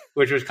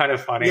 which was kind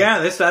of funny.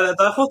 Yeah,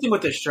 the whole thing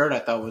with the shirt I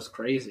thought was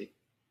crazy.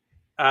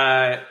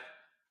 Siobhan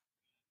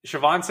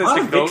says a lot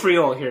of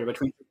vitriol here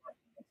between.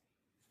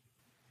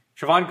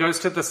 Siobhan goes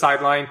to the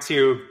sideline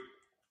to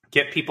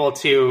get people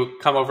to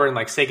come over and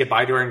like say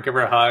goodbye to her and give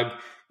her a hug,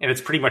 and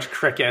it's pretty much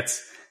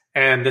crickets.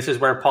 And this is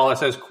where Paula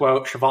says,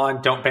 quote,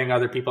 "Siobhan, don't bang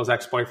other people's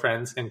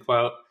ex-boyfriends," end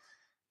quote.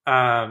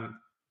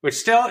 Which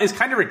still is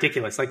kind of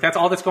ridiculous. Like that's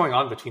all that's going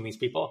on between these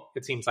people.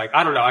 It seems like,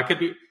 I don't know. I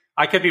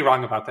could be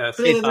wrong about this.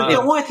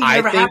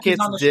 I think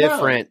it's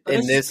different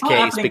in this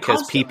case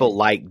because people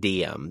like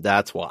DM.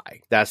 That's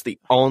why. That's the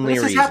only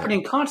reason. This is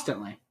happening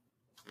constantly.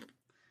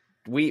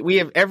 We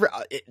have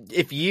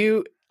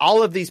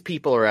all of these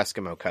people are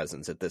Eskimo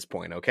cousins at this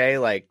point, okay?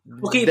 Like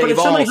they've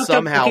all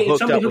somehow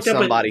hooked up with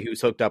somebody who's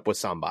hooked up with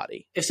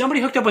somebody. If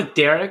somebody hooked up with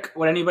Derek,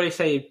 would anybody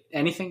say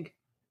anything?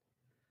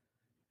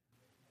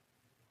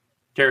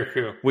 Derek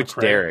who? Which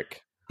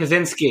Derek?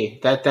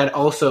 Kaczynski. That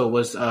also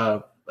was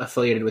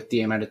affiliated with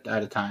DM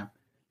at a time.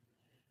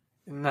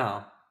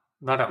 No,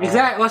 not at all.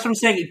 Exactly. That's what I'm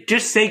saying.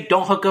 Just say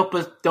don't hook up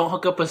with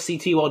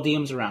CT while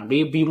DM's around.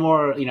 Be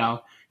more,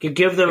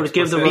 give the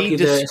rookie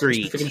the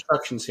specific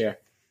instructions here.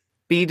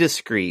 Be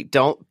discreet.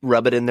 Don't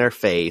rub it in their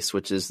face,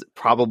 which is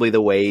probably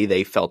the way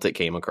they felt it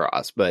came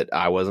across. But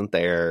I wasn't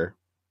there.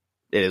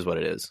 It is what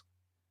it is.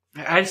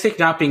 I just think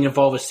not being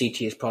involved with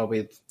CT is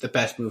probably the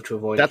best move to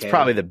avoid. That's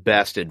probably the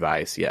best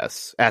advice,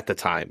 yes, at the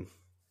time.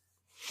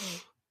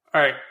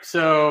 All right,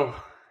 so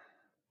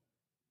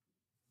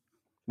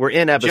we're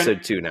in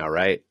episode 2 now,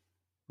 right?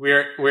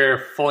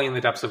 We're fully in the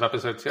depths of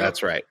episode 2.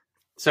 That's right.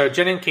 So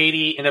Jen and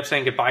Katie end up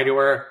saying goodbye to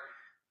her,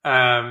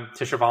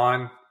 to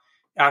Siobhan.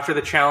 After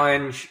the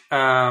challenge,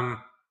 Ryan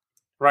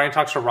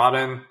talks to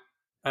Robin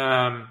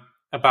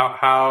about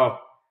how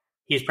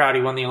he's proud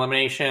he won the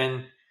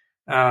elimination.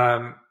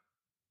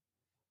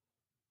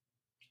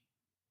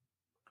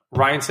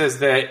 Ryan says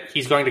that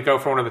he's going to go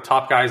for one of the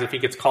top guys if he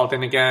gets called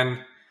in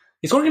again.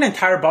 He's going to get an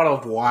entire bottle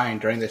of wine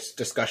during this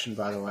discussion,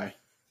 by the way.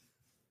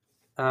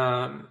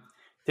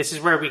 This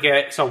is where we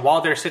get... So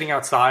while they're sitting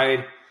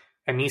outside,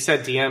 Anissa,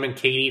 DM, and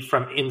Katie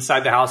from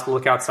inside the house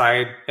look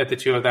outside at the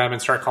two of them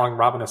and start calling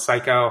Robin a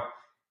psycho.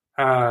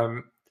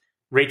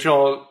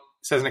 Rachel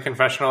says in a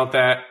confessional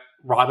that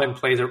Robin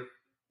plays a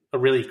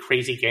really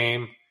crazy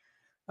game.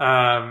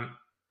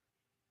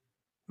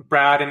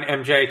 Brad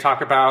and MJ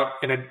talk about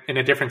in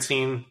a different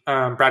scene.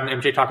 Brad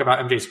and MJ talk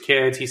about MJ's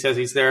kids. He says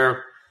he's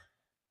there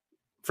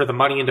for the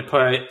money and to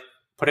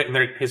put it in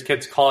his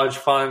kids' college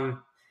fund.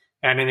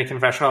 And in a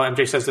confessional,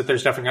 MJ says that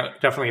there's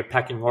definitely a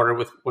pecking order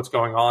with what's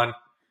going on.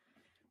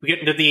 We get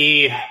into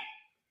the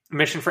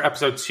mission for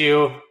episode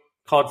 2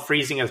 called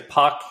Freezing as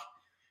Puck.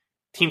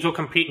 Teams will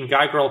compete in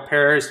guy-girl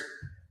pairs.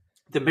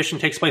 The mission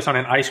takes place on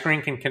an ice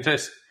rink and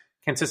consists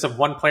of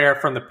one player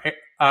from the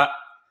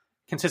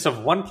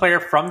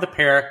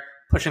pair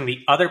pushing the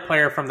other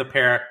player from the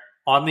pair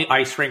on the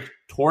ice rink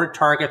toward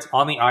targets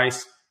on the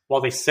ice while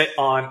they sit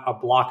on a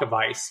block of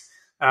ice.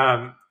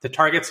 The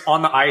targets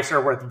on the ice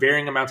are worth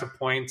varying amounts of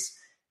points,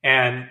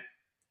 and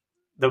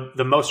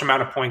the most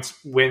amount of points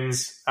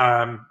wins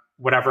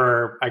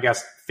whatever, I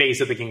guess,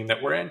 phase of the game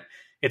that we're in.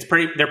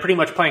 They're pretty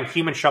much playing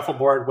human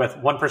shuffleboard with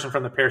one person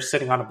from the pair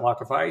sitting on a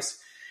block of ice.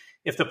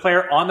 If the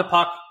player on the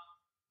puck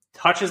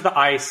touches the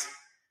ice,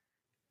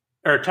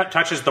 or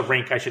touches the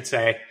rink, I should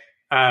say,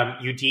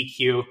 you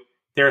DQ.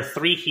 There are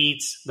 3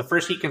 heats. The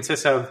first heat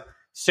consists of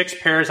 6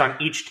 pairs on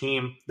each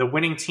team. The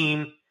winning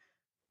team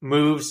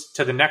moves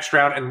to the next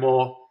round and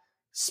will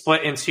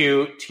split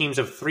into teams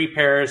of 3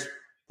 pairs.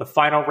 The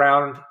final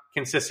round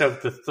consists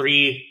of the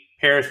 3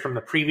 pairs from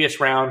the previous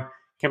round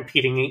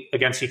competing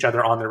against each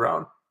other on their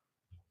own.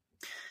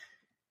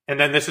 And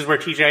then this is where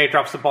TJ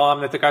drops the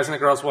bomb that the guys and the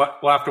girls will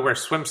have to wear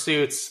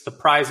swimsuits. The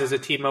prize is a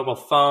T-Mobile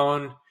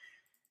phone.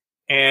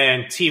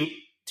 And Team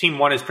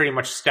 1 is pretty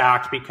much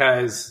stacked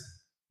because,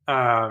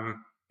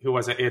 who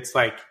was it?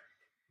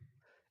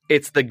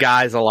 It's the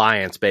guys'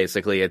 alliance,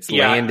 basically. It's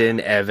Landon,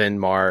 Evan,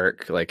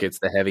 Mark. It's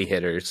the heavy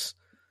hitters.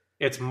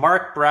 It's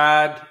Mark,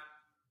 Brad,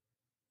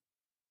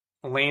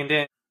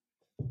 Landon.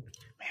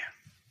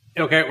 Man.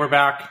 Okay, we're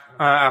back.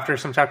 After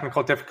some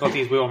technical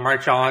difficulties, we will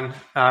march on.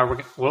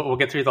 We'll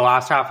get through the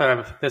last half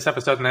of this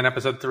episode and then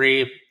episode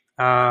 3.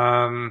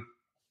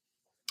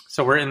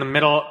 So we're in the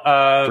middle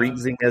of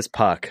Freezing as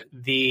Puck.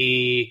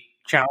 The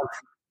challenge.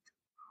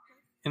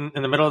 In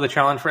the middle of the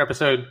challenge for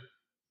episode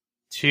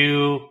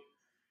 2.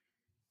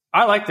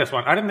 I like this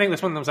one. I didn't think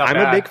this one was that bad.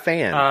 I'm a big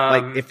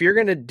fan. If you're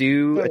going to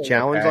do a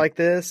challenge like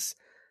this,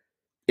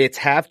 it's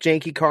half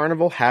janky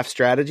carnival, half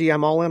strategy.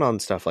 I'm all in on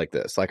stuff like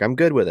this. I'm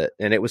good with it.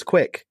 And it was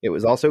quick. It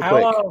was also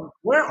quick.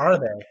 Where are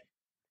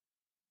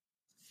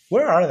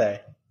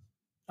they?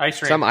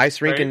 Ice rink. Some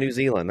ice rink in New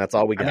Zealand. That's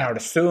all we got. I would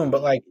assume,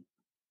 but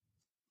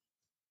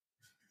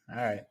all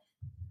right.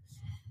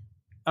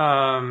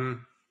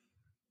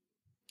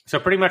 So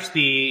pretty much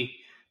the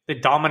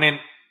dominant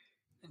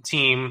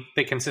team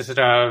that consisted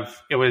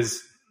of, it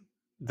was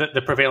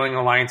the prevailing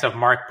alliance of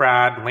Mark,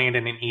 Brad,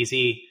 Landon, and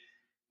Easy.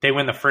 They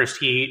win the first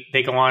heat.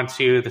 They go on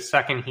to the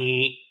second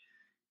heat.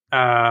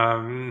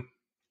 It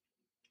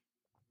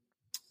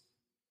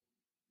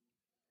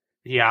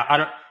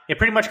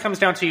pretty much comes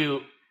down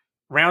to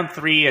round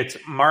 3. It's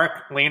Mark,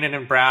 Landon,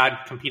 and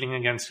Brad competing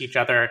against each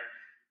other.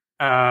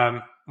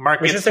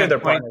 Mark gets 10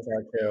 points. Partners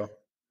are too.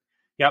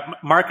 Yep.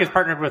 Mark is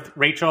partnered with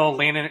Rachel.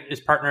 Landon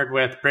is partnered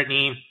with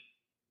Brittany.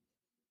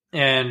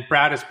 And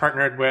Brad is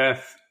partnered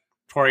with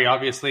Tori,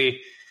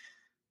 obviously.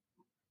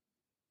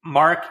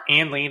 Mark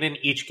and Landon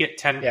each get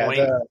 10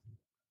 points.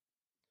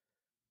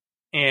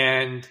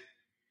 And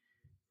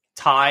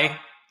tie.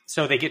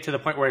 So they get to the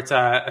point where it's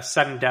a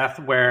sudden death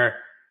where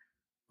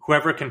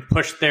whoever can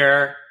push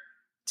their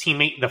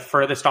teammate the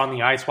furthest on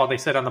the ice while they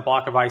sit on the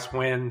block of ice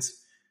wins.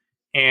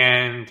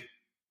 And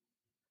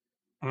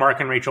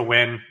Mark and Rachel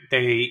win.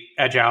 They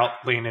edge out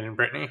Landon and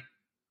Brittany.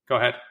 Go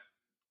ahead.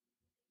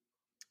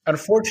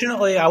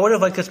 Unfortunately, I would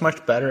have liked this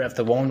much better if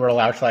the women were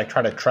allowed to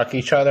try to truck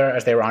each other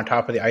as they were on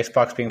top of the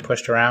icebox being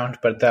pushed around.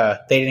 But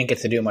they didn't get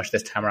to do much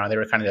this time around. They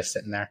were kind of just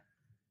sitting there.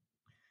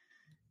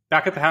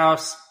 Back at the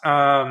house,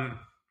 Mark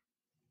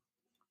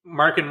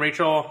and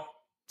Rachel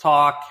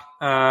talk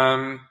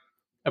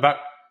about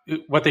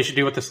what they should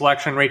do with the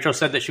selection. Rachel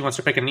said that she wants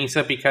to pick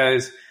Anissa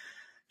because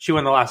she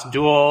won the last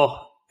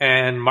duel.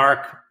 And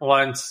Mark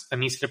wants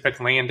Anissa to pick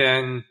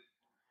Landon.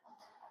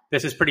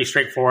 This is pretty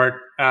straightforward.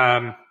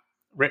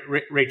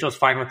 Rachel's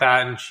fine with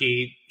that, and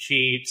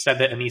she said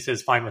that Anissa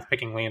is fine with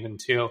picking Landon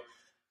too.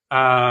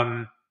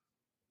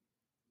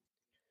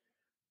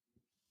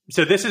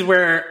 So this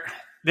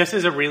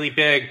is a really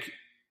big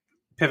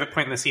pivot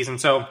point in the season.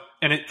 So,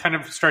 and it kind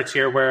of starts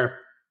here where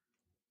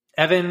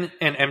Evan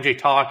and MJ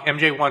talk.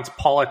 MJ wants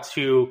Paula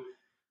to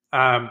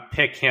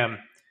pick him.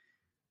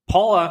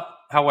 Paula,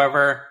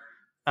 however,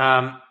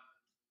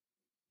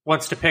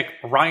 wants to pick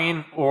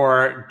Ryan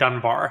or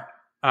Dunbar.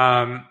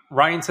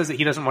 Ryan says that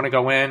he doesn't want to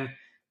go in,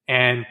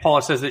 and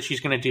Paula says that she's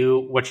going to do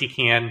what she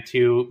can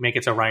to make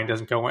it so Ryan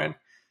doesn't go in.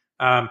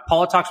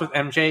 Paula talks with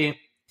MJ.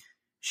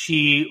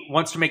 She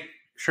wants to make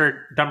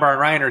sure Dunbar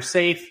and Ryan are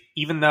safe,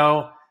 even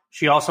though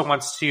she also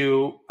wants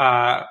to,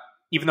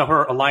 even though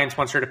her alliance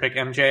wants her to pick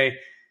MJ.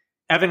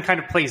 Evan kind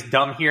of plays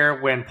dumb here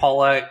when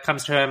Paula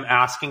comes to him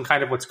asking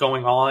kind of what's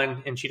going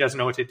on, and she doesn't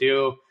know what to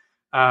do.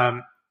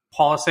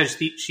 Paula says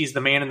she's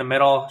the man in the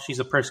middle. She's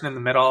a person in the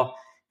middle.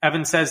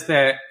 Evan says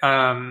that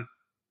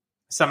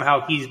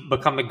somehow he's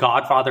become the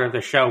godfather of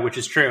the show, which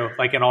is true.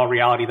 Like, in all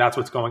reality, that's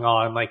what's going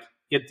on. Like,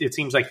 it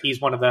seems like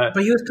he's one of the...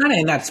 But he was kind of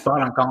in that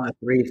spot on Gauntlet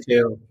 3,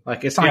 too.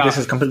 Like, it's not like this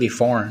is completely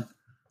foreign.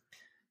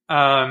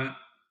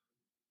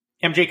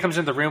 MJ comes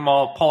in the room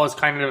while Paula's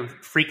kind of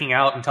freaking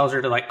out and tells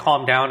her to, like,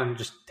 calm down and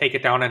just take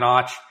it down a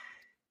notch.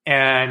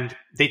 And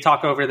they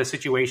talk over the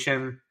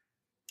situation.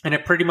 And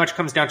it pretty much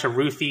comes down to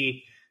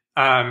Ruthie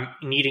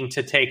needing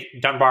to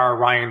take Dunbar or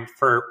Ryan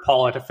for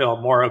Paula to feel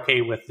more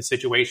okay with the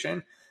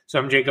situation.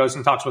 So MJ goes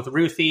and talks with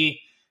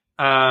Ruthie.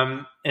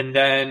 And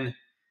then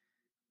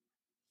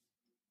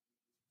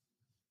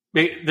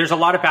there's a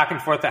lot of back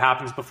and forth that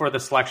happens before the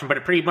selection, but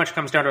it pretty much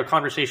comes down to a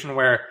conversation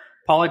where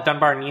Paula,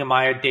 Dunbar,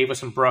 Nehemiah,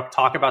 Davis, and Brooke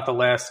talk about the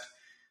list.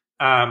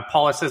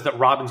 Paula says that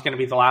Robin's going to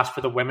be the last for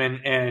the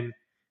women, and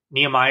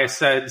Nehemiah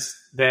says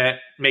that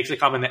makes a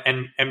comment that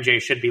MJ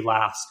should be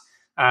last.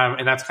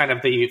 And that's kind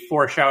of the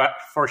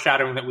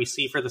foreshadowing that we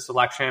see for the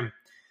selection.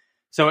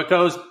 So it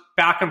goes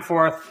back and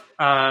forth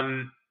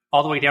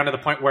all the way down to the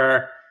point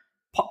where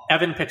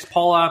Evan picks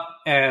Paula,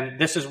 and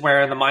this is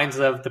where in the minds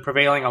of the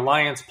prevailing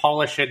alliance,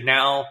 Paula should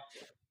now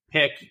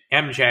pick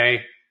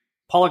MJ.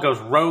 Paula goes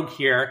rogue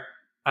here,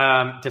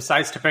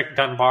 decides to pick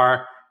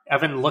Dunbar.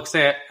 Evan looks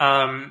at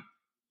Paula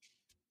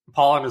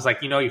and is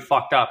like, you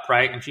fucked up,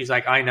 right? And she's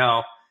like, I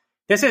know.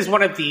 This is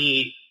one of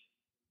the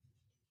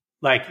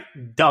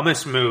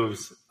dumbest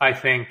moves, I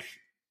think.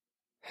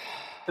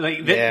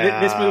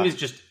 This move is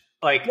just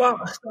well,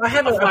 I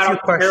have a few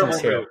questions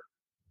here.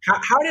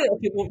 How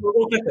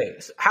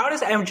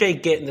does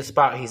MJ get in the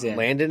spot he's in?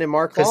 Landon and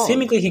Mark Long. Because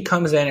seemingly he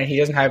comes in and he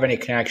doesn't have any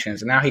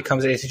connections, and now he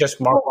comes in. It's just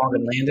Mark Long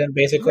and Landon,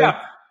 basically.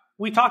 Yeah,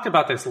 we talked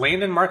about this.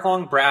 Landon, Mark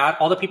Long, Brad,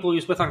 all the people he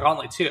was with on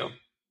Gauntlet too.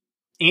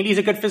 Andy's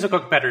a good physical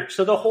competitor.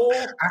 So the whole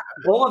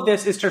goal of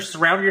this is to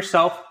surround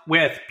yourself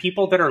with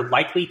people that are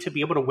likely to be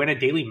able to win a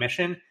daily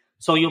mission,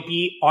 so you'll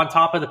be on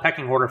top of the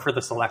pecking order for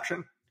the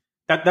selection.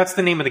 That's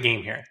the name of the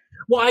game here.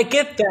 Well, I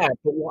get that,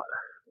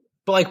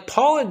 but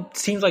Paula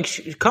seems like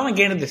coming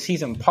into the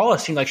season, Paula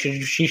seemed like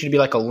she should be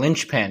like a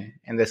linchpin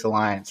in this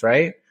alliance,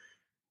 right?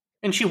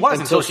 And she was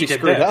until she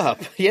screwed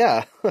up.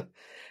 Yeah.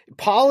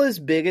 Paula's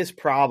biggest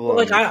problem.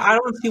 I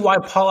don't see why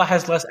Paula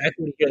has less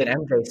equity here than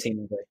MJ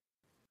seemingly.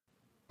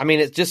 I mean,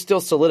 it just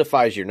still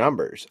solidifies your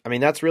numbers. I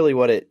mean, that's really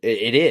what it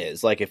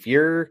is. Like, if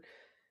you're,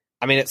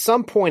 at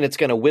some point it's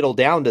going to whittle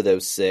down to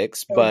those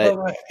 6, but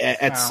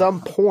at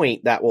some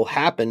point that will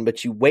happen,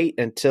 but you wait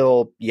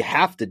until you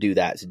have to do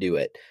that to do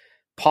it.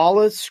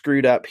 Paula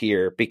screwed up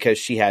here because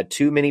she had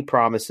too many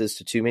promises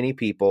to too many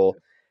people,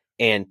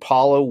 and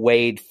Paula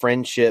weighed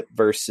friendship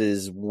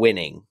versus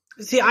winning.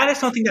 See, I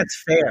just don't think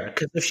that's fair,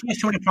 because if she has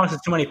too many promises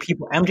to too many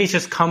people, MJ's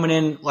just coming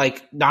in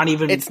not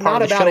even. It's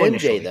not about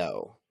MJ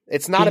though.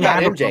 It's not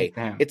about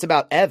MJ. It's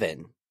about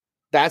Evan.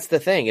 That's the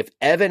thing. If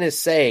Evan is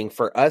saying,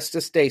 for us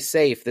to stay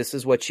safe, this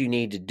is what you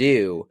need to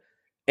do,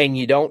 and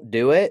you don't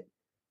do it,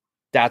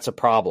 that's a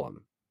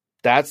problem.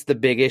 That's the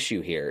big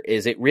issue here,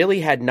 is it really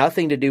had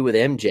nothing to do with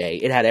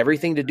MJ. It had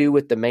everything to do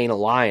with the main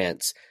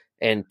alliance,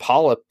 and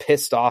Paula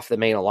pissed off the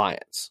main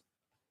alliance.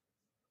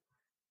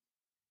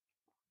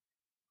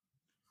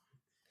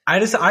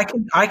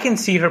 I can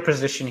see her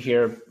position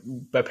here,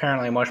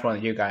 apparently much more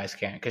than you guys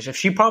can. Because if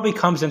she probably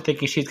comes in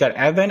thinking she's got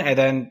Evan, and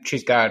then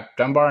she's got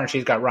Dunbar, and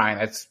she's got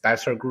Ryan,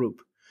 that's her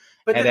group.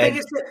 But the thing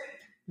is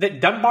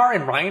that Dunbar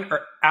and Ryan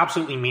are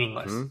absolutely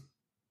meaningless.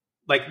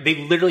 Mm-hmm. They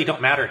literally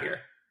don't matter here.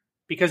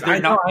 Because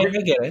they're not. I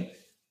get it.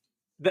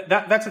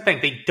 That's the thing.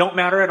 They don't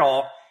matter at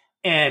all.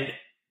 And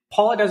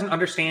Paula doesn't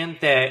understand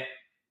that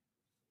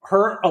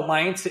her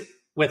alliance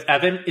with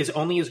Evan is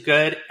only as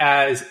good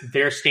as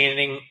they're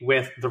standing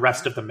with the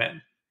rest of the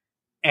men.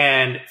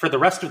 And for the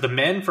rest of the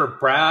men, for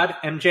Brad,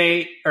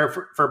 MJ,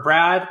 or for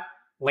Brad,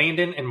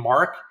 Landon, and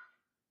Mark,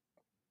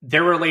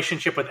 their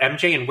relationship with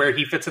MJ and where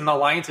he fits in the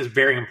alliance is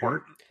very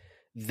important.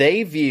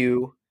 They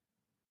view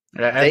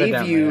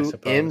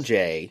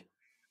MJ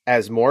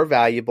as more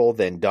valuable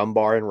than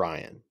Dunbar and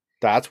Ryan.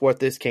 That's what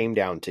this came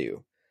down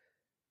to.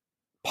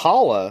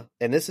 Paula,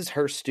 and this is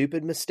her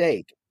stupid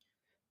mistake,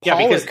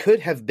 Paula could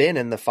have been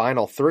in the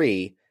final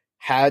 3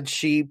 had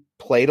she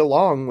played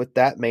along with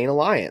that main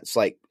alliance.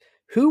 Like,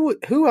 who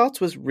else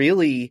was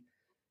really...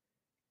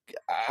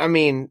 I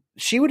mean,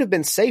 she would have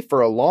been safe for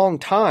a long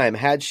time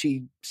had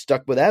she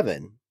stuck with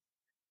Evan.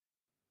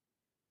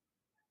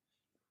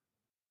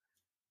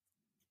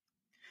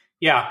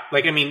 Yeah,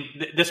 like, I mean,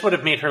 this would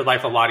have made her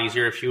life a lot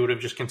easier if she would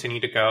have just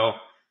continued to go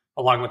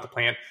along with the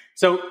plan.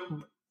 So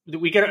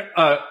we get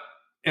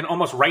an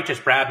almost righteous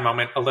Brad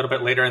moment a little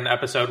bit later in the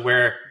episode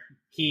where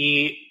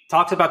he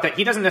talks about that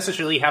he doesn't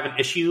necessarily have an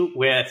issue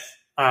with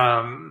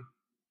Paula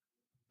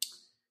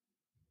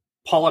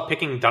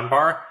picking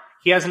Dunbar.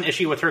 He has an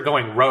issue with her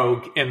going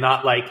rogue and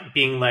not like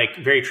being like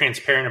very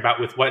transparent about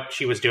with what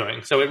she was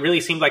doing. So it really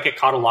seemed like it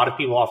caught a lot of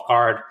people off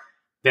guard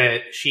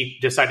that she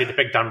decided to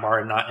pick Dunbar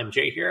and not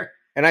MJ here.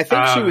 And I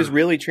think she was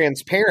really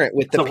transparent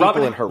with the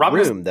people in her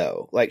room,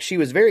 though. Like, she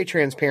was very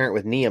transparent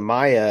with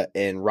Nehemiah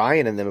and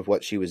Ryan and them of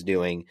what she was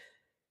doing.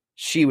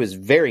 She was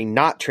very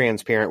not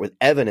transparent with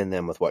Evan and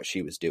them with what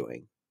she was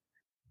doing.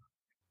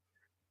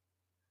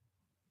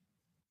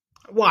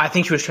 Well, I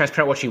think she was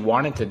transparent what she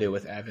wanted to do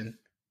with Evan.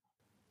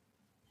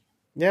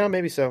 Yeah,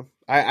 maybe so.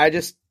 I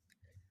just...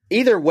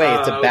 Either way,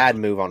 it's a bad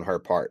move on her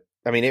part.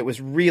 I mean, it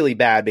was really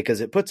bad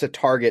because it puts a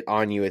target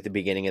on you at the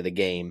beginning of the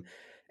game.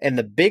 And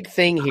the big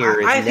thing here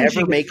is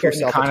never make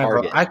yourself a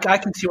target. I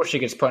can see where she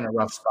gets put in a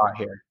rough spot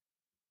here.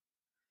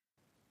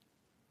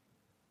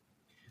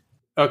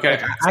 Okay.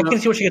 Like, I can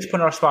see where she gets put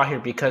in a rough spot here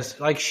because,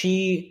 like,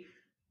 she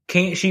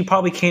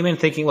probably came in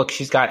thinking, look,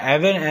 she's got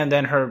Evan and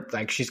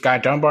then she's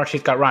got Dunbar,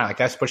 she's got Ryan. Like,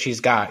 that's what she's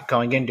got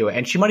going into it.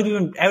 And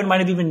Evan might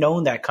have even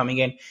known that coming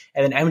in.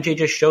 And then MJ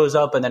just shows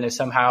up and then is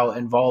somehow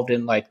involved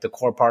in, like, the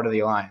core part of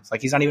the alliance.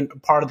 Like, he's not even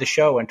part of the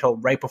show until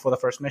right before the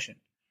first mission.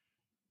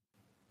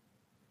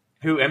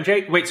 Who,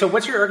 MJ? Wait, so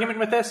what's your argument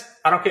with this?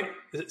 I don't get...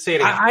 Say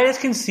it again. I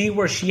just can see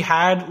where she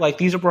had, like,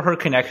 these were her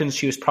connections.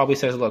 She was probably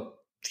says, look,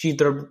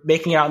 they're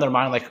making it out in their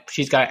mind, like,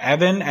 she's got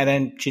Evan, and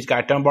then she's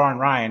got Dunbar and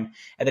Ryan,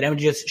 and then MJ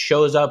just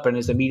shows up and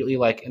is immediately,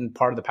 like, in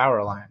part of the Power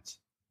Alliance.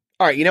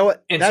 All right, you know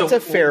what? And that's so a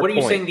fair point. What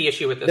are you saying the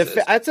issue with this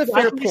is? That's a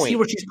fair I can point. see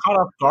where she's caught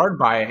off guard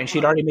by it, and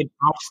she'd already made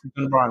promises to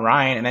Dunbar and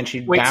Ryan, and then say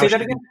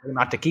that again?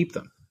 not to keep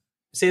them.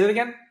 Say that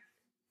again?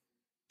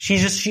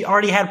 She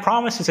already had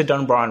promises to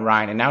Dunbar and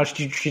Ryan, and now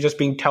she's just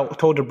being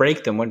told to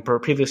break them when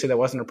previously that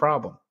wasn't a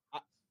problem.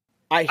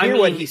 I mean,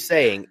 what he's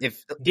saying.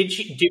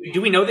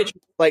 Do we know that?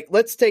 Like,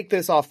 let's take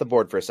this off the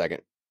board for a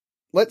second.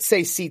 Let's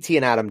say CT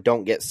and Adam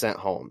don't get sent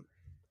home.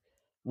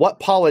 What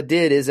Paula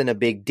did isn't a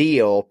big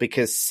deal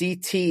because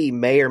CT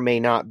may or may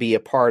not be a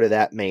part of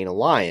that main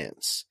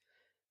alliance.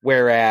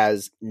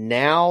 Whereas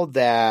now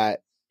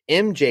that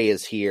MJ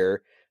is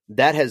here,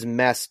 that has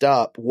messed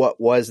up what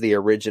was the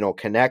original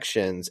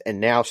connections. And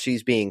now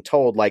she's being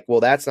told, like,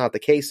 well, that's not the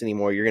case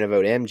anymore. You're going to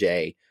vote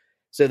MJ.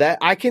 So that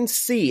I can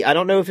see, I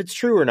don't know if it's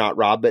true or not,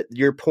 Rob, but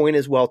your point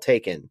is well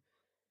taken.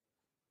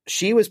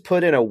 She was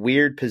put in a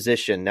weird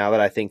position now that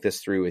I think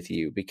this through with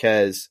you,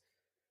 because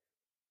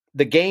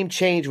the game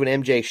changed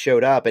when MJ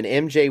showed up, and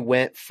MJ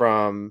went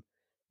from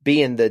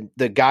being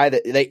the guy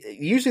that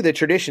usually the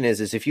tradition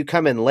is if you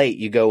come in late,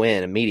 you go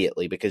in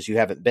immediately because you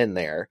haven't been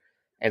there.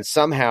 And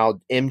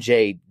somehow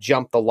MJ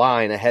jumped the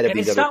line ahead of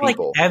these other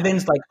people. It's not like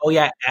Evan's like, oh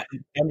yeah,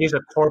 MJ's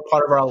a core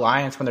part of our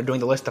alliance when they're doing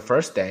the list the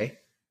first day.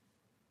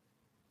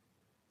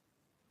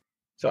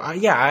 So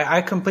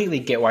I completely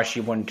get why she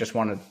wouldn't just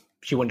want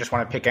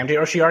to pick MJ,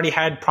 or she already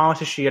had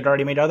promises she had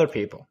already made to other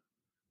people.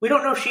 We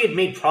don't know if she had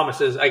made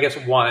promises. I guess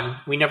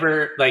we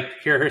never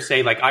hear her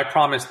say I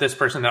promised this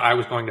person that I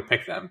was going to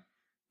pick them.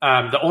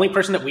 The only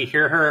person that we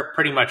hear her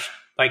pretty much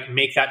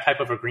make that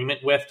type of agreement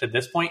with to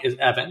this point is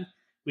Evan.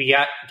 We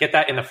get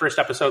that in the first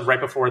episode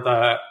right before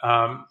the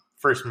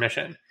first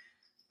mission.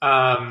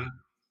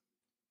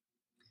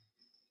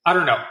 I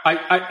don't know.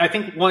 I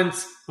think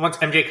once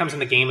MJ comes in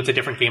the game, it's a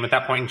different game at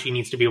that point, and she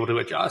needs to be able to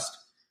adjust.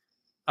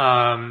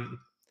 I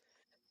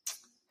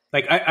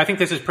think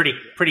this is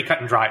pretty cut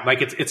and dry.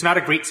 It's not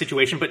a great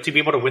situation, but to be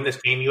able to win this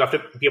game, you have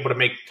to be able to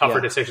make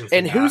tougher decisions.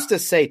 And who's to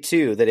say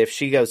too that if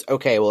she goes,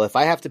 okay, well, if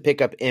I have to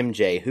pick up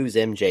MJ, who's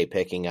MJ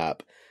picking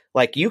up?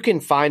 You can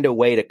find a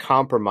way to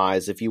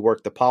compromise if you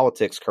work the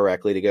politics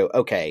correctly to go,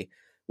 okay,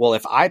 well,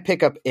 if I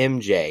pick up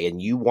MJ and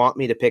you want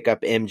me to pick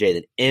up MJ,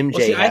 then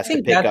MJ has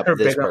to pick up this person. I think that's her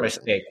bigger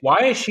mistake. Why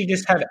does she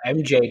just have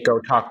MJ go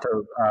talk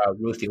to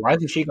Ruthie? Why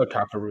doesn't she go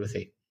talk to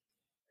Ruthie?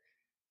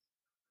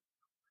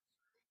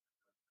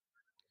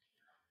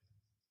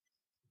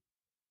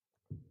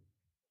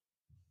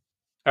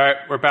 All right,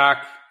 we're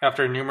back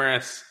after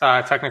numerous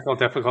technical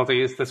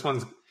difficulties. This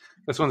one's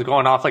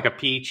going off like a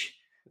peach.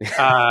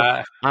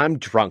 I'm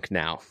drunk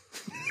now.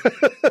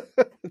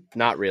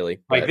 Not really.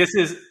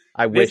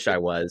 I wish I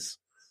was.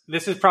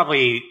 This is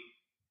probably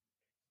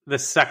the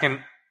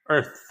second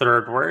or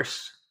third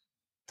worst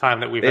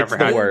time that we've ever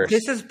had. Worst.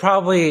 This is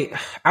probably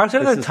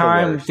outside of the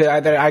time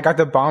that I got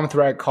the bomb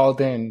threat called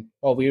in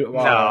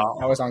while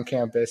I was on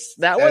campus.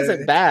 That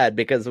wasn't bad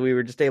because we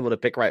were just able to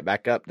pick right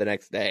back up the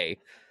next day.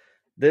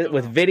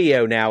 With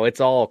video now, it's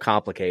all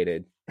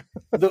complicated.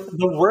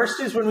 The worst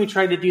is when we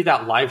tried to do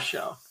that live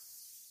show.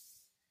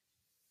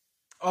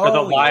 or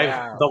the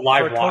live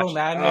watch.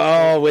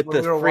 With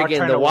the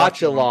friggin' the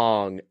watch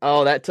along.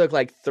 Oh, that took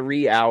like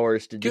 3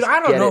 hours to just. Dude,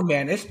 I don't know,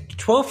 man. It's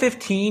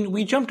 12:15.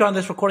 We jumped on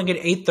this recording at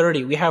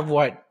 8:30. We have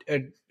what,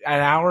 an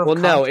hour? Well,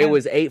 no, it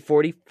was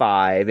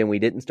 8:45, and we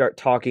didn't start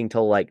talking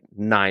till like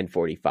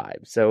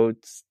 9:45. So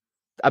it's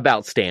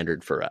about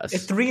standard for us.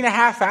 It's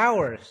 3.5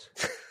 hours.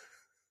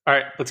 All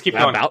right, let's keep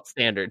going. About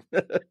standard.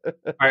 All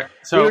right,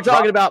 so we were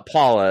talking about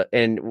Paula,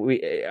 and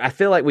I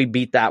feel like we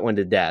beat that one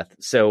to death.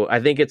 So I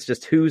think it's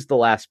just who's the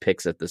last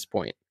picks at this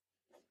point.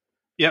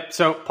 Yep.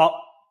 So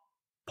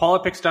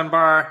Paula picks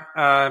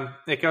Dunbar.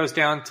 It goes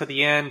down to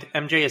the end.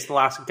 MJ is the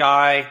last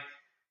guy,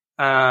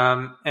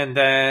 and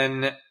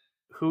then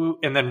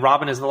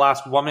Robin is the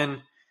last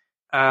woman.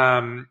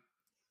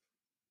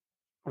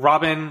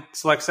 Robin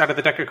selects out of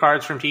the deck of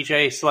cards from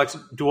TJ, selects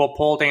dual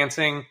pole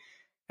dancing.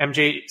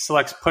 MJ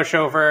selects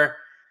pushover.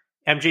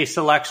 MJ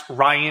selects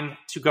Ryan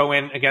to go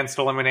in against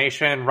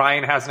elimination.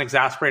 Ryan has an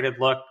exasperated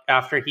look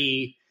after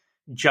he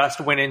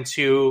just went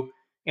into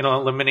an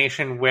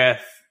elimination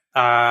with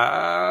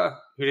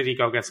who did he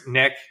go against?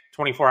 Nick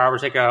 24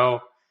 hours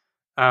ago.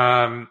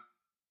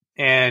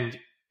 And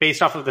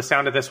based off of the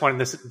sound of this one,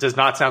 this does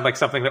not sound like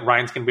something that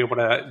Ryan's going to be able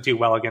to do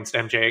well against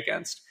MJ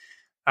against.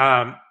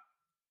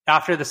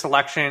 After the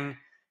selection,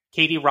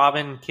 Katie,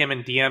 Robin, Kim,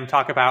 and DM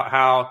talk about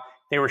how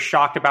they were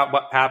shocked about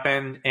what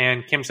happened,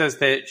 and Kim says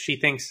that she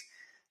thinks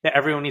that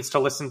everyone needs to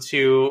listen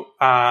to.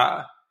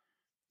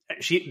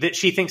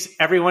 She thinks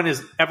everyone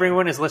is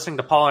listening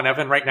to Paul and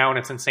Evan right now, and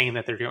it's insane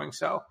that they're doing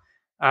so.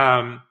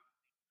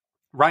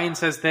 Ryan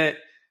says that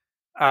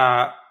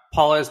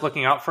Paula is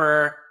looking out for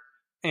her,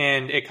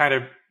 and it kind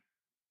of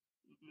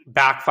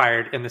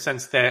backfired in the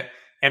sense that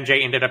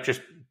MJ ended up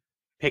just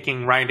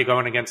picking Ryan to go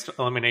in against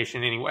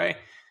elimination anyway.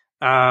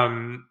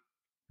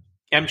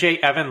 MJ,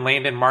 Evan,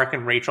 Landon, Mark,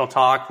 and Rachel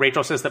talk.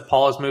 Rachel says that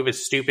Paula's move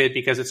is stupid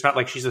because it's not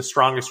like she's the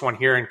strongest one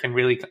here and can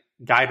really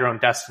guide her own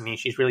destiny.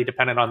 She's really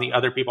dependent on the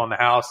other people in the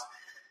house.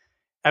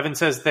 Evan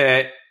says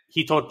that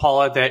he told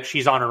Paula that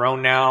she's on her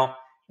own now,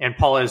 and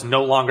Paula is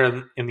no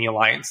longer in the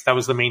alliance. That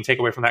was the main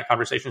takeaway from that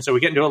conversation. So we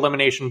get into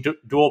elimination,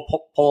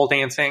 dual pole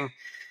dancing.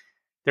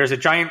 There's a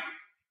giant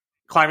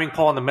climbing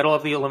pole in the middle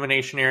of the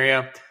elimination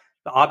area.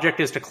 The object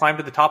is to climb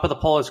to the top of the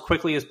pole as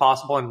quickly as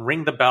possible and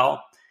ring the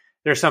bell.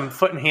 There's some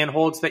foot and hand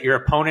holds that your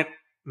opponent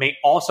may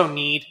also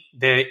need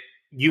that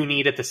you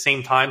need at the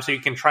same time, so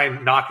you can try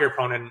and knock your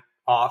opponent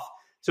off.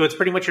 So it's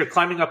pretty much you're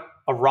climbing up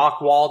a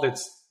rock wall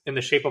that's in the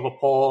shape of a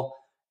pole,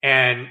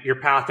 and your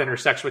path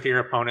intersects with your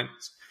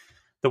opponent's.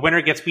 The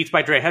winner gets Beats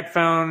by Dre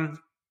headphone,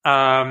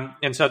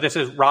 and so this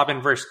is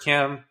Robin versus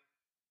Kim.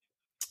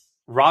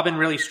 Robin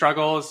really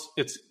struggles.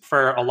 It's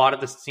for a lot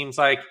of this, it seems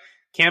like.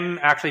 Kim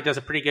actually does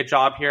a pretty good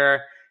job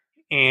here,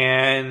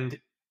 and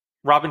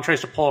Robin tries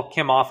to pull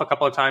Kim off a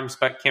couple of times,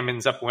 but Kim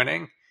ends up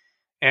winning.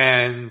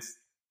 And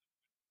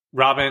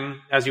Robin,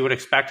 as you would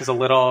expect, is a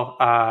little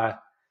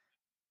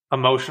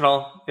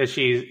emotional as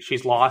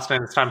she's lost,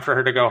 and it's time for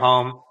her to go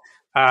home.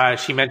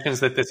 She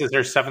mentions that this is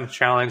her 7th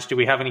challenge. Do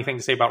we have anything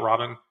to say about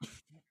Robin?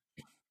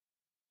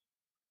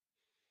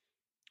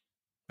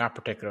 Not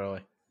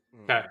particularly.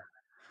 Okay.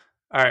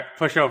 All right,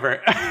 push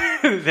over.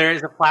 There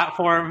is a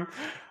platform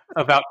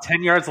about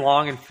 10 yards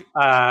long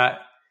and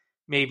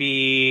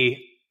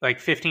maybe like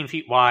 15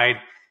 feet wide.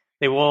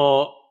 They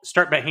will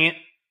start behind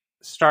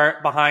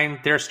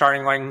their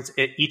starting lines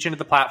at each end of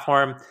the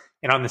platform,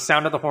 and on the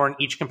sound of the horn,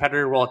 each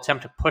competitor will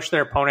attempt to push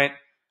their opponent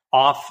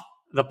off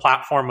the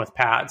platform with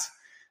pads.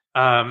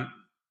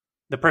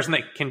 The person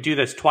that can do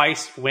this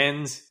twice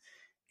wins,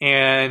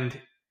 and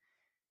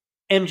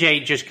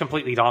MJ just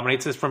completely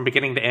dominates this from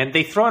beginning to end.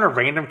 They throw in a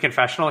random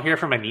confessional here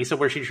from Anissa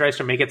where she tries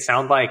to make it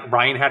sound like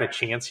Ryan had a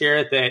chance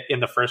here, that in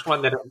the first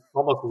one that it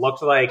almost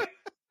looked like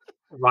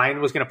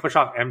Ryan was going to push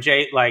off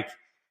MJ. Like,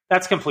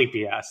 that's complete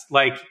BS.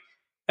 Like,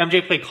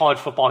 MJ played college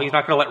football. He's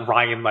not going to let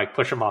Ryan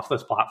push him off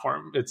this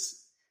platform.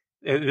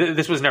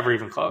 This was never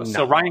even close. No.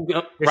 So Ryan's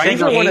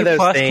one of those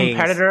plus things.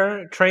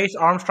 Competitor, Trace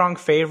Armstrong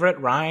favorite.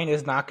 Ryan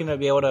is not going to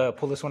be able to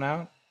pull this one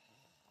out.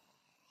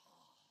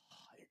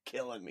 You're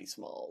killing me,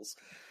 Smalls.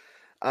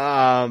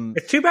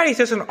 It's too bad he's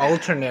just an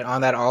alternate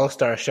on that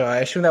All-Star show. I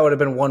assume that would have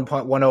been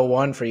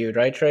 1.101 for you,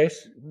 right,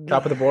 Trace?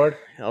 Top of the board?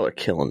 Y'all are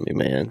killing me,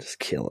 man. Just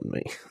killing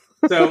me.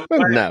 So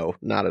no,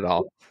 not at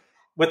all.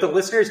 What the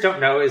listeners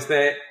don't know is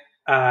that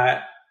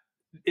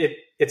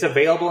it's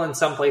available in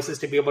some places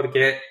to be able to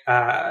get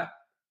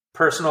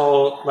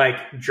personal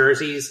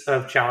jerseys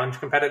of challenge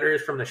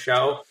competitors from the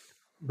show.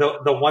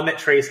 The one that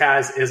Trace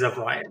has is of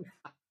Ryan.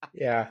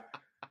 Yeah.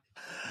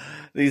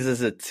 These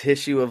is a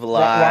tissue of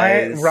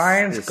lies.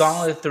 Ryan's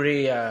Gauntlet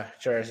 3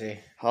 jersey.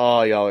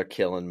 Oh, y'all are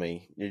killing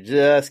me. You're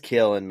just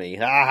killing me.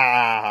 Ha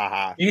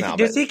ha ha ha.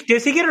 Does he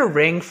get a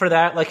ring for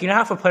that? Like, you know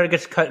how if a player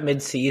gets cut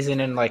mid-season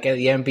and at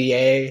the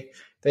NBA,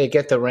 they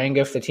get the ring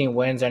if the team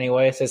wins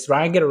anyway? So does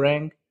Ryan get a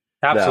ring?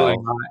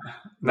 Absolutely not.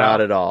 Not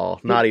at all.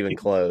 Not even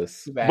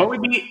close. What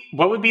would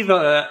be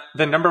the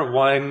number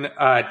one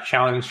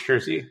challenge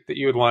jersey that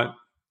you would want?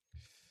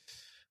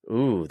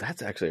 Ooh,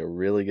 that's actually a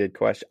really good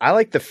question. I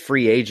like the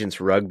free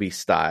agents rugby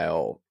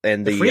style,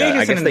 and The free agents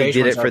I guess and they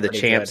Invasion did it ones for are the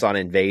pretty champs good. on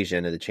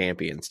Invasion of the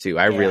Champions too.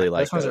 I really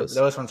like those.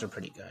 Those ones are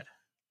pretty good.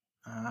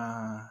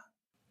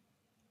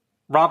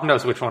 Rob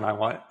knows which one I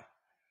want.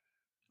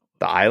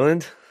 The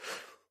Island.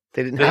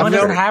 They didn't They have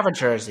don't that? have a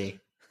jersey.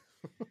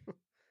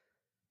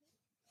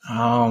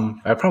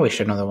 I probably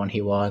should know the one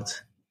he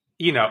wants.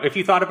 You know, if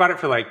you thought about it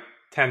for like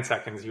 10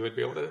 seconds, you would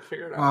be able to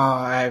figure it out.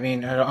 I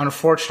mean,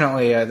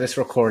 unfortunately, this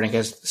recording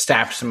has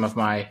sapped some of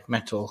my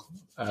mental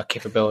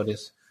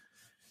capabilities.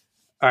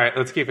 All right,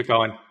 let's keep it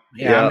going.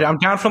 Yeah. I'm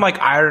down from like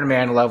Iron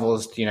Man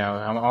levels. You know,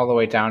 I'm all the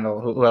way down to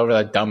whoever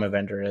that dumb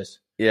Avenger is.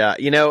 Yeah,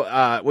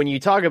 when you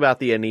talk about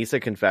the Anissa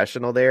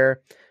confessional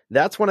there,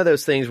 that's one of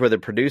those things where the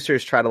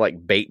producers try to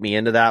like bait me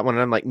into that one,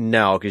 and I'm like,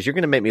 no, because you're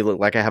going to make me look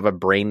like I have a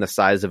brain the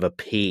size of a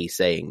pea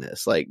saying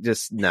this. Like,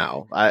 just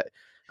no.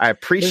 I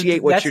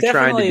appreciate what you're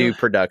trying to do,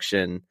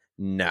 production.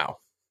 No.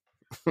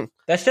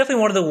 That's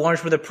definitely one of the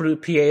ones where the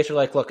PAs are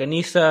like, look,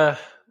 Anissa,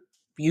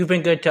 you've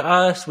been good to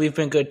us. We've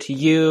been good to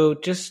you.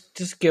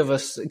 Just give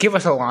us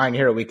a line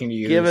here we can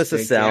use. Give us a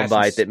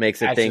soundbite that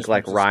makes it think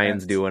like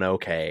Ryan's suspense. doing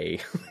okay.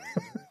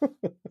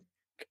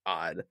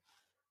 God.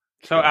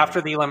 So after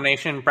the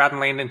elimination, Brad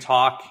and Landon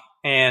talk,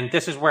 and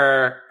this is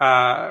where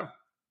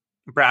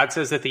Brad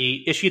says that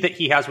the issue that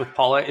he has with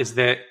Paula is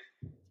that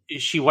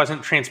she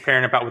wasn't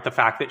transparent about with the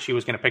fact that she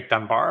was going to pick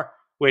Dunbar,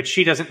 which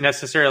she doesn't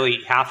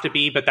necessarily have to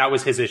be, but that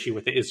was his issue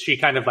with it, is she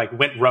kind of like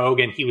went rogue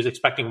and he was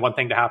expecting one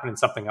thing to happen and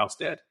something else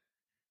did.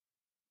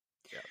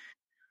 Yeah.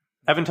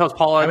 Evan tells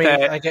Paula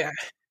that...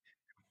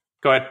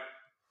 Go ahead.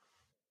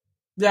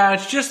 Yeah,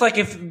 it's just like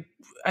if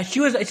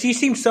she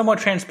seemed somewhat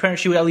transparent,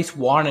 she would at least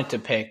wanted to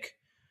pick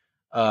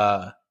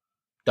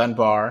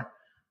Dunbar.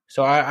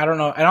 So I don't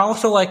know. And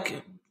also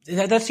like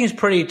that seems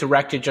pretty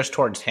directed just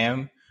towards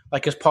him.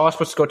 Like, is Paula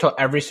supposed to go tell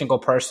every single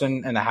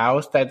person in the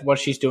house that what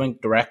she's doing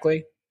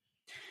directly?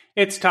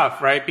 It's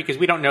tough, right? Because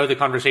we don't know the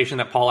conversation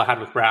that Paula had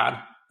with Brad.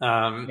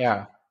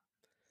 Yeah.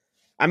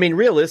 I mean,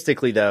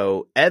 realistically,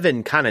 though,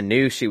 Evan kind of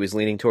knew she was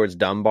leaning towards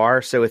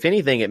Dunbar. So if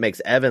anything, it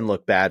makes Evan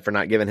look bad for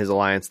not giving his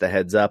alliance the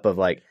heads up of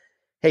like,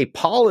 hey,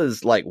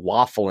 Paula's like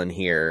waffling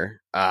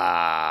here.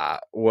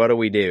 What do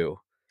we do?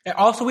 And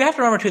also, we have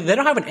to remember, too, they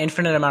don't have an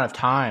infinite amount of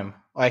time.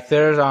 Like,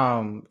 there's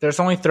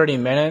only 30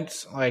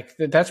 minutes. Like,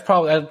 that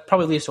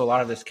probably leads to a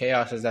lot of this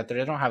chaos, is that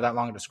they don't have that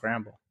long to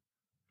scramble.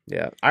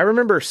 Yeah. I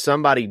remember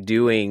somebody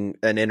doing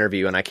an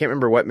interview, and I can't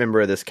remember what member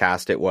of this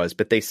cast it was,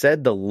 but they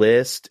said the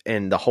list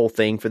and the whole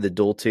thing for the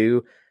Duel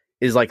 2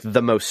 is like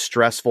the most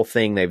stressful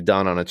thing they've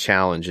done on a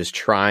challenge, is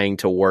trying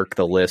to work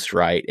the list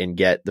right and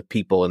get the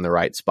people in the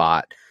right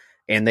spot.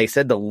 And they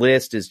said the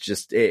list is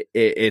just,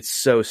 it's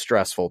so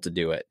stressful to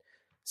do it.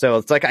 So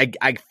it's like,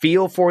 I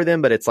feel for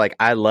them, but it's like,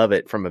 I love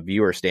it from a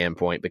viewer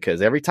standpoint,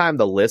 because every time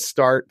the list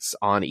starts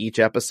on each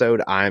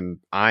episode, I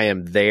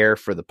am there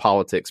for the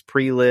politics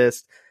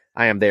pre-list.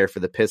 I am there for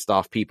the pissed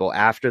off people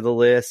after the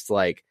list.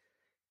 Like,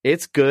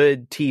 it's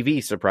good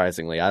TV,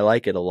 surprisingly. I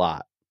like it a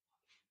lot.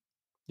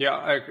 Yeah,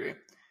 I agree.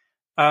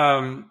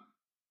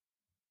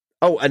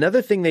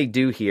 Another thing they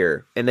do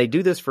here, and they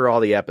do this for all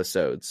the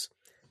episodes.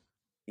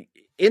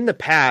 In the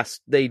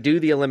past, they do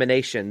the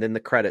elimination, then the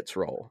credits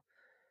roll.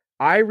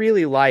 I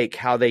really like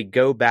how they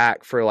go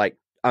back for like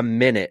a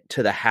minute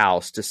to the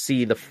house to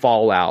see the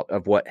fallout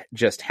of what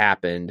just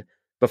happened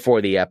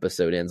before the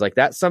episode ends. Like,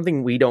 that's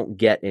something we don't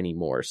get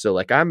anymore. So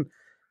like, I'm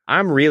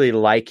really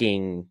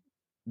liking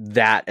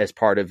that as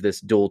part of this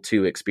Duel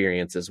 2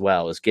 experience as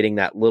well, is getting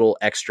that little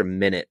extra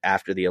minute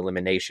after the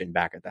elimination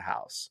back at the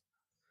house.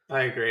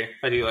 I agree.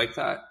 I do like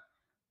that.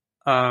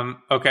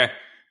 Okay.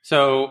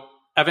 So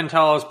Evan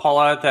tells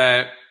Paula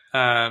that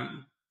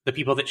the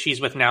people that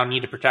she's with now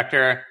need to protect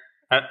her.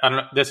 I don't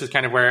know. This is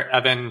kind of where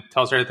Evan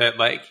tells her that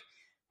like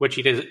what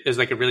she did is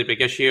like a really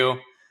big issue.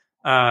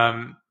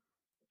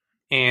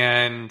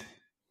 And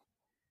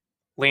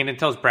Landon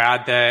tells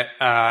Brad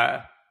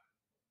that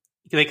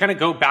they kind of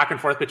go back and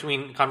forth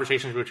between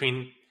conversations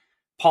between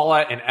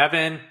Paula and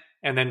Evan,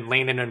 and then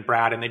Landon and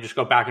Brad, and they just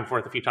go back and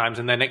forth a few times.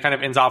 And then it kind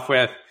of ends off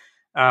with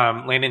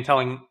Landon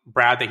telling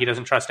Brad that he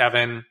doesn't trust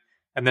Evan.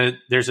 And then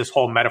there's this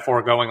whole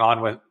metaphor going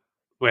on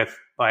with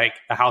like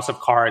a house of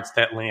cards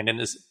that Landon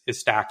is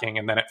stacking,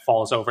 and then it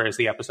falls over as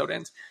the episode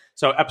ends.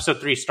 So episode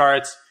 3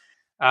 starts.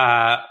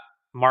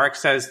 Mark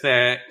says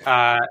that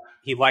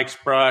he likes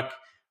Brooke.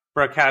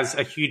 Brooke has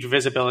a huge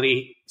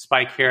visibility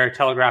spike here,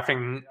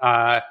 telegraphing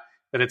that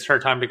it's her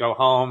time to go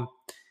home.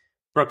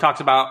 Brooke talks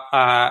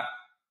about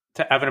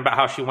to Evan about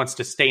how she wants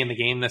to stay in the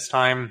game this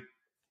time.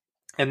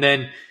 And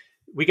then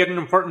we get an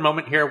important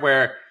moment here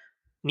where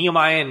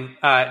Nehemiah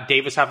and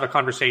Davis have a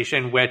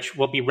conversation, which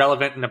will be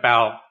relevant in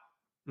about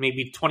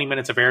maybe 20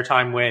 minutes of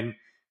airtime, when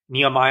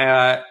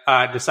Nehemiah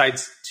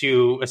decides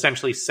to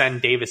essentially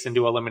send Davis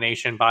into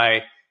elimination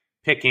by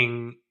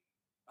picking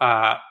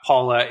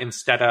Paula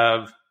instead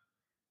of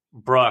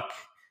Brooke.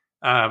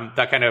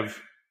 That kind of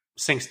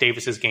sinks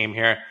Davis's game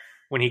here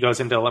when he goes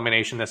into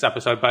elimination this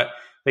episode. But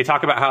they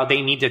talk about how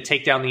they need to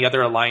take down the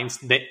other alliance,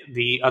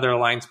 the other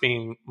alliance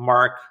being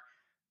Mark,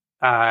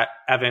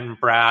 Evan,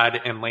 Brad,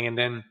 and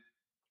Landon.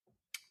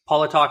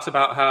 Paula talks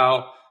about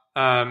how,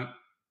 well,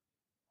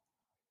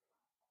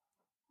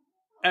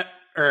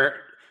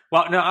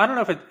 no, I don't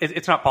know if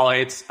it's not Paula.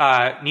 It's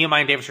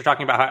Nehemiah and Davis are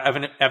talking about how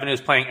Evan is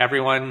playing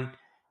everyone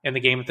in the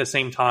game at the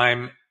same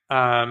time.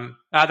 That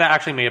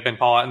actually may have been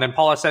Paula. And then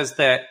Paula says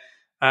that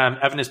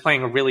Evan is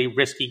playing a really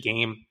risky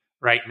game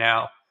right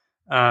now.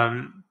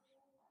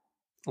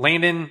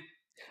 Landon,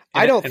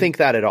 I don't think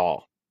that at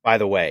all, by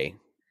the way.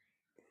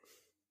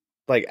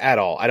 Like, at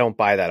all. I don't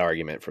buy that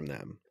argument from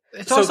them.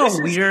 It's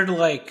also weird,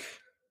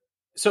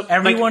 so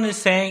everyone's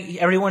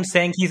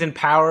saying he's in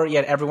power,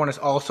 yet everyone is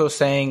also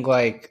saying,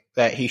 like,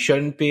 that he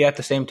shouldn't be at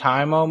the same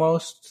time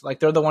almost. Like,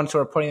 they're the ones who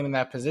are putting him in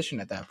that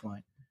position at that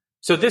point.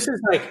 So this is,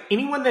 like,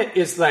 anyone that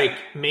is, like,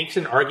 makes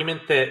an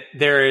argument that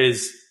there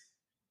is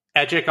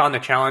Edgic on the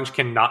challenge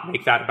cannot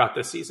make that about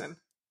this season.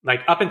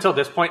 Like, up until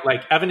this point,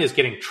 like, Evan is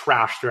getting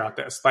trashed throughout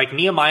this. Like,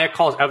 Nehemiah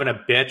calls Evan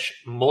a bitch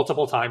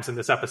multiple times in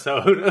this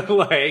episode.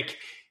 Like,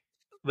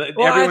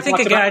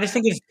 I just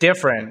think it's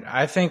different.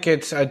 I think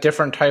it's a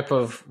different type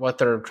of what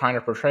they're trying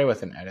to portray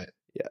with an edit.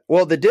 Yeah.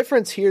 Well, the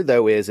difference here,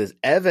 though, is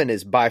Evan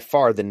is by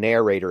far the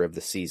narrator of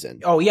the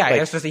season. Oh, yeah.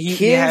 Like,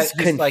 his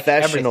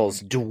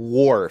confessionals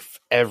dwarf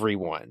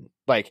everyone.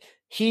 Like,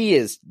 he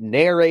is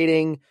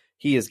narrating.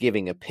 He is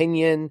giving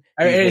opinion.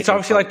 It's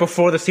obviously like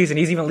before the season.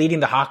 He's even leading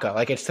the Haka.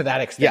 Like, it's to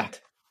that extent. Yeah.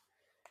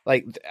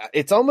 Like,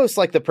 it's almost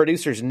like the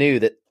producers knew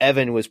that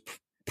Evan was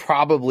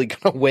probably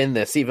going to win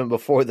this even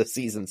before the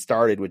season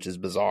started, which is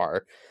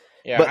bizarre.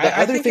 Yeah, but the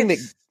other thing that...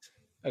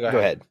 Go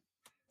ahead.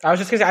 I was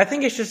just going to say, I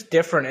think it's just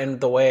different in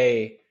the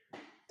way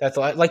that's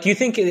like, you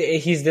think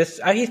he's this...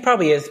 he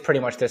probably is pretty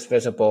much this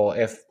visible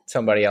if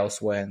somebody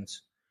else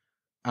wins.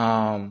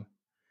 But,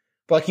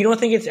 like, you don't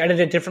think it's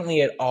edited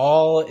differently at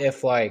all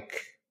if,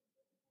 like,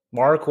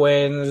 Mark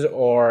wins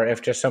or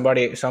if just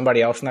somebody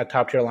else in that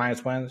top tier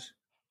alliance wins?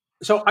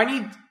 So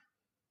I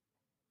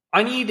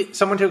need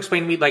someone to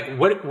explain to me, like,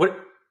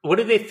 what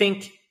do they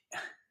think?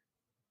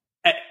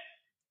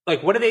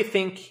 Like, what do they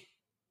think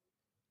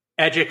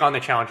Edgic on the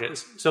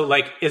challenges? So,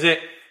 like,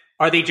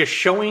 are they just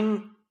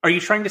showing? Are you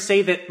trying to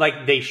say that,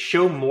 like, they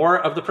show more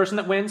of the person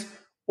that wins,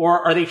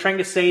 or are they trying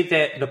to say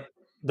that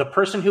the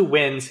person who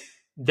wins,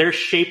 they're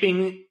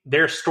shaping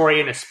their story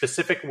in a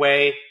specific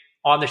way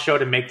on the show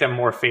to make them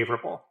more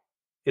favorable?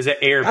 Is it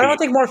A or B? I don't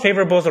think more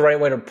favorable is the right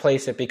way to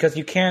place it, because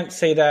you can't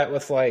say that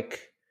with,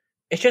 like,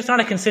 it's just not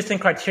a consistent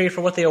criteria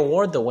for what they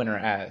award the winner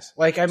as.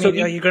 Like, I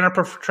mean, are you going to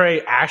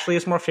portray Ashley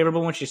as more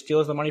favorable when she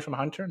steals the money from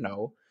Hunter?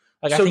 No.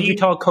 Like, I think you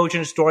tell a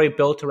cogent story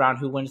built around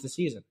who wins the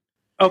season.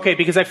 Okay,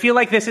 because I feel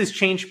like this has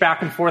changed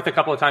back and forth a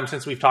couple of times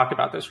since we've talked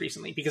about this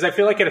recently. Because I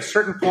feel like at a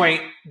certain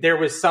point, there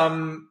was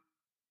some,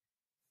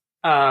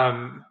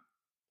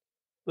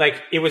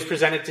 like, it was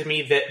presented to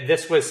me that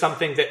this was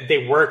something that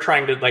they were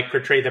trying to, like,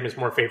 portray them as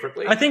more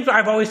favorably. I think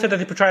I've always said that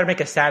they try to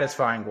make a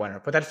satisfying winner,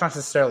 but that's not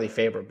necessarily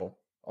favorable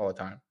all the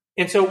time.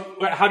 And so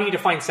how do you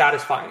define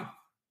satisfying?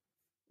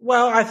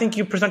 Well, I think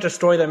you present a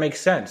story that makes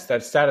sense,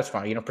 that's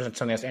satisfying. You don't present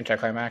something that's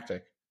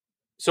anticlimactic.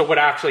 So what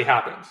actually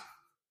happens?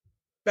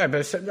 Yeah,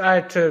 but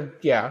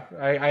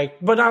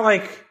not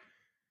like...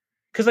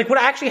 Because, like,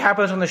 what actually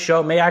happens on the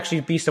show may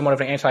actually be somewhat of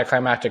an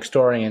anticlimactic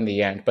story in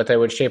the end, but they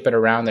would shape it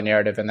around the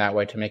narrative in that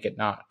way to make it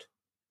not.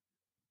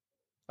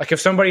 Like, if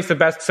somebody's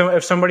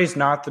if somebody's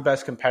not the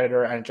best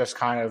competitor and it just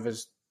kind of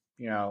is,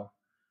 you know...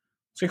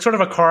 It's like sort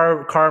of a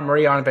Cara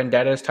Murray on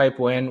Vendettas type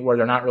win where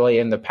they're not really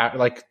in the pack.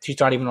 Like, she's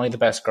not even really the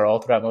best girl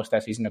throughout most of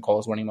that season.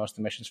 Nicole's winning most of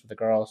the missions for the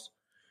girls.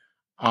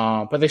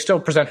 But they still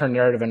present her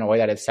narrative in a way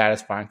that is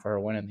satisfying for her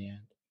win in the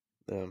end.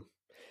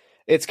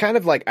 It's kind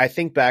of like, I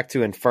think back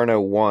to Inferno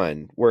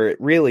 1, where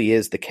it really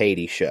is the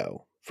Katie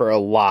show for a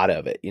lot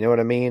of it. You know what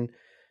I mean?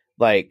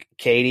 Like,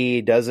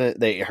 Katie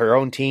her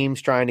own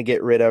team's trying to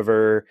get rid of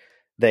her.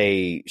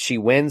 She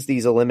wins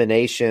these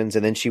eliminations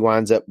and then she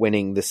winds up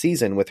winning the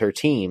season with her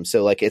team.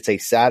 So, like, it's a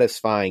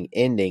satisfying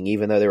ending,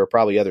 even though there were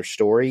probably other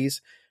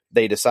stories.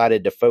 They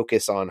decided to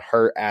focus on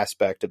her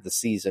aspect of the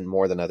season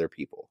more than other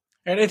people.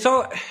 And it's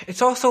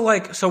also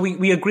like, so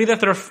we agree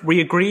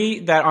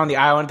that on the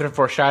island they're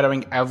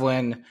foreshadowing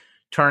Evelyn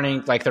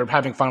turning, like, they're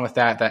having fun with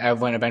that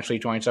Evelyn eventually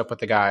joins up with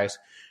the guys.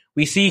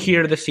 We see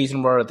here this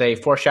season where they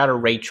foreshadow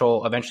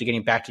Rachel eventually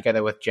getting back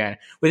together with Jen.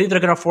 We think they're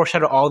going to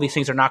foreshadow all these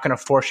things. They're not going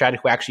to foreshadow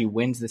who actually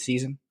wins the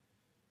season.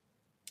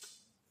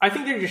 I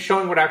think they're just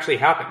showing what actually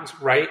happens,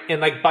 right?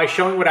 And, like, by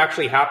showing what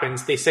actually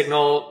happens, they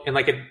signal in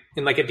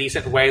a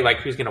decent way, like,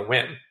 who's going to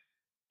win.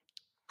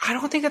 I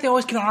don't think that they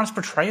always give an honest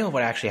portrayal of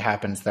what actually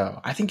happens, though.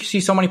 I think you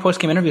see so many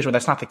post-game interviews where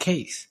that's not the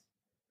case.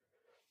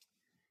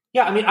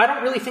 Yeah, I mean, I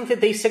don't really think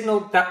that they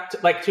signal that,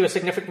 like, to a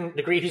significant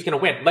degree who's going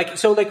to win. Like,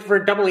 so, like,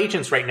 for double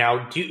agents right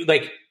now,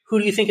 who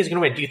do you think is going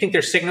to win? Do you think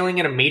they're signaling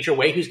in a major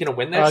way who's going to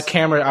win this?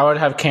 I would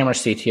have Camera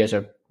CT as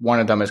one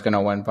of them is going to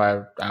win,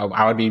 but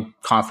I would be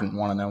confident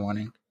one of them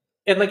winning.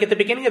 And, like, at the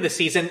beginning of the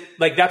season,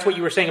 like, that's what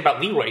you were saying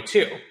about Leroy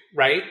too,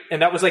 right?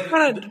 And that was like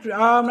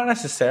not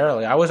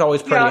necessarily. I was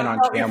always pretty in on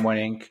Cam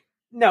winning.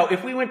 No,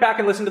 if we went back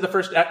and listened to the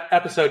first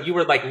episode, you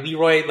were like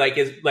Leroy, like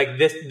is like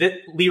this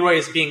Leroy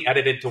is being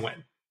edited to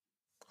win.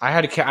 I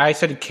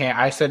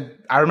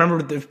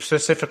remember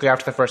specifically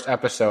after the first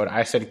episode,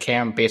 I said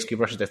Cam basically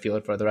versus the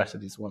field for the rest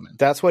of these women.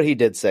 That's what he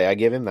did say. I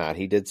give him that.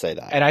 He did say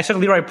that. And I said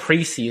Leroy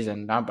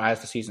preseason, not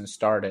as the season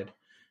started.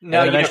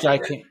 No, you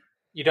definitely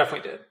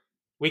did.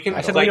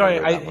 I said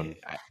Leroy.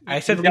 I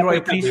said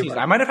Leroy preseason.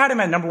 I might have had him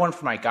at number 1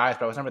 for my guys,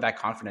 but I was never that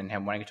confident in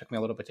him when it took me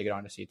a little bit to get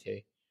on to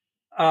CT.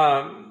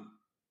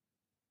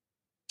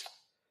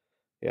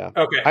 Yeah.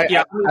 Okay.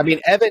 I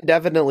mean, Evan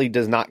definitely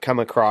does not come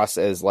across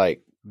as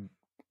like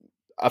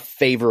a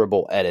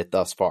favorable edit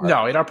thus far.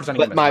 No, you're not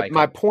presenting him as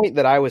my point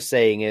that I was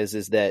saying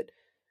is that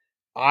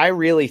I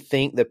really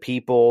think the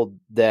people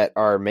that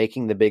are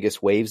making the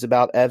biggest waves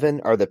about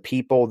Evan are the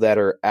people that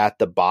are at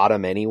the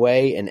bottom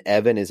anyway, and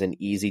Evan is an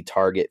easy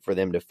target for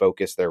them to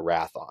focus their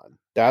wrath on.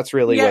 That's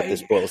really what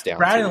this boils down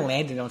Brad to. and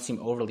Landon don't seem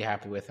overly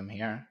happy with him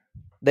here.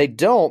 They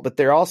don't, but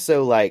they're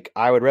also like,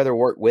 I would rather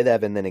work with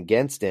Evan than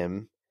against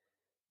him.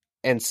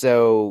 And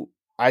so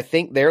I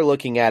think they're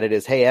looking at it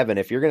as, hey, Evan,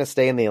 if you're going to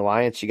stay in the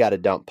alliance, you got to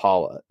dump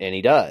Paula. And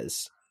he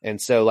does. And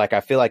so like,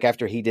 I feel like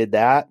after he did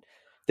that,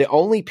 the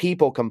only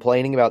people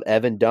complaining about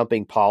Evan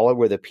dumping Paula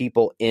were the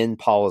people in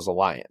Paula's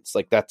alliance.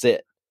 Like, that's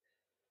it.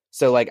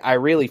 So like, I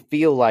really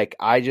feel like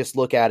I just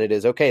look at it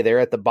as, okay, they're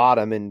at the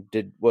bottom and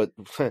did what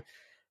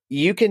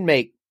you can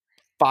make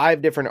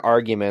 5 different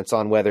arguments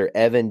on whether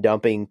Evan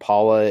dumping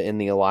Paula in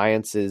the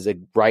alliance is a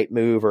right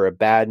move or a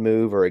bad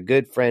move or a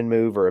good friend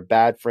move or a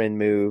bad friend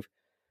move.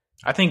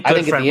 I think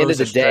at the end of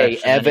the day,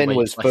 Evan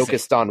was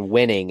focused on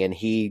winning, and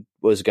he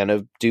was going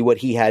to do what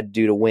he had to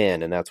do to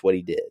win, and that's what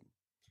he did.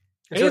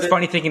 It's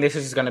funny thinking this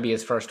is going to be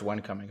his first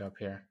win coming up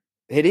here.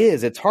 It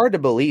is. It's hard to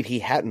believe he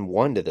hadn't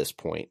won to this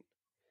point.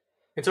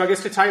 And so I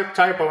guess to tie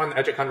up on the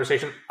edge of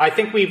conversation, I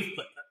think we've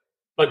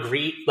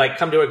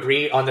come to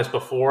agree on this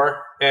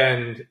before,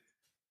 and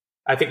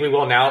I think we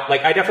will now.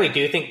 Like, I definitely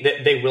do think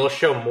that they will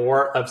show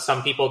more of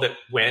some people that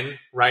win,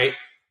 right?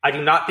 I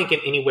do not think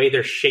in any way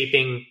they're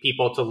shaping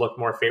people to look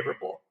more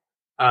favorable.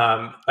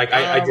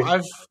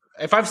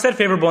 If I've said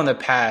favorable in the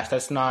past,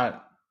 that's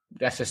not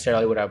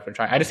necessarily what I've been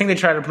trying. I just think they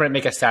try to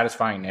make a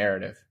satisfying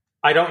narrative.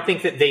 I don't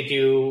think that they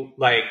do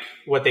like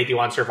what they do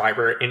on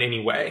Survivor in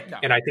any way. No.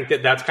 And I think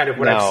that that's kind of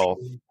what I've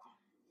seen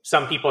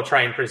some people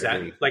try and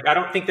present. Like, I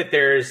don't think that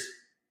there's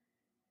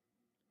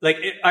like,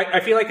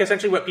 I feel like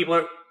essentially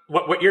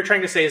what you're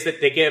trying to say is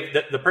that they give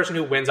the person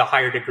who wins a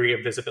higher degree of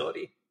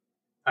visibility.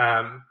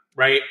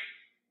 Right?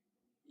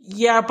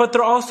 Yeah, but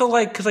they're also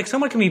like, because like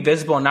someone can be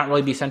visible and not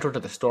really be central to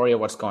the story of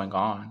what's going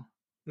on.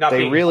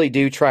 They really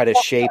do try to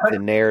shape the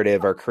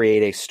narrative or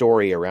create a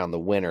story around the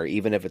winner,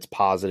 even if it's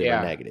positive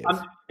or negative.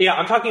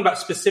 I'm talking about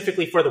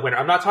specifically for the winner.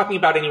 I'm not talking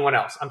about anyone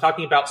else. I'm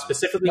talking about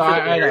specifically for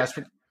the winner.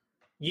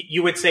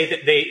 You would say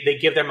that they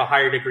give them a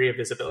higher degree of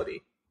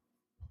visibility.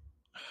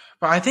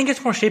 But I think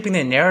it's more shaping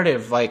the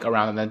narrative like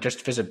around them than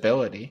just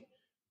visibility.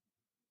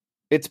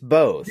 It's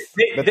both,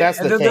 but that's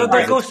the thing.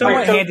 They go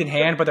somewhat hand in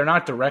hand, but they're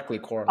not directly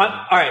correlated.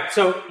 All right,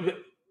 so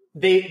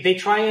they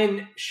try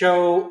and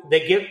show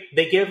they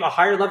give a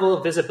higher level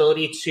of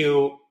visibility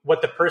to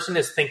what the person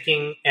is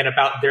thinking and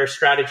about their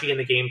strategy in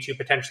the game to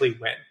potentially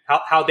win.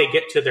 How they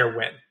get to their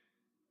win.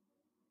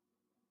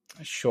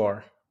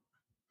 Sure.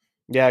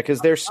 Yeah,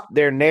 because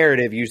their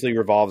narrative usually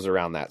revolves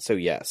around that. So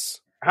yes.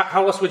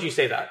 How else would you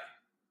say that?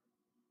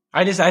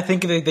 I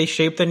think they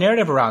shape the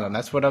narrative around them.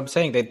 That's what I'm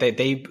saying.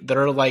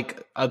 They're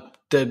like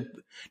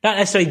not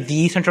necessarily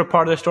the central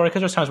part of the story,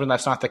 because there's times when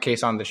that's not the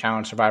case on the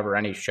Challenge, Survivor, or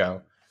any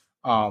show.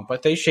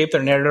 But they shape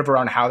their narrative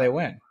around how they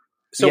win.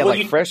 So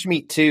yeah, Fresh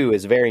Meat 2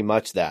 is very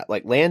much that.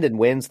 Like, Landon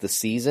wins the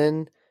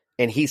season,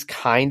 and he's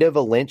kind of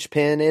a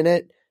linchpin in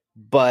it,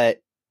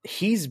 but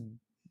he's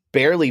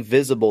barely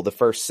visible the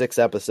first 6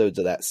 episodes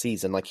of that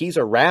season. Like, he's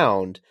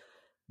around,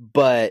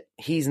 but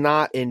he's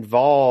not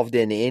involved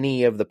in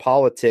any of the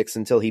politics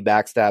until he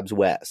backstabs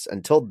Wes.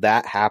 Until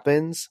that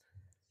happens,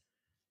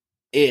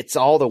 it's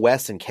all the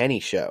Wes and Kenny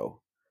show.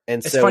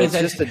 And so it's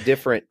just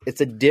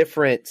a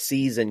different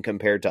season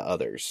compared to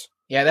others.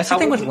 Yeah, that's the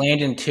thing with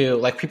Landon too.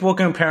 Like, people will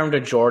compare him to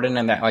Jordan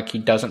and that like he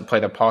doesn't play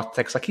the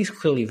politics. Like, he's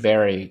clearly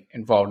very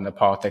involved in the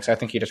politics. I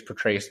think he just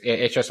portrays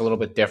it's just a little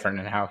bit different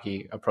in how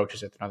he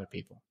approaches it than other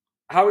people.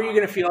 How are you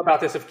going to feel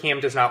about this if Cam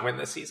does not win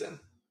this season?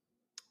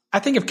 I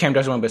think if Cam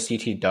doesn't win, but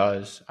CT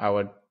does, I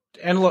would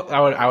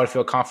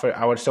feel confident.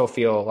 I would still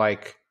feel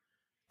like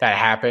that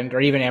happened, or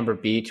even Amber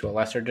B to a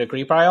lesser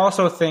degree. But I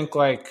also think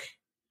like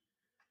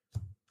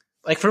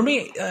for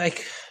me,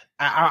 like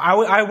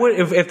I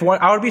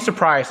would be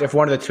surprised if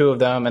one of the two of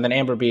them, and then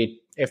Amber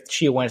B, if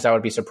she wins, I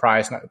would be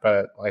surprised,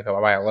 but like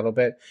by a little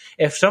bit.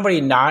 If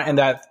somebody not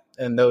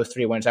in those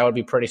 3 wins, I would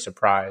be pretty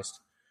surprised.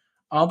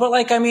 But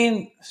like, I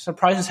mean,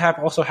 surprises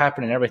also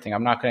happen in everything.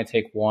 I'm not going to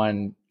take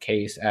one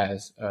case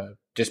as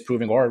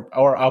disproving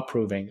or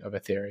approving of a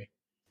theory.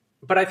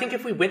 But I think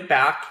if we went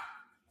back,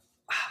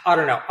 I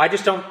don't know. I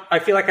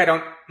feel like I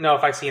don't know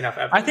if I see enough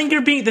evidence. I think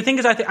you're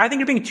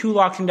being too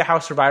locked into how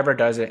Survivor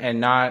does it and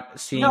not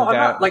seeing that. I'm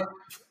not, like,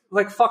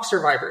 fuck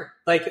Survivor.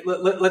 Like,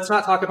 let's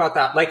not talk about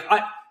that. Like,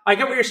 I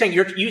get what you're saying.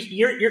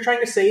 You're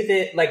trying to say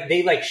that like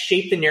they like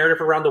shape the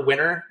narrative around the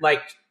winner,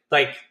 like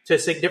to a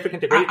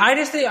significant degree.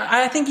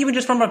 I think even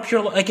just from a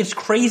pure, like, it's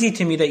crazy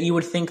to me that you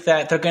would think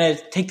that they're going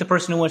to take the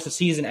person who wins the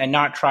season and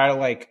not try to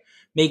like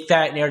make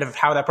that narrative of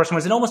how that person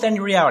was in almost any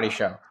reality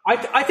show.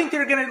 I think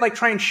they're going to like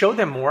try and show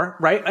them more,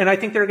 right? And I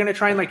think they're going to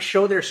try and like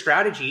show their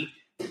strategy.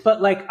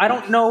 But like, I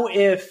don't know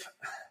if,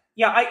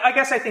 I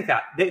guess I think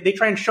that they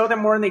try and show them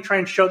more and they try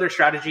and show their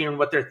strategy and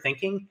what they're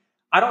thinking.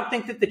 I don't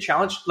think that the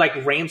challenge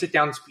like rams it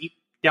down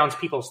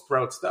people's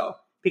throats though,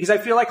 because I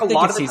feel like a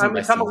lot of the time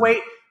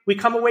we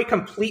come away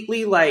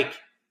completely like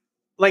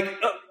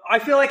I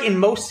feel like in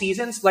most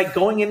seasons, like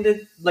going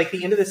into like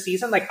the end of the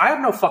season, like I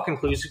have no fucking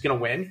clues who's going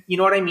to win. You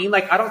know what I mean?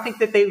 Like I don't think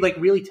that they like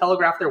really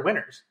telegraph their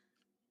winners.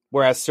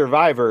 Whereas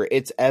Survivor,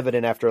 it's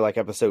evident after like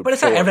episode. But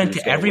it's not evident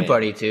to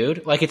everybody,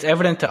 dude. Like it's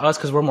evident to us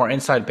because we're more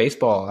inside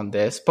baseball on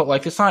this. But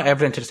like it's not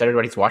evident to just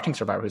everybody who's watching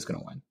Survivor who's going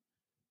to win.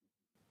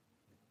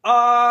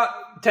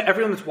 To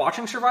everyone that's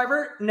watching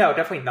Survivor, no,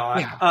 definitely not.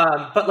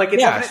 Yeah. But like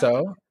it's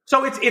evident.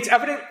 So it's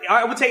evident.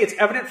 I would say it's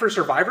evident for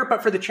Survivor,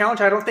 but for the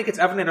challenge, I don't think it's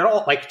evident at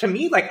all. Like to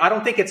me, like I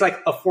don't think it's like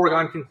a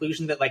foregone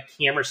conclusion that like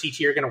Cam or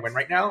CT are going to win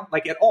right now,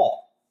 like at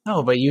all.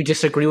 No, but you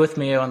disagree with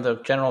me on the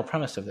general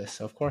premise of this,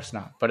 so of course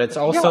not. But it's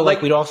also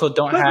like we also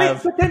don't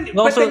have.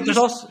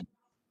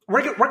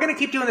 We're going to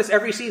keep doing this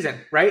every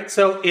season, right?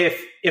 So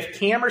if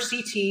Cam or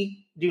CT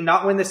do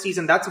not win this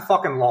season, that's a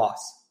fucking loss.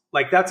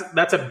 Like that's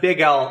a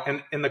big L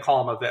in the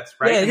column of this,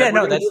 right?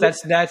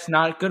 That's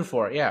not good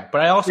for it. Yeah,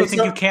 but I also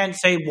think you can't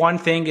say one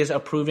thing is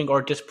approving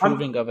or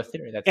disproving of a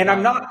theory.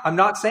 I'm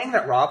not saying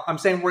that, Rob. I'm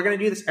saying we're going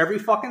to do this every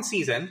fucking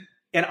season,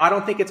 and I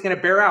don't think it's going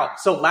to bear out.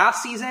 So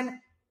last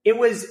season,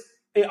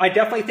 I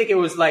definitely think it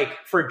was like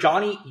for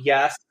Johnny,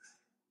 yes,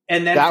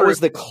 and then that was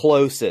the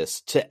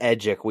closest to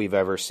Edgic we've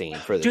ever seen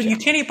for the. Dude, you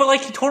can't. But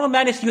like Total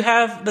Madness, you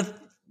have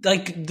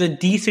the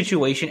D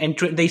situation, and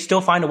they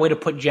still find a way to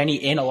put Jenny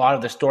in a lot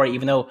of the story,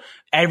 even though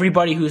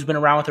everybody who's been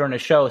around with her in the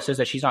show says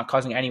that she's not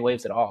causing any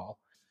waves at all.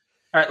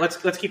 All right,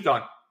 let's keep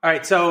going. All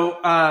right, so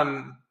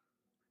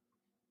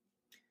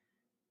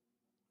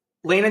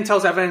Landon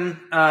tells Evan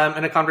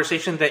in a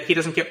conversation that he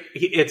doesn't get.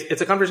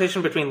 It's a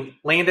conversation between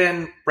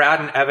Landon, Brad,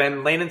 and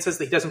Evan. Landon says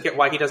that he doesn't get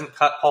why he doesn't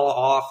cut Paula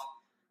off.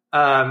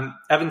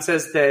 Evan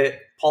says that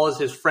Paul is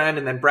his friend,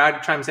 and then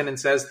Brad chimes in and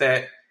says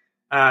that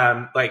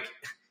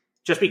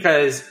just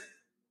because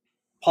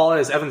Paula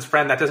is Evan's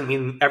friend, that doesn't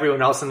mean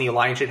everyone else in the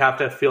alliance should have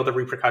to feel the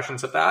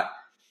repercussions of that.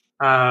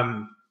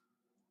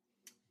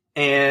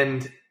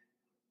 And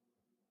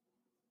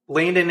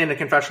Landon in a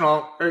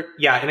confessional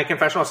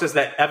says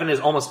that Evan is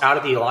almost out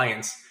of the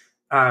alliance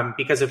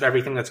because of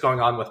everything that's going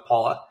on with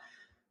Paula.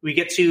 We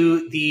get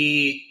to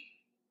the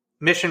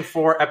mission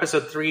for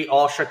episode 3,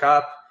 All Shook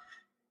Up.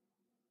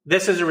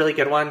 This is a really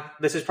good one.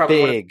 This is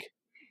probably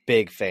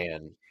big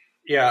fan.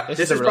 Yeah, this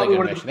is a really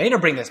good mission. They need to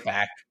bring this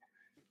back.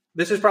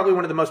 This is probably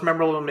one of the most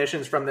memorable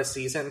missions from this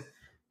season.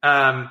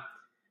 There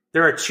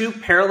are 2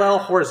 parallel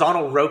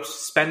horizontal ropes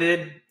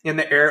suspended in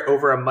the air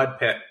over a mud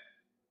pit.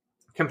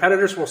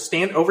 Competitors will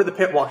stand over the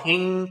pit while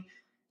hanging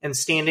and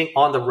standing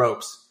on the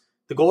ropes.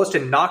 The goal is to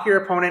knock your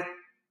opponent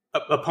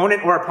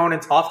or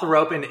opponents off the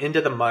rope and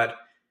into the mud.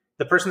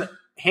 The person that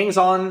hangs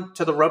on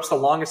to the ropes the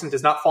longest and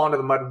does not fall into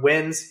the mud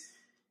wins.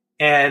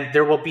 And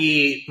there will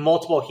be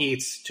multiple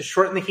heats. To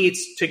shorten the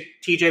heats,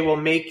 TJ will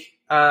make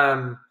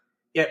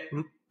it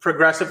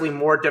progressively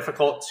more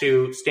difficult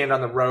to stand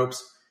on the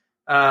ropes.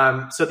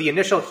 So the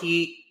initial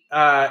heat,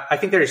 I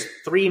think there's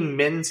 3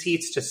 men's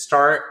heats to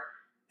start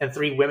and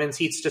 3 women's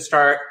heats to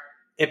start.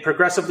 It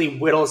progressively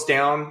whittles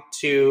down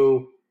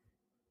to,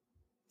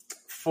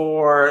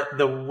 for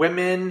the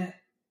women,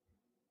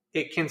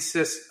 it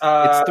consists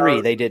of... It's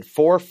 3. They did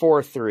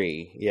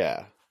 4-4-3.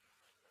 Yeah.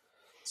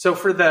 So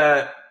for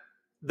the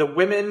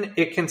women,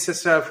 it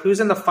consists of, who's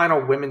in the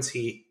final women's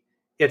heat?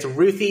 It's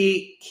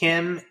Ruthie,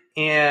 Kim,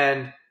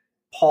 and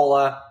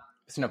Paula.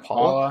 Isn't it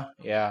Paula?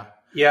 Yeah.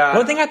 Yeah.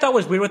 One thing I thought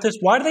was weird with this,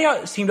 why do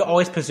they seem to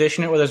always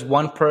position it where there's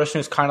one person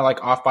who's kind of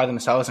like off by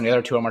themselves and the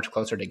other 2 are much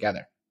closer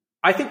together?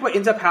 I think what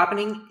ends up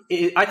happening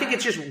is, I think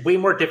it's just way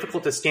more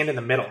difficult to stand in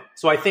the middle.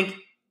 So I think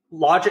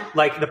like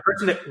the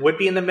person that would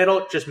be in the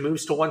middle just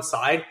moves to one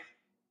side.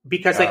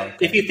 Because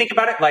if you think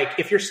about it, like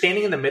if you're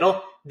standing in the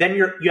middle, then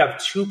you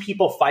have 2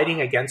 people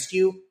fighting against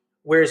you.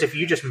 Whereas if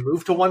you just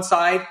move to one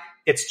side,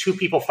 it's 2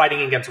 people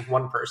fighting against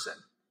one person.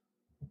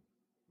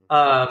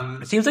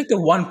 It seems like the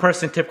one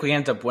person typically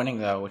ends up winning,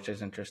 though, which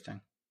is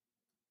interesting.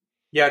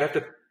 Yeah, I'd have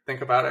to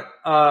think about it.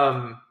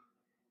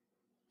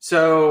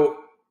 So,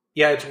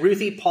 yeah, it's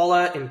Ruthie,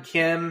 Paula, and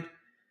Kim.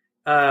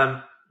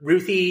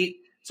 Ruthie.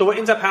 So what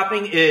ends up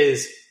happening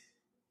is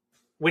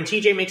when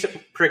TJ makes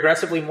it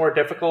progressively more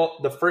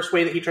difficult, the first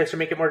way that he tries to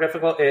make it more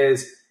difficult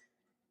is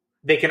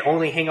they can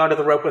only hang onto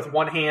the rope with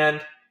one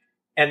hand.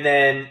 And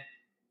then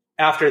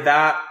after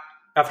that,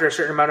 after a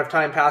certain amount of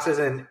time passes,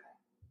 and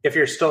if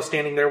you're still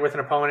standing there with an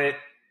opponent,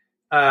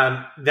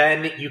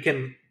 then you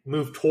can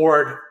move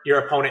toward your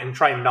opponent and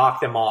try and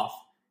knock them off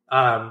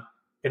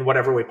in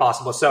whatever way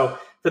possible. So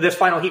for this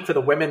final heat for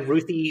the women,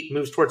 Ruthie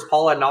moves towards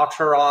Paula, knocks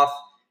her off,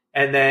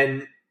 and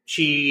then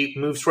she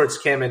moves towards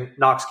Kim and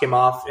knocks Kim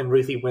off, and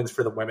Ruthie wins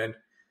for the women.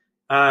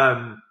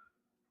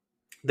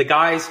 The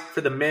guys,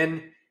 for the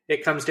men,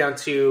 it comes down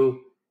to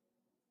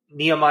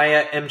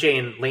Nehemiah, MJ,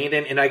 and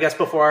Landon. And I guess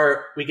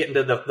before we get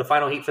into the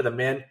final heat for the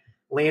men,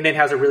 Landon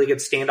has a really good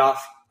standoff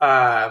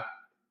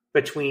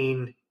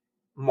between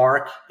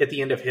Mark at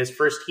the end of his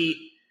first heat,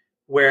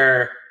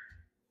 where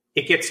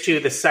it gets to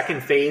the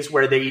second phase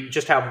where they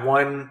just have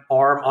one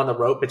arm on the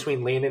rope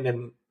between Landon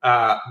and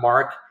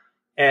Mark.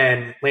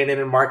 And Landon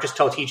and Mark just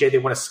tell TJ they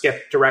want to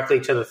skip directly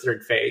to the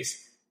third phase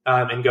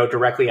and go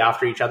directly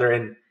after each other.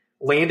 And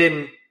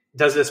Landon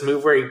does this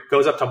move where he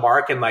goes up to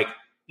Mark and like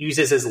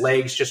uses his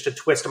legs just to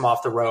twist him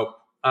off the rope.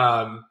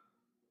 And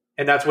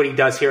that's what he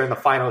does here in the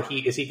final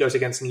heat is he goes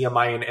against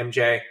Nehemiah and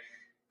MJ.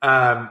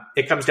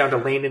 It comes down to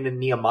Landon and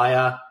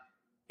Nehemiah,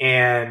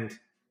 and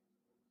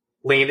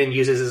Landon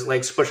uses his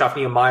legs to push off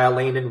Nehemiah.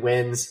 Landon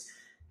wins,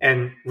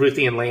 and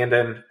Ruthie and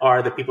Landon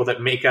are the people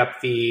that make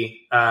up the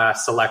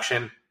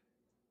selection.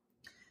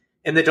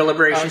 In the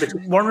deliberation,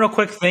 one real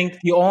quick thing: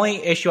 the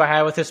only issue I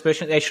have with this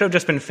mission, it should have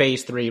just been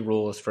phase 3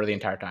 rules for the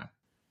entire time.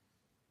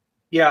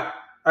 Yeah,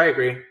 I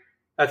agree.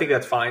 I think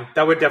that's fine.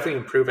 That would definitely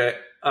improve it.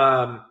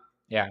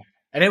 Yeah,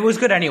 and it was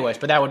good anyways,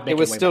 but that would make it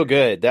was way still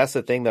better. good. That's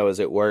the thing, though, is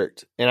it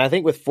worked. And I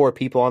think with 4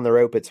 people on the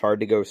rope, it's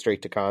hard to go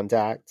straight to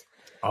contact.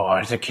 Oh,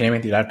 is it kidding me?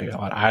 That'd be a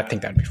lot. I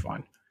think that'd be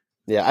fun.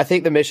 Yeah, I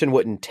think the mission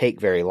wouldn't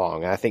take very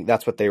long. I think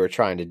that's what they were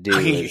trying to do.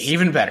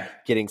 Even better.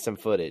 Getting some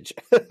footage.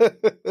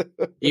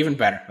 Even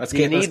better.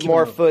 You need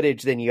more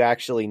footage than you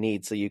actually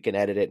need so you can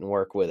edit it and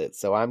work with it.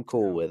 So I'm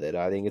cool with it.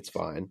 I think it's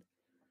fine.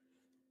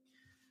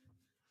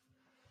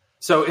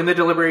 So in the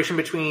deliberation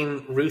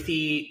between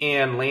Ruthie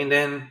and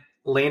Landon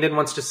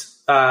wants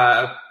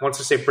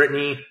to say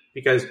Brittany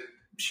because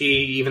she,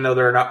 even though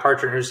they're not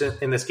partners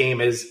in this game,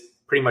 is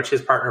pretty much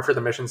his partner for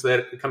the mission, so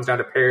that it comes down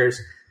to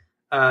pairs.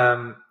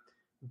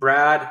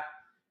 Brad,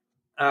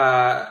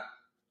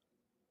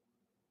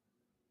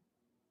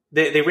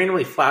 they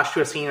randomly flash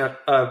to a scene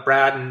of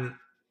Brad and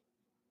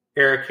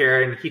Eric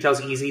here, and he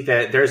tells Easy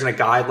that there isn't a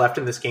guy left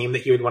in this game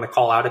that he would want to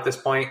call out at this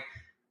point.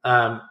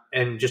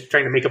 And just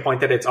trying to make a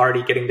point that it's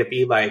already getting to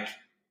be like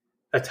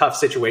a tough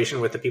situation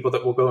with the people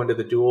that will go into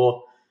the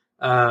duel.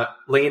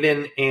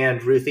 Landon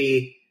and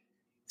Ruthie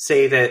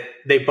say that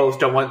they both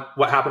don't want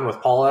what happened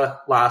with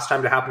Paula last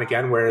time to happen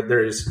again, where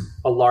there's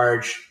a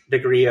large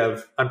degree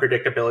of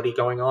unpredictability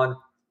going on.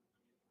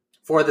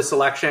 For the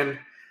selection,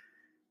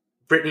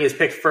 Brittany is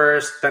picked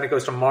first, then it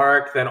goes to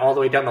Mark, then all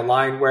the way down the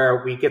line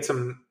where we get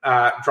some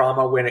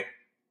drama when it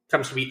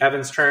comes to be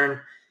Evan's turn.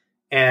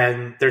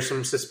 And there's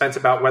some suspense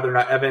about whether or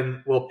not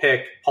Evan will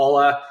pick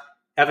Paula.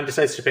 Evan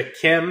decides to pick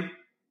Kim.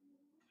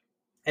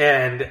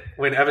 And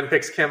when Evan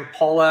picks Kim,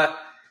 Paula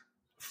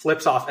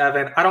flips off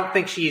Evan. I don't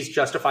think she's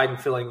justified in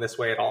feeling this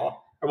way at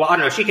all. Well, I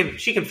don't know.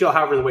 She can feel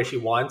however the way she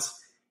wants.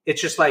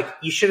 It's just like,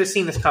 you should have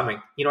seen this coming.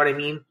 You know what I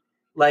mean?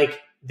 Like,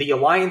 the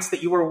alliance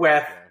that you were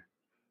with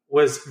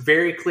was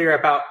very clear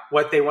about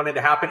what they wanted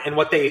to happen and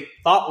what they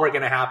thought were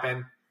going to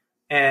happen.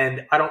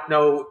 And I don't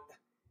know,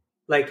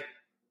 like,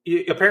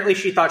 apparently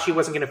she thought she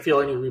wasn't going to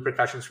feel any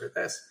repercussions for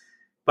this.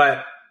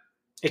 But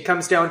it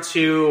comes down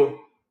to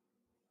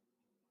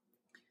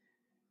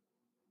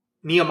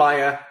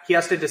Nehemiah. He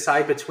has to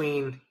decide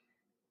between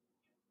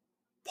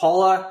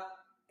Paula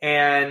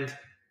and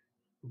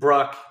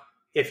Brooke.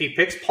 If he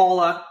picks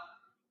Paula,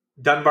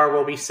 Dunbar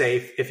will be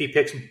safe. If he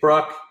picks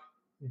Brooke,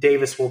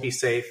 Davis will be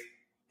safe.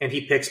 And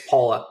he picks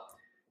Paula.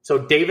 So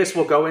Davis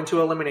will go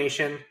into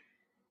elimination,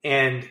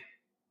 and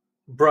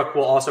Brooke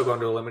will also go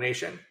into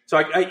elimination.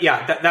 So,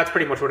 that's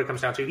pretty much what it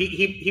comes down to.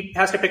 He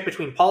has to pick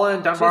between Paula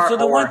and Dunbar. So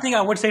the one thing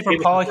I would say for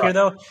Paula here,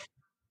 though,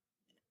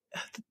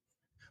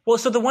 well,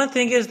 so the one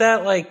thing is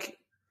that, like,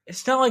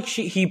 it's not like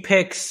he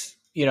picks,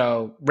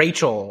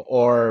 Rachel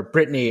or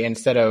Brittany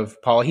instead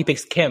of Paula. He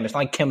picks Kim. It's not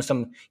like Kim's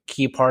some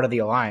key part of the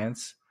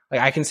alliance. Like,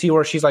 I can see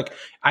where she's like,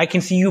 I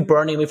can see you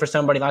burning me for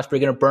somebody else, but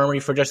you're going to burn me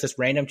for just this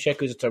random chick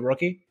who's just a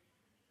rookie.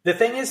 The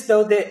thing is,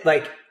 though, that,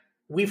 like,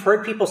 we've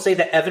heard people say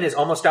that Evan is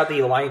almost out of the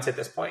alliance at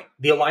this point.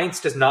 The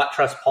alliance does not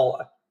trust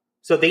Paula.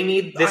 So they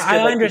need this. I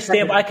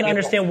understand, but I can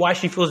understand why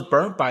she feels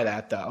burnt by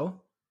that,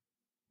 though.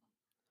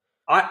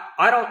 I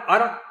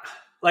don't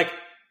like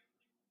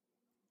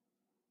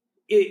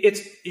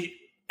it's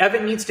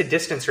Evan needs to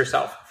distance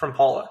herself from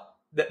Paula.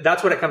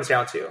 That's what it comes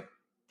down to.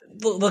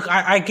 Look,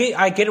 I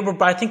get it,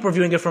 but I think we're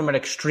viewing it from an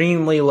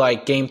extremely,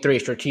 like, Game 3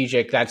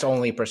 strategic, that's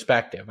only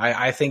perspective.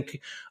 I think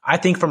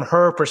from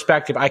her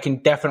perspective, I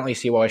can definitely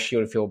see why she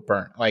would feel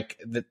burnt. Like,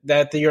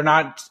 that you're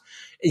not,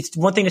 it's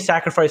one thing to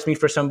sacrifice me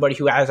for somebody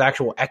who has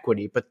actual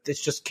equity, but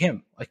it's just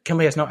Kim. Like, Kim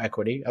has no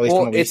equity. At least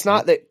it's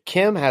not that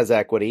Kim has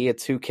equity,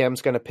 it's who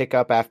Kim's going to pick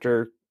up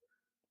after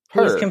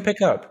her. Who does Kim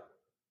pick up?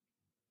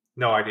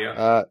 No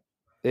idea.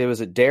 It was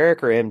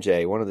Derek or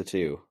MJ, one of the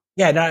two.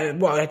 Yeah,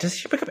 does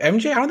she pick up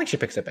MJ? I don't think she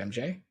picks up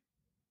MJ.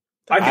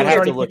 I'd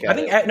have to look at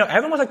it.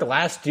 Evan was like the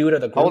last dude of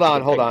the group.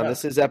 Hold on.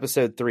 This is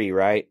episode 3,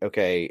 right?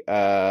 Okay.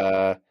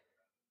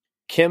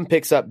 Kim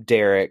picks up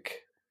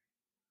Derek.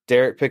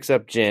 Derek picks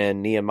up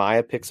Jen.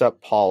 Nehemiah picks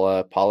up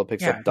Paula. Paula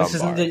picks up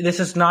Dunbar. This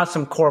is not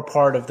some core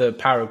part of the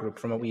power group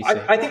from what we see.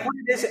 I think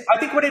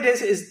what it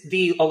is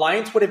the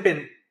Alliance would have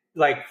been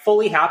like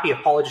fully happy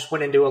if Paula just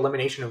went into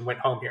elimination and went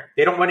home here.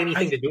 They don't want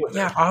anything to do with it.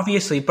 Yeah,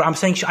 obviously, but I'm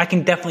saying I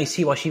can definitely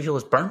see why she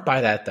feels burnt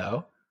by that,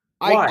 though.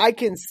 I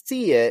can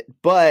see it,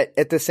 but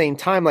at the same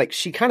time, like,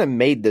 she kind of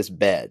made this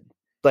bed.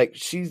 Like,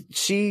 she's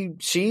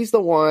the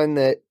one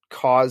that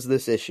caused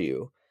this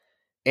issue.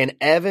 And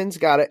Evan's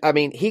got it. I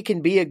mean, he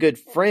can be a good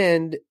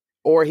friend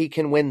or he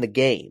can win the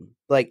game.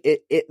 Like,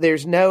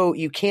 there's no,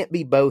 you can't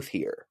be both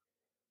here.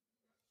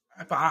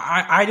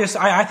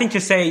 I think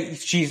to say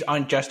she's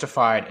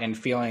unjustified and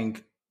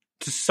feeling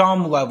to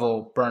some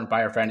level burnt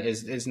by her friend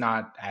is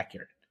not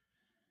accurate.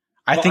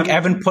 I think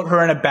Evan put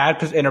her in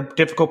a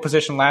difficult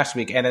position last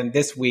week, and then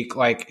this week,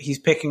 like, he's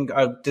picking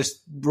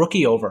this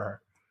rookie over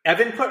her.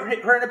 Evan put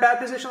her in a bad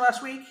position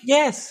last week?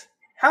 Yes.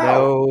 How?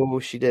 No,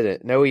 she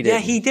didn't. No, he didn't.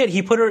 Yeah, he did.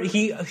 He put her.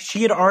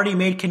 She had already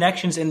made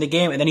connections in the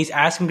game, and then he's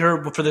asking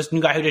her for this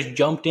new guy who just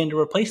jumped in to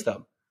replace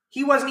them.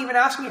 He wasn't even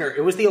asking her. It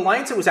was the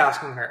Alliance that was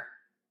asking her.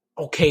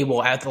 Okay,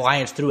 well, at the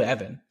Alliance through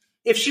Evan.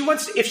 If she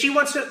wants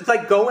to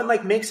like go and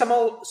like make some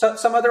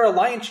other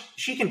alliance,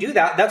 she can do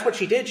that. That's what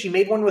she did. She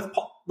made one with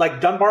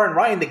like Dunbar and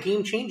Ryan. The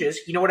game changes.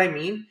 You know what I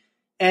mean?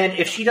 And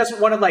if she doesn't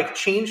want to like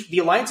change the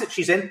alliance that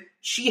she's in,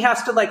 she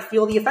has to like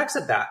feel the effects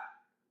of that.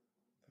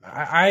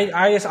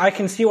 I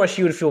can see why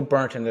she would feel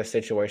burnt in this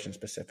situation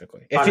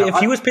specifically.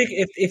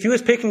 If he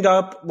was picking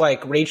up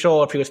like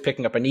Rachel, if he was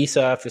picking up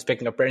Anissa, if he was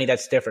picking up Brittany,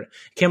 that's different.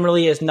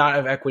 Kimberly is not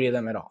of equity to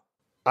them at all.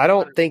 I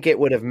don't think it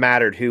would have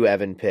mattered who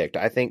Evan picked.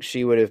 I think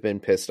she would have been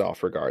pissed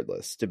off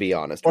regardless, to be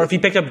honest. Or if he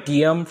picked up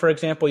Diem, for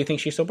example, you think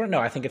she's still burnt? No,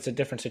 I think it's a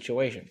different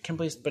situation.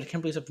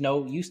 Kimberly's of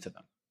no use to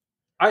them.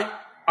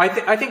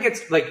 I think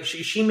it's like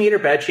she made her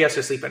bed. She has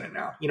to sleep in it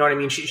now. You know what I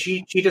mean?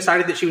 She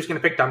decided that she was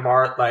going to pick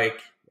Dunbar.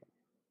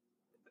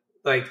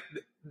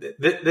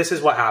 This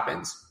is what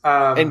happens.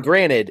 And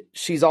granted,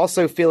 she's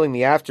also feeling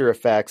the after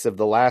effects of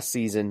the last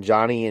season,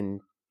 Johnny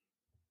and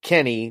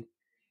Kenny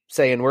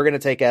saying, we're going to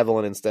take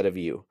Evelyn instead of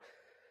you.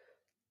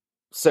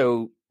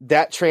 So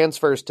that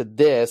transfers to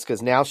this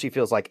because now she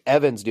feels like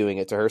Evan's doing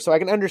it to her. So I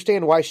can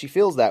understand why she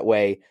feels that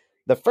way.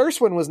 The first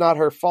one was not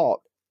her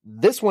fault.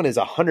 This one is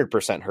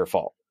 100% her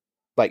fault.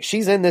 Like,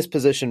 she's in this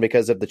position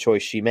because of the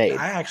choice she made.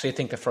 I actually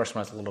think the first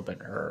one was a little bit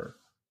her.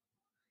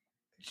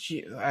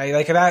 In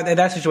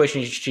that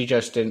situation, she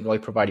just didn't really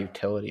provide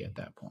utility at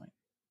that point.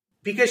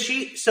 Because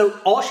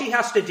all she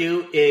has to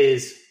do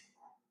is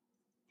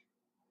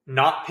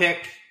not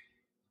pick.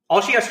 All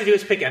she has to do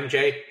is pick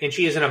MJ, and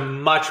she is in a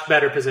much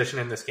better position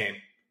in this game.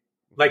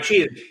 Like,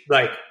 she is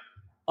like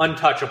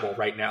untouchable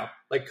right now,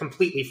 like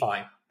completely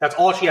fine. That's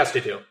all she has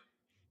to do.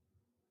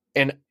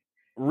 And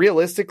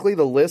realistically,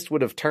 the list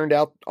would have turned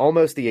out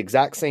almost the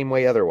exact same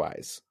way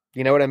otherwise.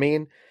 You know what I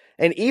mean?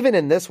 And even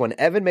in this one,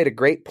 Evan made a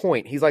great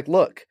point. He's like,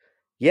 look,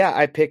 yeah,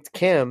 I picked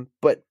Kim,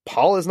 but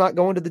Paul is not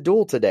going to the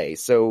duel today.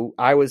 So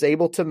I was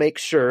able to make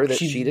sure that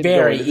she didn't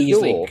go to the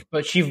duel.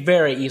 But she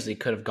very easily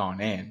could have gone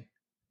in.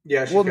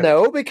 Yeah. Well,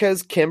 no,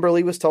 because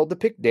Kimberly was told to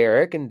pick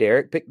Derek and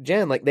Derek picked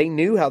Jen. Like, they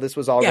knew how this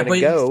was all going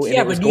to go.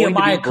 Yeah, but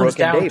Nehemiah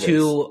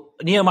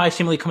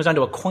seemingly comes down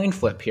to a coin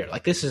flip here.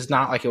 Like, this is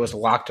not like it was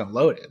locked and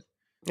loaded.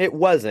 It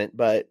wasn't,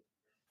 but,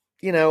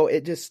 you know,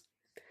 it just...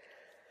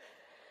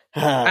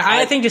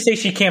 I think to say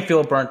she can't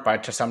feel burnt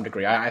to some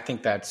degree. I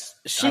think that's...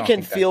 She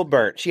can feel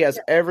burnt. She has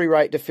every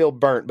right to feel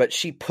burnt, but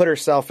she put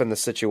herself in the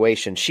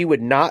situation. She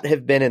would not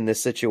have been in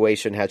this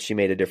situation had she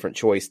made a different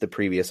choice the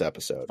previous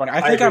episode. But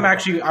I think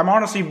I'm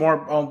honestly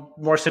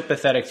more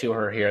sympathetic to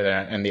her here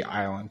than in the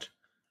island.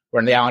 Where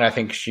in the island, I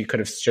think she should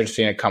have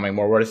seen it coming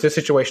more. Whereas this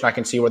situation, I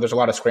can see where there's a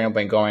lot of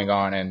scrambling going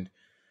on, and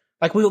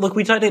like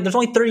we tried. There's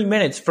only 30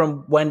 minutes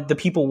from when the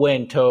people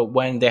win to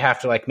when they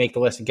have to like make the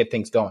list and get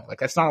things going. Like,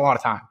 that's not a lot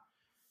of time.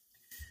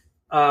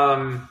 All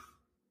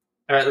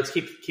right, let's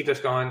keep this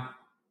going.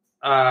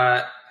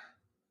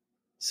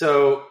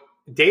 So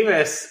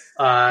Davis,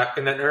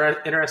 in an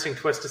interesting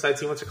twist, decides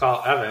he wants to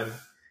call Evan,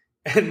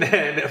 and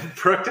then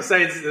Brooke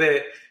decides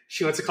that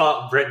she wants to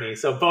call out Brittany.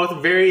 So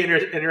both very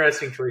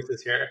interesting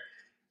choices here.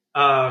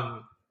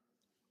 I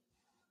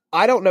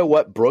don't know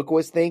what Brooke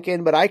was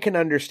thinking, but I can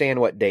understand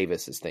what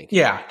Davis is thinking.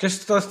 Yeah,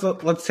 just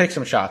let's take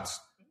some shots.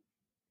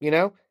 You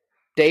know,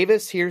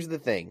 Davis, here's the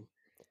thing.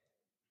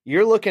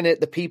 You're looking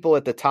at the people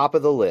at the top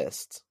of the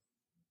list.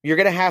 You're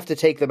going to have to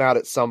take them out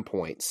at some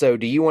point. So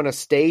do you want to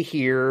stay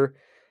here,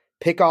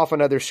 pick off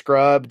another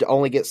scrub to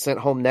only get sent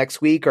home next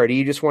week, or do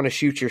you just want to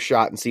shoot your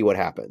shot and see what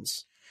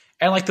happens?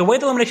 And like the way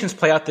the eliminations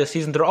play out this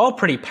season, they're all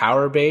pretty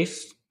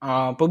power-based,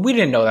 but we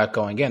didn't know that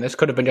going in. This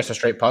could have been just a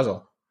straight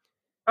puzzle.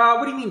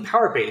 What do you mean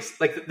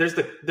power-based? Like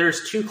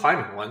there's two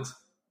climbing ones.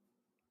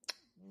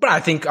 But I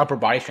think upper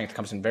body strength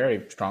comes in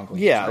very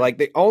strongly. Yeah, like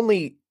the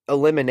only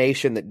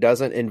elimination that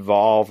doesn't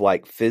involve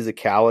like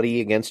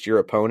physicality against your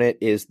opponent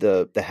is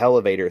the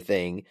elevator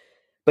thing,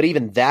 but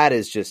even that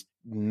is just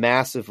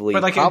massively.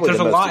 But like, there's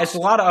a lot. It's a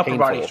lot of upper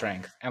body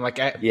strength, and like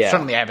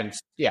certainly Evans.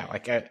 Yeah,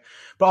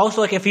 but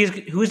also like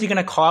who's he going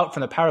to call out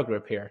from the power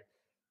group here?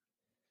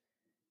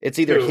 It's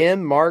either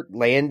him, Mark,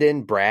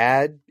 Landon,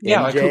 Brad,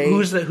 Yeah,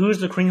 MJ. like who's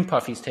the cream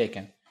puff he's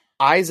taken?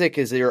 Isaac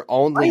is their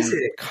only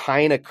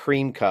kind of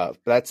cream cup.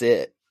 That's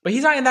it. But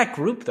he's not in that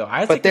group, though.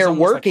 Isaac but they're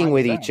working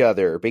with each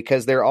other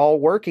because they're all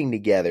working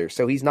together.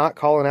 So he's not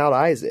calling out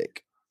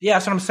Isaac. Yeah,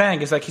 that's what I'm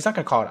saying. It's like he's not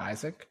going to call it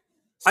Isaac.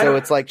 So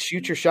it's like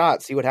shoot your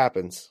shot, see what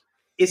happens.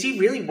 Is he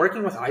really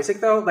working with Isaac,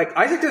 though? Like,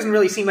 Isaac doesn't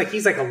really seem like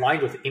he's, like,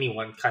 aligned with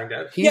anyone, kind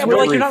of. Yeah, but,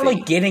 like, you're not,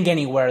 like, getting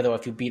anywhere, though,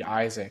 if you beat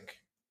Isaac.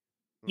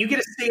 You get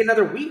to stay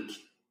another week.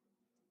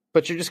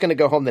 But you're just going to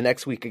go home the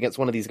next week against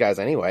one of these guys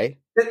anyway.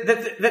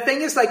 The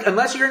thing is, like,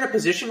 unless you're in a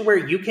position where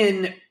you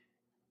can,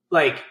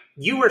 like,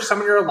 you or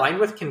someone you're aligned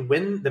with can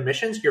win the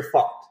missions, you're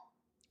fucked.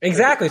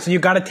 Exactly. So you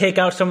got to take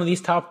out some of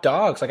these top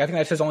dogs. Like, I think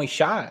that's his only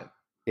shot.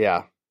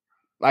 Yeah.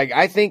 Like,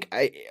 I think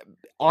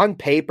on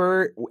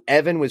paper,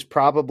 Evan was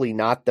probably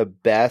not the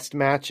best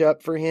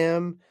matchup for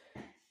him.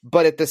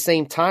 But at the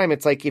same time,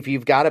 it's like if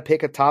you've got to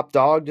pick a top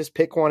dog, just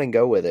pick one and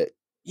go with it.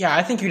 Yeah,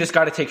 I think you just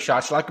got to take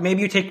shots. Like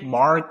maybe you take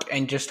Mark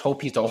and just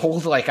hope he's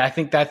old. Like I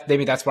think that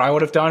maybe that's what I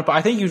would have done. But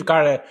I think you've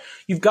got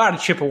to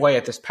chip away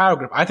at this power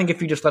group. I think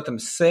if you just let them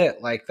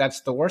sit, like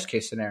that's the worst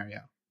case scenario.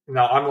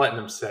 No, I'm letting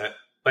them sit.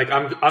 Like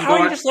I'm How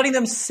going, are you just letting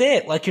them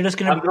sit? Like you're just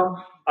gonna.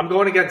 I'm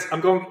going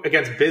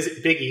against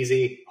Big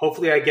Easy.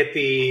 Hopefully, I get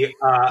the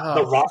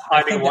rock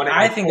climbing one.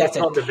 I think that's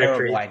a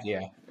terrible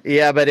idea.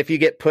 Yeah, but if you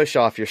get push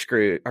off, you're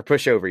screwed. Or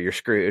push over, you're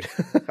screwed.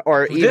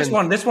 Or this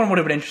one would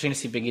have been interesting to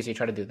see Big Easy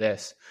try to do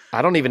this.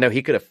 I don't even know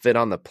he could have fit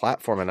on the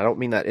platform, and I don't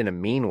mean that in a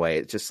mean way.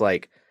 It's just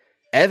like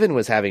Evan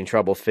was having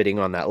trouble fitting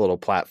on that little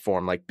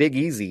platform. Like Big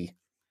Easy,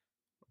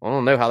 I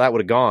don't know how that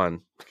would have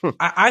gone.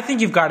 I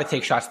think you've got to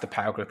take shots at the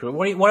power group.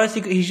 What is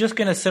he's just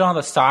going to sit on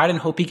the side and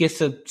hope he gets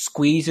to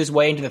squeeze his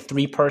way into the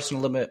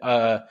 3-person limit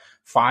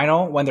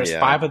final when there's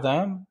 5 of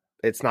them?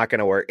 It's not going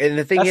to work. And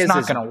the thing is,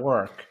 not going to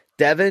work.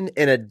 Devin,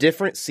 in a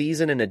different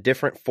season, in a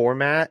different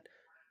format,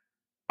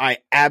 I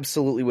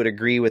absolutely would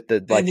agree with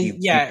you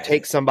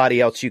take somebody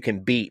else you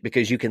can beat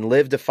because you can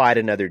live to fight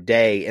another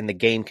day and the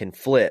game can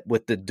flip.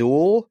 With the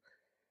duel,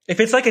 if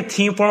it's like a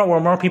team format where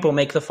more people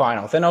make the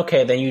final, then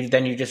okay, then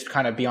you just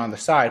kind of be on the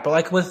side. But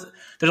like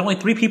there's only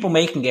 3 people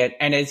making it,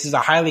 and this is a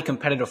highly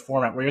competitive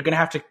format where you're going to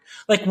have to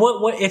like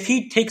what if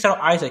he takes out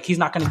Isaac, he's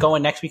not going to go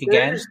in next week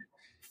again.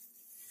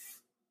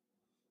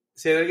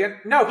 Say that again.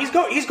 No, he's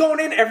going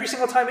in every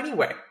single time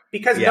anyway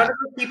because none of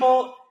the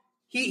people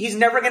he's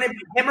never going to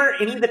him or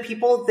any of the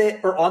people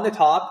that are on the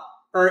top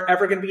are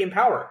ever going to be in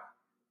power.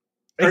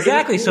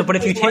 Exactly. So, but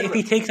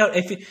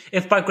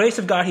if by grace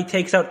of God he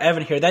takes out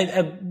Evan here,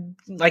 that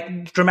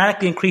like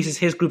dramatically increases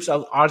his group's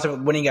odds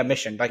of winning a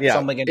mission. Like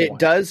it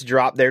does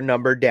drop their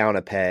number down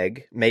a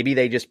peg. Maybe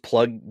they just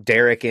plug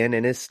Derek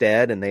in his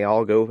stead, and they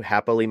all go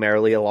happily,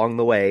 merrily along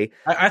the way.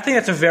 I think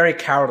that's a very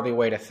cowardly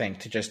way to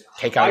think, to just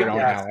take out your own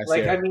allies.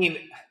 Like here. I mean,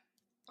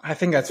 I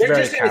think that's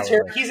very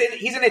cowardly.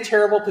 He's in a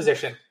terrible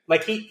position.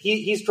 Like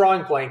he's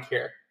drawing blank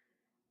here.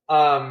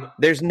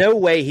 There's no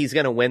way he's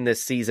going to win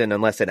this season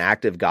unless an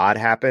act of God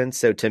happens.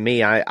 So to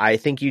me, I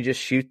think you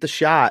just shoot the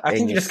shot. I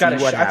think you just got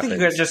to. I think you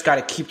guys just got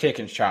to keep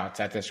taking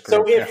shots at this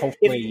So group.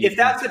 if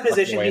that's the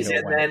position he's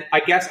in, then I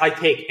guess I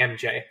take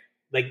MJ.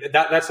 Like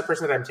that's the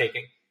person that I'm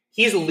taking.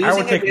 He's losing. I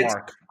would take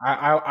Mark.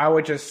 I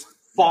would just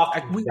fuck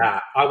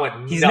that. I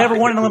went. He's never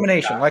won an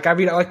elimination. Like I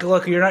mean, like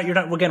look, you're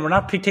not. Again, we're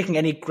not taking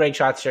any great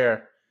shots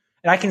here,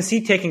 and I can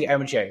see taking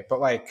MJ, but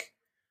like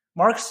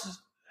Mark's.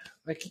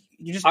 Like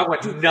you just roll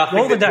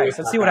the dice.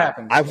 Let's see what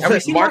happens.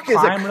 Mark is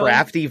a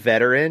crafty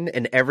veteran,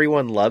 and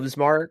everyone loves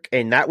Mark,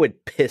 and that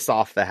would piss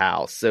off the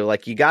house. So,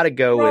 like, you got to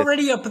go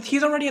with.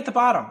 He's already at the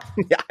bottom.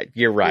 Yeah,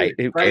 you're right.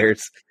 Who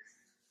cares?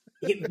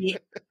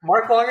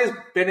 Mark Long has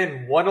been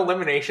in one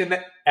elimination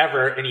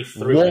ever, and he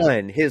threw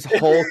one his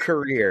whole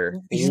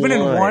career. He's been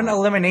in one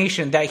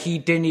elimination that he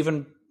didn't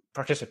even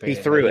participate. He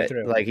threw it.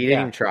 Like he didn't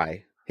even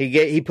try.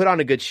 He put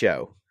on a good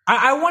show.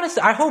 I want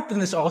to. I hope in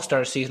this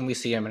All-Star season we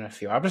see him in a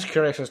few. I'm just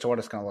curious as to what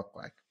it's going to look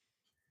like.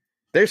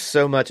 There's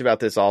so much about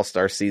this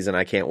All-Star season.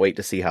 I can't wait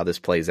to see how this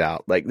plays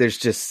out. Like, there's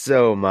just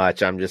so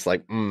much. I'm just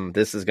like,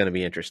 this is going to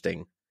be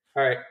interesting.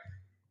 All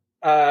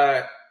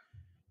right.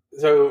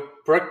 So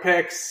Brooke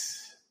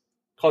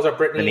calls out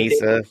Brittany.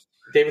 Anissa.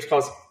 Davis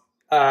calls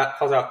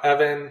out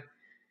Evan.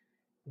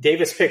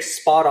 Davis picks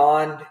spot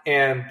on,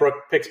 and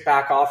Brooke picks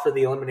back off for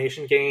the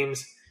elimination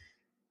games.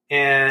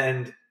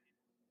 And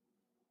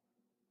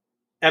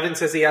Evan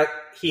says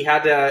he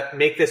had to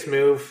make this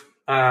move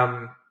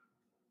and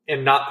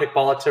not pick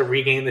Bala to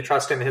regain the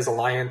trust in his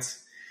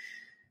alliance.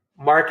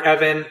 Mark,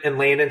 Evan, and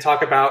Landon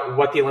talk about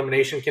what the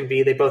elimination can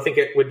be. They both think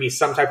it would be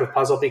some type of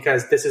puzzle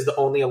because this is the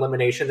only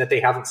elimination that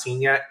they haven't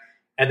seen yet,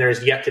 and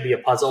there's yet to be a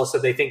puzzle, so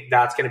they think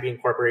that's going to be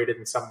incorporated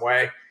in some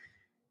way.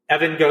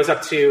 Evan goes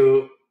up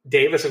to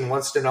Davis and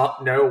wants to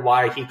know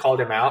why he called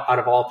him out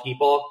of all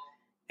people,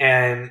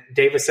 and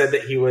Davis said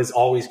that he was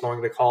always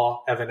going to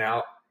call Evan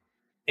out.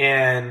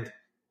 And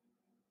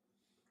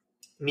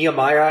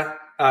Nehemiah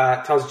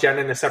tells Jen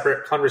in a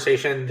separate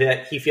conversation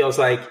that he feels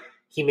like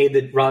he made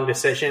the wrong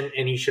decision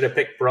and he should have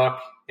picked Brooke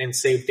and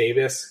saved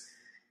Davis.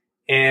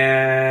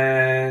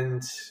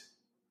 And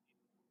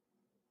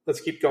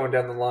let's keep going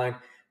down the line.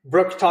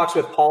 Brooke talks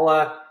with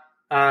Paula.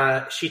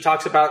 She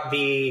talks about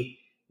the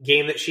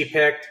game that she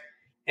picked,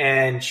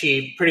 and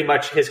she pretty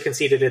much has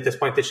conceded at this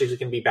point that she's going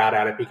to be bad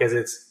at it because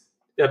it's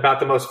about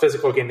the most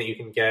physical game that you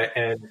can get,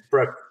 and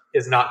Brooke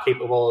is not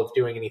capable of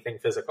doing anything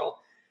physical.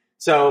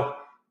 So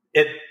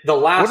the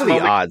last what are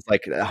the odds?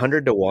 Like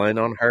 100 to 1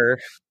 on her?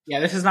 Yeah,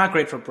 this is not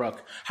great for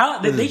Brooke.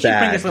 They should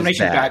bring this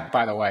elimination back,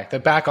 by the way. The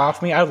back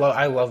off me. I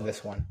love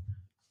this one.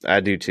 I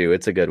do too.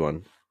 It's a good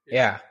one.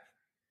 Yeah.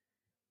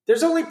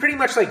 There's only pretty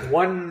much like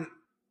one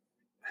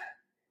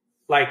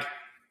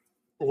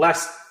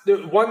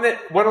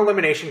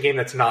elimination game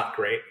that's not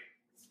great.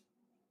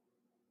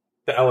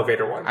 The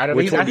elevator one. I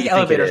think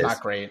elevator's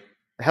not great.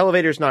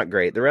 Elevator's not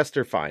great. The rest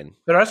are fine.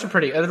 The rest are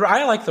pretty.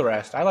 I like the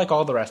rest. I like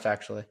all the rest,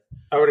 actually.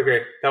 I would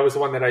agree. That was the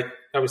one that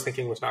I was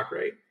thinking was not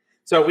great.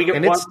 So we get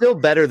and it's still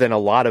better than a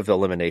lot of the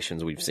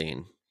eliminations we've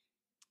seen,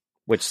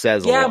 which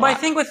says a lot. Yeah, but I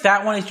think with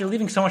that one is you're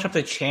leaving so much up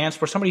to chance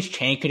where somebody's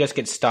chain could just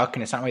get stuck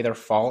and it's not really their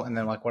fault. And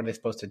then like, what are they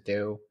supposed to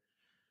do?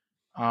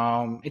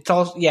 It's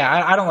all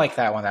I don't like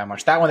that one that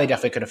much. That one they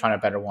definitely could have found a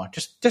better one.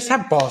 Just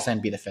have balls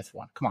and be the fifth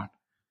one. Come on.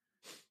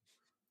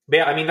 But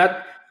yeah, I mean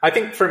I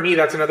think for me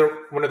that's another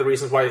one of the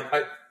reasons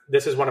why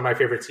this is one of my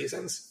favorite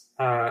seasons.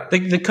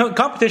 The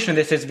competition in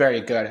this is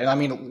very good, and I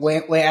mean,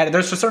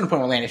 there's a certain point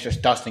where Land is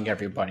just dusting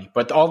everybody.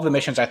 But all the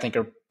missions I think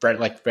are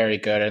very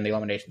good, and the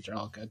eliminations are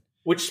all good.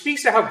 Which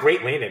speaks to how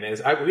great Landon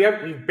is.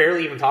 We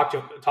barely even talked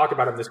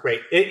about him this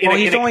great.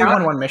 He's only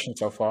won one mission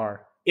so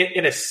far.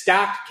 In a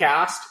stacked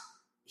cast,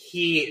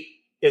 he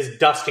is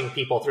dusting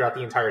people throughout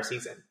the entire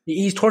season.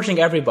 He's torching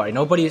everybody.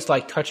 Nobody's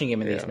like touching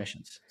him in these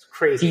missions. It's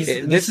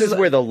crazy. This is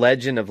where the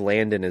legend of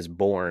Landon is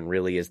born.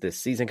 Really, is this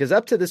season because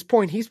up to this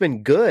point he's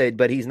been good,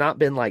 but he's not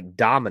been like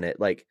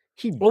dominant. Like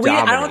I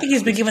don't think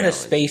he's been given a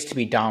space to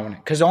be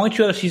dominant because the only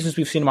two other seasons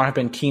we've seen him on have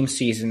been team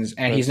seasons,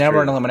 and he's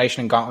never in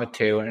elimination in Gauntlet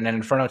 2, and then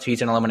Inferno 2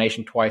 he's in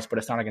elimination twice, but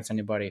it's not against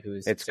anybody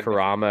who's. It's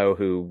Karamo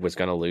who was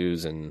going to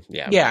lose, and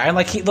and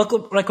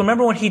like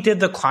remember when he did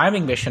the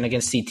climbing mission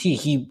against CT,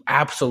 he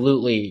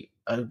absolutely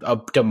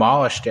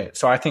demolished it.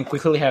 So I think we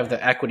clearly have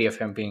the equity of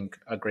him being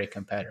a great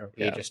competitor.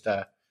 This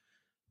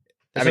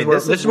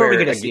is where we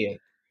get to see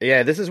it.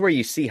 Yeah, this is where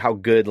you see how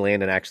good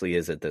Landon actually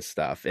is at this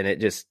stuff, and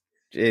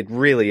it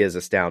really is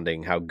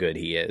astounding how good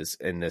he is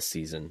in this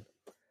season.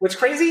 What's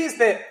crazy is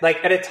that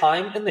like at a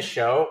time in the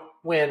show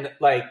when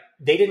like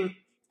they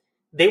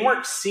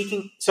weren't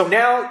seeking. So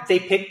now they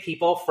pick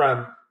people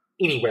from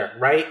anywhere,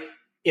 right?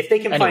 If they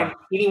can find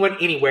anyone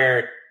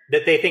anywhere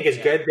that they think is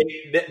good,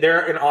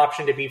 they're an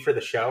option to be for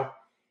the show.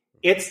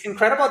 It's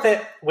incredible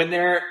that when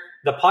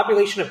the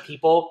population of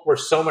people were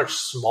so much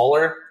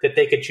smaller that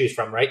they could choose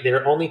from, right? They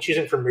were only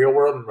choosing from real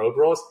world and road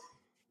rules,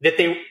 that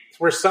they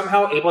were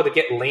somehow able to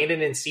get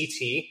Landon and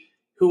CT,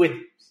 who would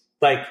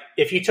like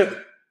if you took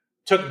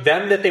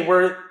them that they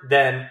were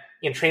then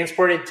and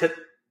transported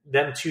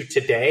them to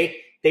today,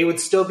 they would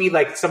still be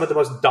like some of the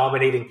most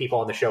dominating people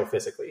on the show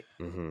physically.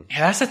 Mm-hmm. Yeah,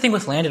 that's the thing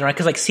with Landon, right?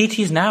 Because like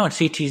CT's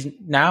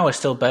now is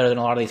still better than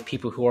a lot of these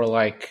people who are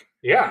like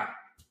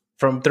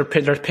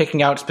they're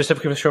picking out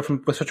specifically for the show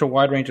with such a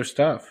wide range of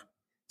stuff.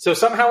 So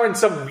somehow in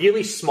some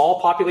really small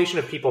population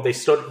of people, they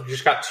still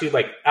just got two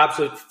like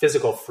absolute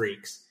physical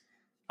freaks.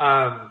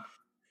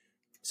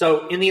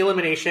 So in the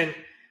elimination,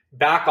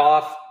 back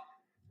off,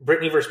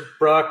 Brittany versus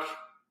Brooke.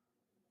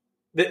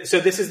 So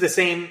this is the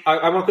same.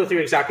 I won't go through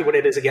exactly what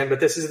it is again, but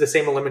this is the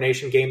same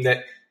elimination game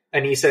that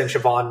Anissa and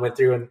Siobhan went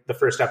through in the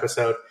first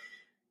episode,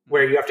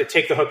 where you have to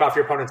take the hook off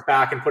your opponent's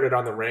back and put it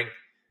on the ring.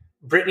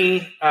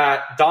 Brittany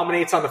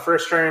dominates on the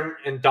first turn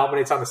and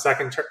dominates on the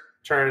second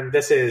turn.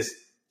 This is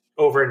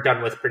over and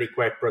done with pretty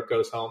quick. Brooke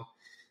goes home.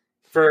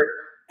 For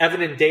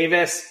Evan and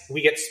Davis,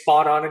 we get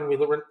spot on, and we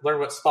learn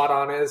what spot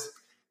on is.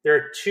 There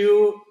are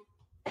two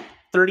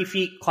 30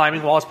 feet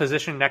climbing walls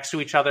positioned next to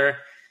each other.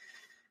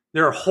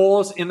 There are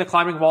holes in the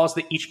climbing walls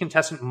that each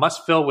contestant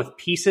must fill with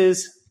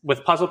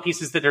puzzle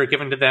pieces that are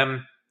given to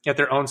them at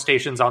their own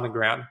stations on the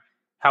ground.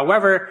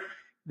 However,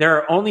 there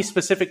are only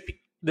specific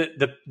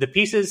the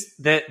pieces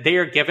that they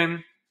are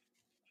given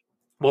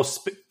will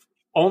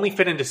only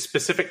fit into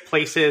specific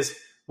places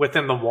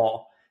within the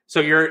wall. So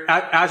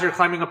as you're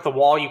climbing up the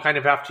wall, you kind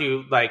of have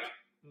to like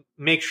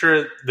make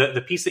sure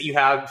the piece that you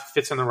have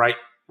fits in the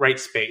right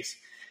space.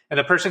 And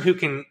the person who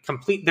can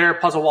complete their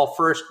puzzle wall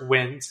first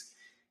wins.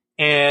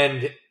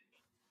 And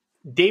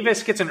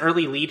Davis gets an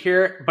early lead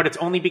here, but it's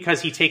only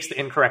because he takes the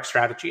incorrect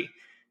strategy.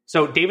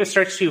 So Davis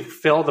starts to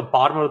fill the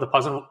bottom of the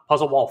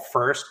puzzle wall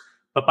first,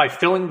 but by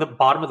filling the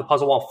bottom of the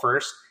puzzle wall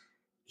first,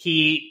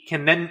 he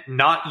can then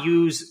not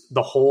use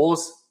the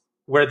holes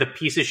where the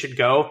pieces should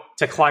go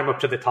to climb up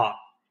to the top.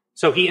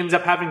 So he ends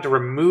up having to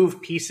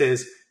remove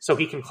pieces so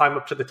he can climb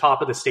up to the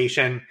top of the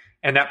station,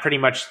 and that pretty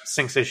much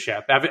sinks his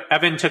ship.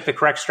 Evan took the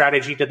correct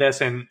strategy to this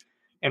and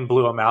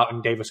blew him out,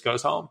 and Davis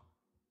goes home.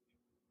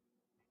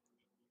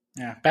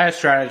 Yeah, bad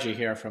strategy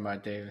here from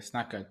Davis.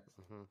 Not good.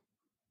 Mm-hmm.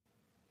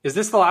 Is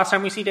this the last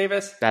time we see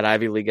Davis? That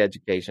Ivy League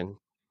education.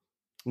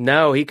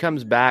 No, he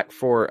comes back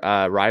for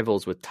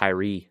Rivals with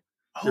Tyree.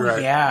 Oh,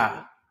 right.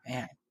 Yeah.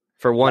 Man.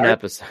 For one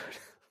episode.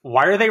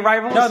 Why are they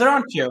rivals? No, they're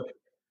on 2.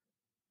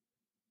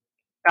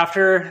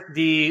 After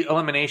the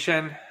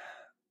elimination,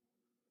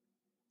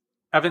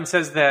 Evan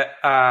says that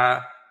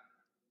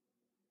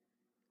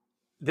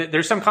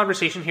there's some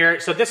conversation here.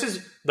 So this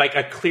is like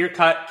a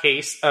clear-cut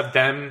case of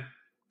them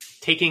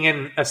taking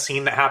in a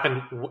scene that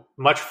happened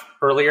much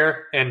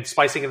earlier and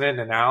splicing it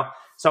into now.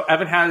 So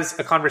Evan has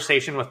a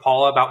conversation with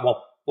Paula about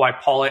why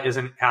Paula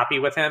isn't happy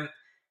with him.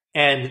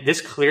 And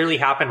this clearly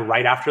happened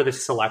right after the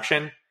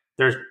selection.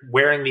 They're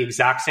wearing the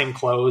exact same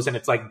clothes, and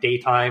it's like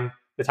daytime,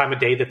 the time of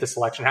day that the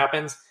selection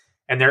happens,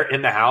 and they're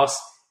in the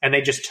house. And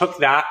they just took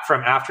that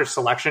from after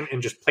selection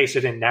and just placed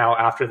it in now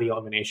after the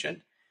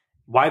elimination.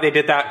 Why they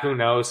did that, who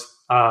knows?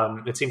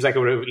 It seems like it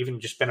would have even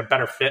just been a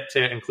better fit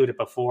to include it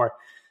before.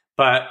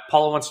 But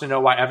Paula wants to know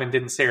why Evan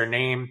didn't say her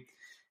name.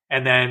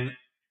 And then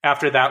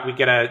after that, we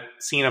get a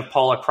scene of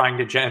Paula crying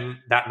to Jen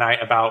that night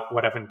about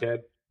what Evan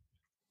did.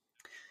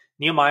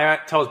 Nehemiah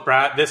tells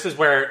Brad, this is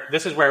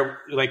where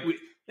like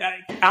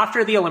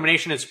after the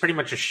elimination, it's pretty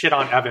much a shit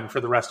on Evan for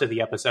the rest of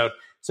the episode.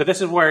 So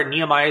this is where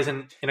Nehemiah is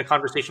in a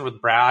conversation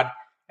with Brad,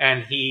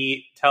 and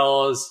he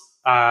tells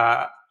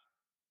Brad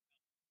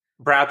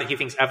that he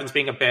thinks Evan's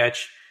being a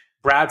bitch.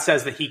 Brad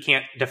says that he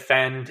can't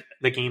defend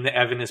the game that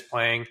Evan is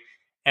playing,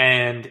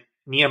 and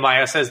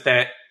Nehemiah says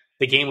that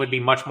the game would be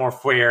much more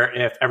fair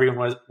if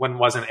everyone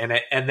wasn't in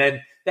it. And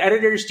then the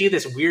editors do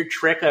this weird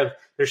trick of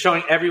they're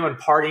showing everyone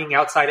partying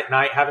outside at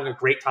night, having a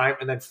great time,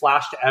 and then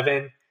flash to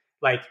Evan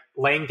like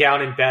laying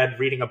down in bed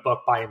reading a book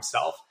by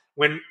himself.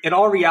 When in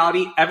all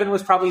reality, Evan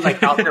was probably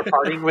like out there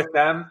partying with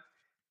them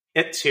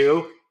at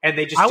 2, and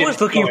they just I was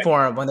looking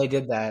for him when they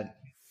did that.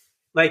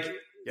 Like,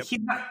 Yep.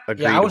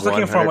 I was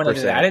looking for him when they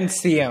did 100%. that. I didn't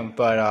see him,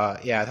 but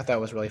I thought that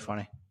was really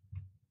funny.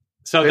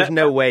 So There's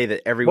no way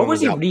that everyone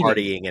was he out reading?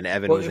 partying and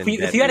Evan was in bed.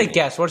 If you had to reading.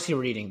 guess, what is he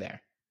reading there?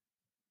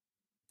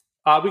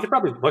 we could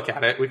probably look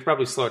at it. We could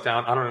probably slow it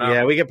down. I don't know.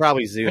 Yeah, we could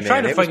probably zoom in. I'm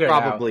trying to It was figure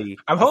probably it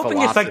out. I'm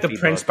hoping it's like The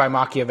philosophy Prince book. by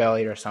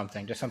Machiavelli or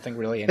something. Just something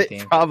really in It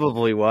theme.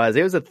 probably was.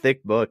 It was a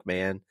thick book,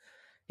 man.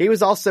 He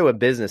was also a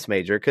business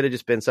major. It could have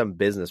just been some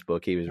business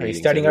book he was reading. He's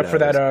studying so up who for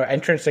that knows?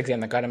 entrance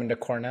exam that got him into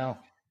Cornell.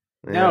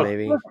 Yeah, No,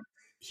 maybe.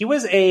 he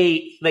was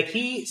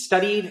he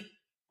studied,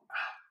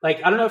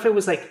 like, I don't know if it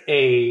was like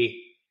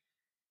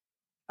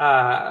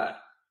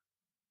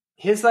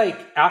his like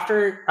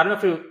after, I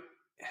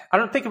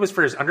don't think it was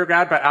for his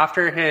undergrad, but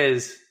after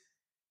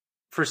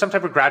for some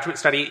type of graduate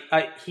study,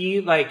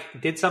 he like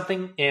did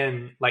something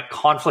in like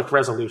conflict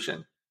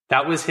resolution.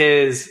 That was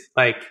his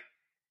like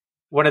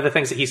one of the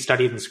things that he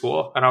studied in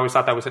school, and I always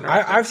thought that was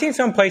interesting. I've seen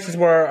some places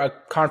where a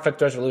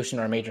conflict resolution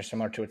or a major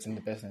similar to it's in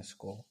the business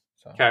school.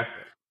 So. Okay,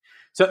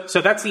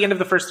 so that's the end of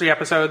the first 3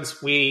 episodes.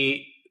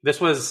 This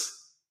was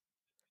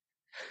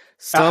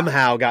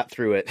Somehow got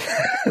through it.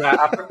 yeah,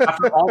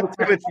 after all the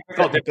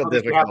technical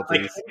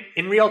difficulties. like,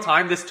 in real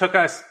time. This took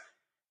us.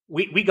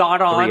 We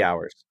got on 3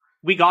 hours.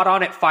 We got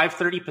on at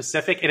 5:30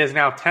 Pacific. It is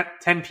now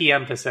 10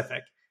 p.m.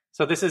 Pacific.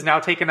 So this has now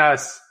taken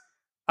us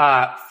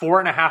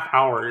 4.5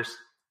 hours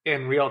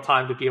in real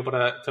time to be able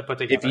to put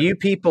together. If you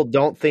people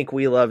don't think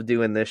we love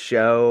doing this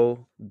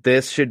show,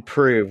 this should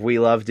prove we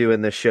love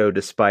doing this show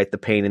despite the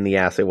pain in the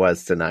ass it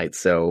was tonight.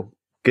 So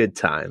good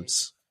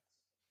times.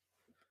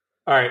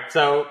 All right,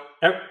 so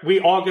we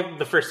all give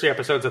the first 3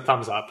 episodes a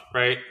thumbs up,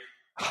 right?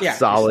 Yeah,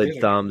 Solid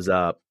just- thumbs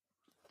up.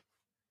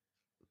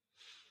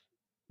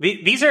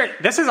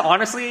 This is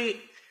honestly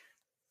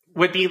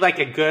would be like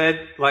a good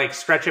like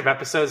stretch of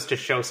episodes to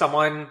show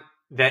someone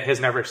that has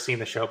never seen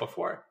the show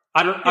before.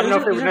 I don't know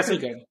if it would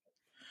necessarily.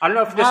 I don't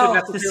know if this would The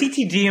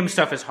necessarily CTDM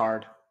stuff is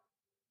hard.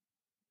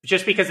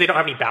 just because they don't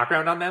have any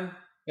background on them.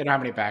 They don't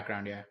have any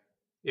background yet.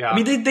 Yeah, I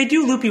mean, they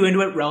do loop you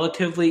into it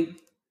relatively.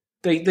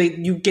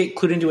 You get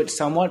clued into it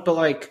somewhat, but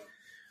like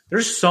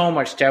there's so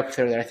much depth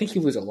there that I think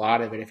you lose a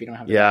lot of it if you don't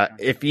have. The Yeah,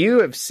 background. if you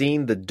have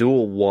seen the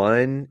Duel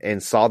 1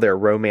 and saw their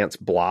romance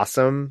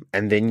blossom,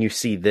 and then you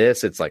see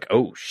this, it's like,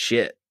 oh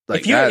shit!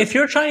 Like if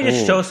you're trying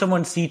to show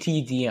someone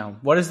CTDM,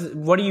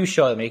 what do you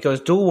show them? It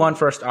goes Duel 1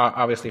 first,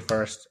 obviously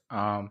first.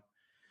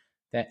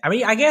 Then I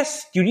mean, I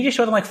guess do you need to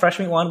show them like Fresh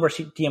Meat 1 where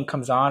CTDM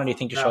comes on, or do you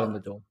think to show them the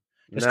Duel?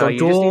 Just no, go you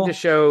Duel. just need to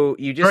show.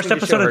 You just First need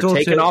to show episode of her Duel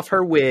taking 2. off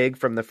her wig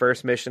from the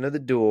first mission of the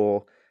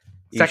Duel.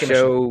 You Second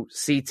show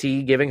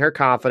CT giving her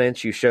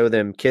confidence. You show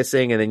them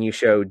kissing, and then you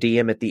show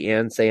DM at the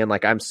end saying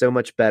like, "I'm so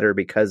much better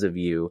because of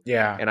you."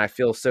 Yeah. and I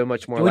feel so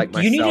much more Do like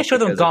myself. you need to show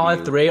them because of Gauntlet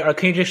you. 3, or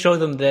can you just show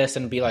them this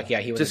and be like,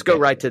 yeah, he was Just a go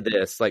bitch? right to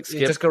this. Like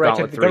skip. Just go right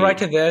Gauntlet to 3. go right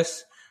to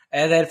this,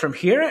 and then from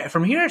here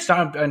it's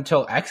not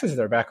until X's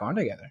they're back on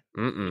together.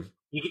 Mm-mm.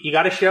 you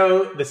got to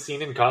show the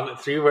scene in Gauntlet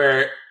 3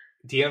 where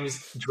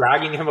DM's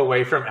dragging him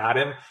away from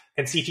Adam,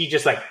 and CT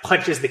just like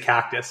punches the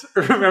cactus.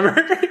 Remember,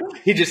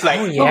 he just like,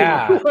 Oh,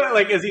 yeah.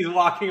 like as he's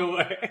walking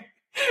away.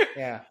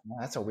 Yeah,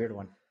 that's a weird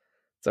one.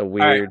 It's a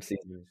weird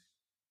season.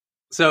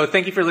 So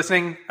thank you for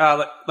listening.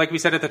 Like we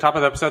said at the top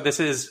of the episode,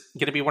 this is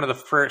going to be one of the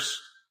first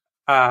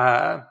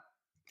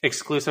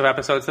exclusive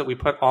episodes that we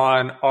put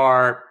on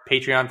our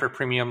Patreon for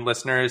premium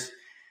listeners.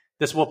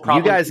 This will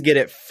probably... You guys get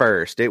it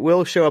first. It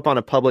will show up on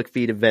a public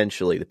feed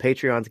eventually. The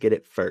Patreons get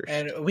it first.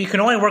 And we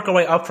can only work our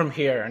way up from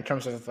here in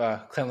terms of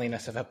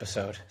cleanliness of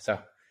episode. So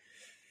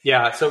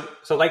yeah, so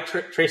like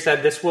Trey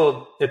said, this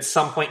will at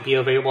some point be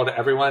available to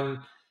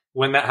everyone.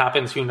 When that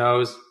happens, who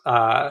knows?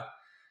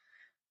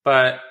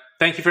 But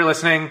thank you for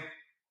listening,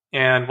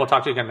 and we'll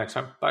talk to you again next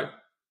time. Bye.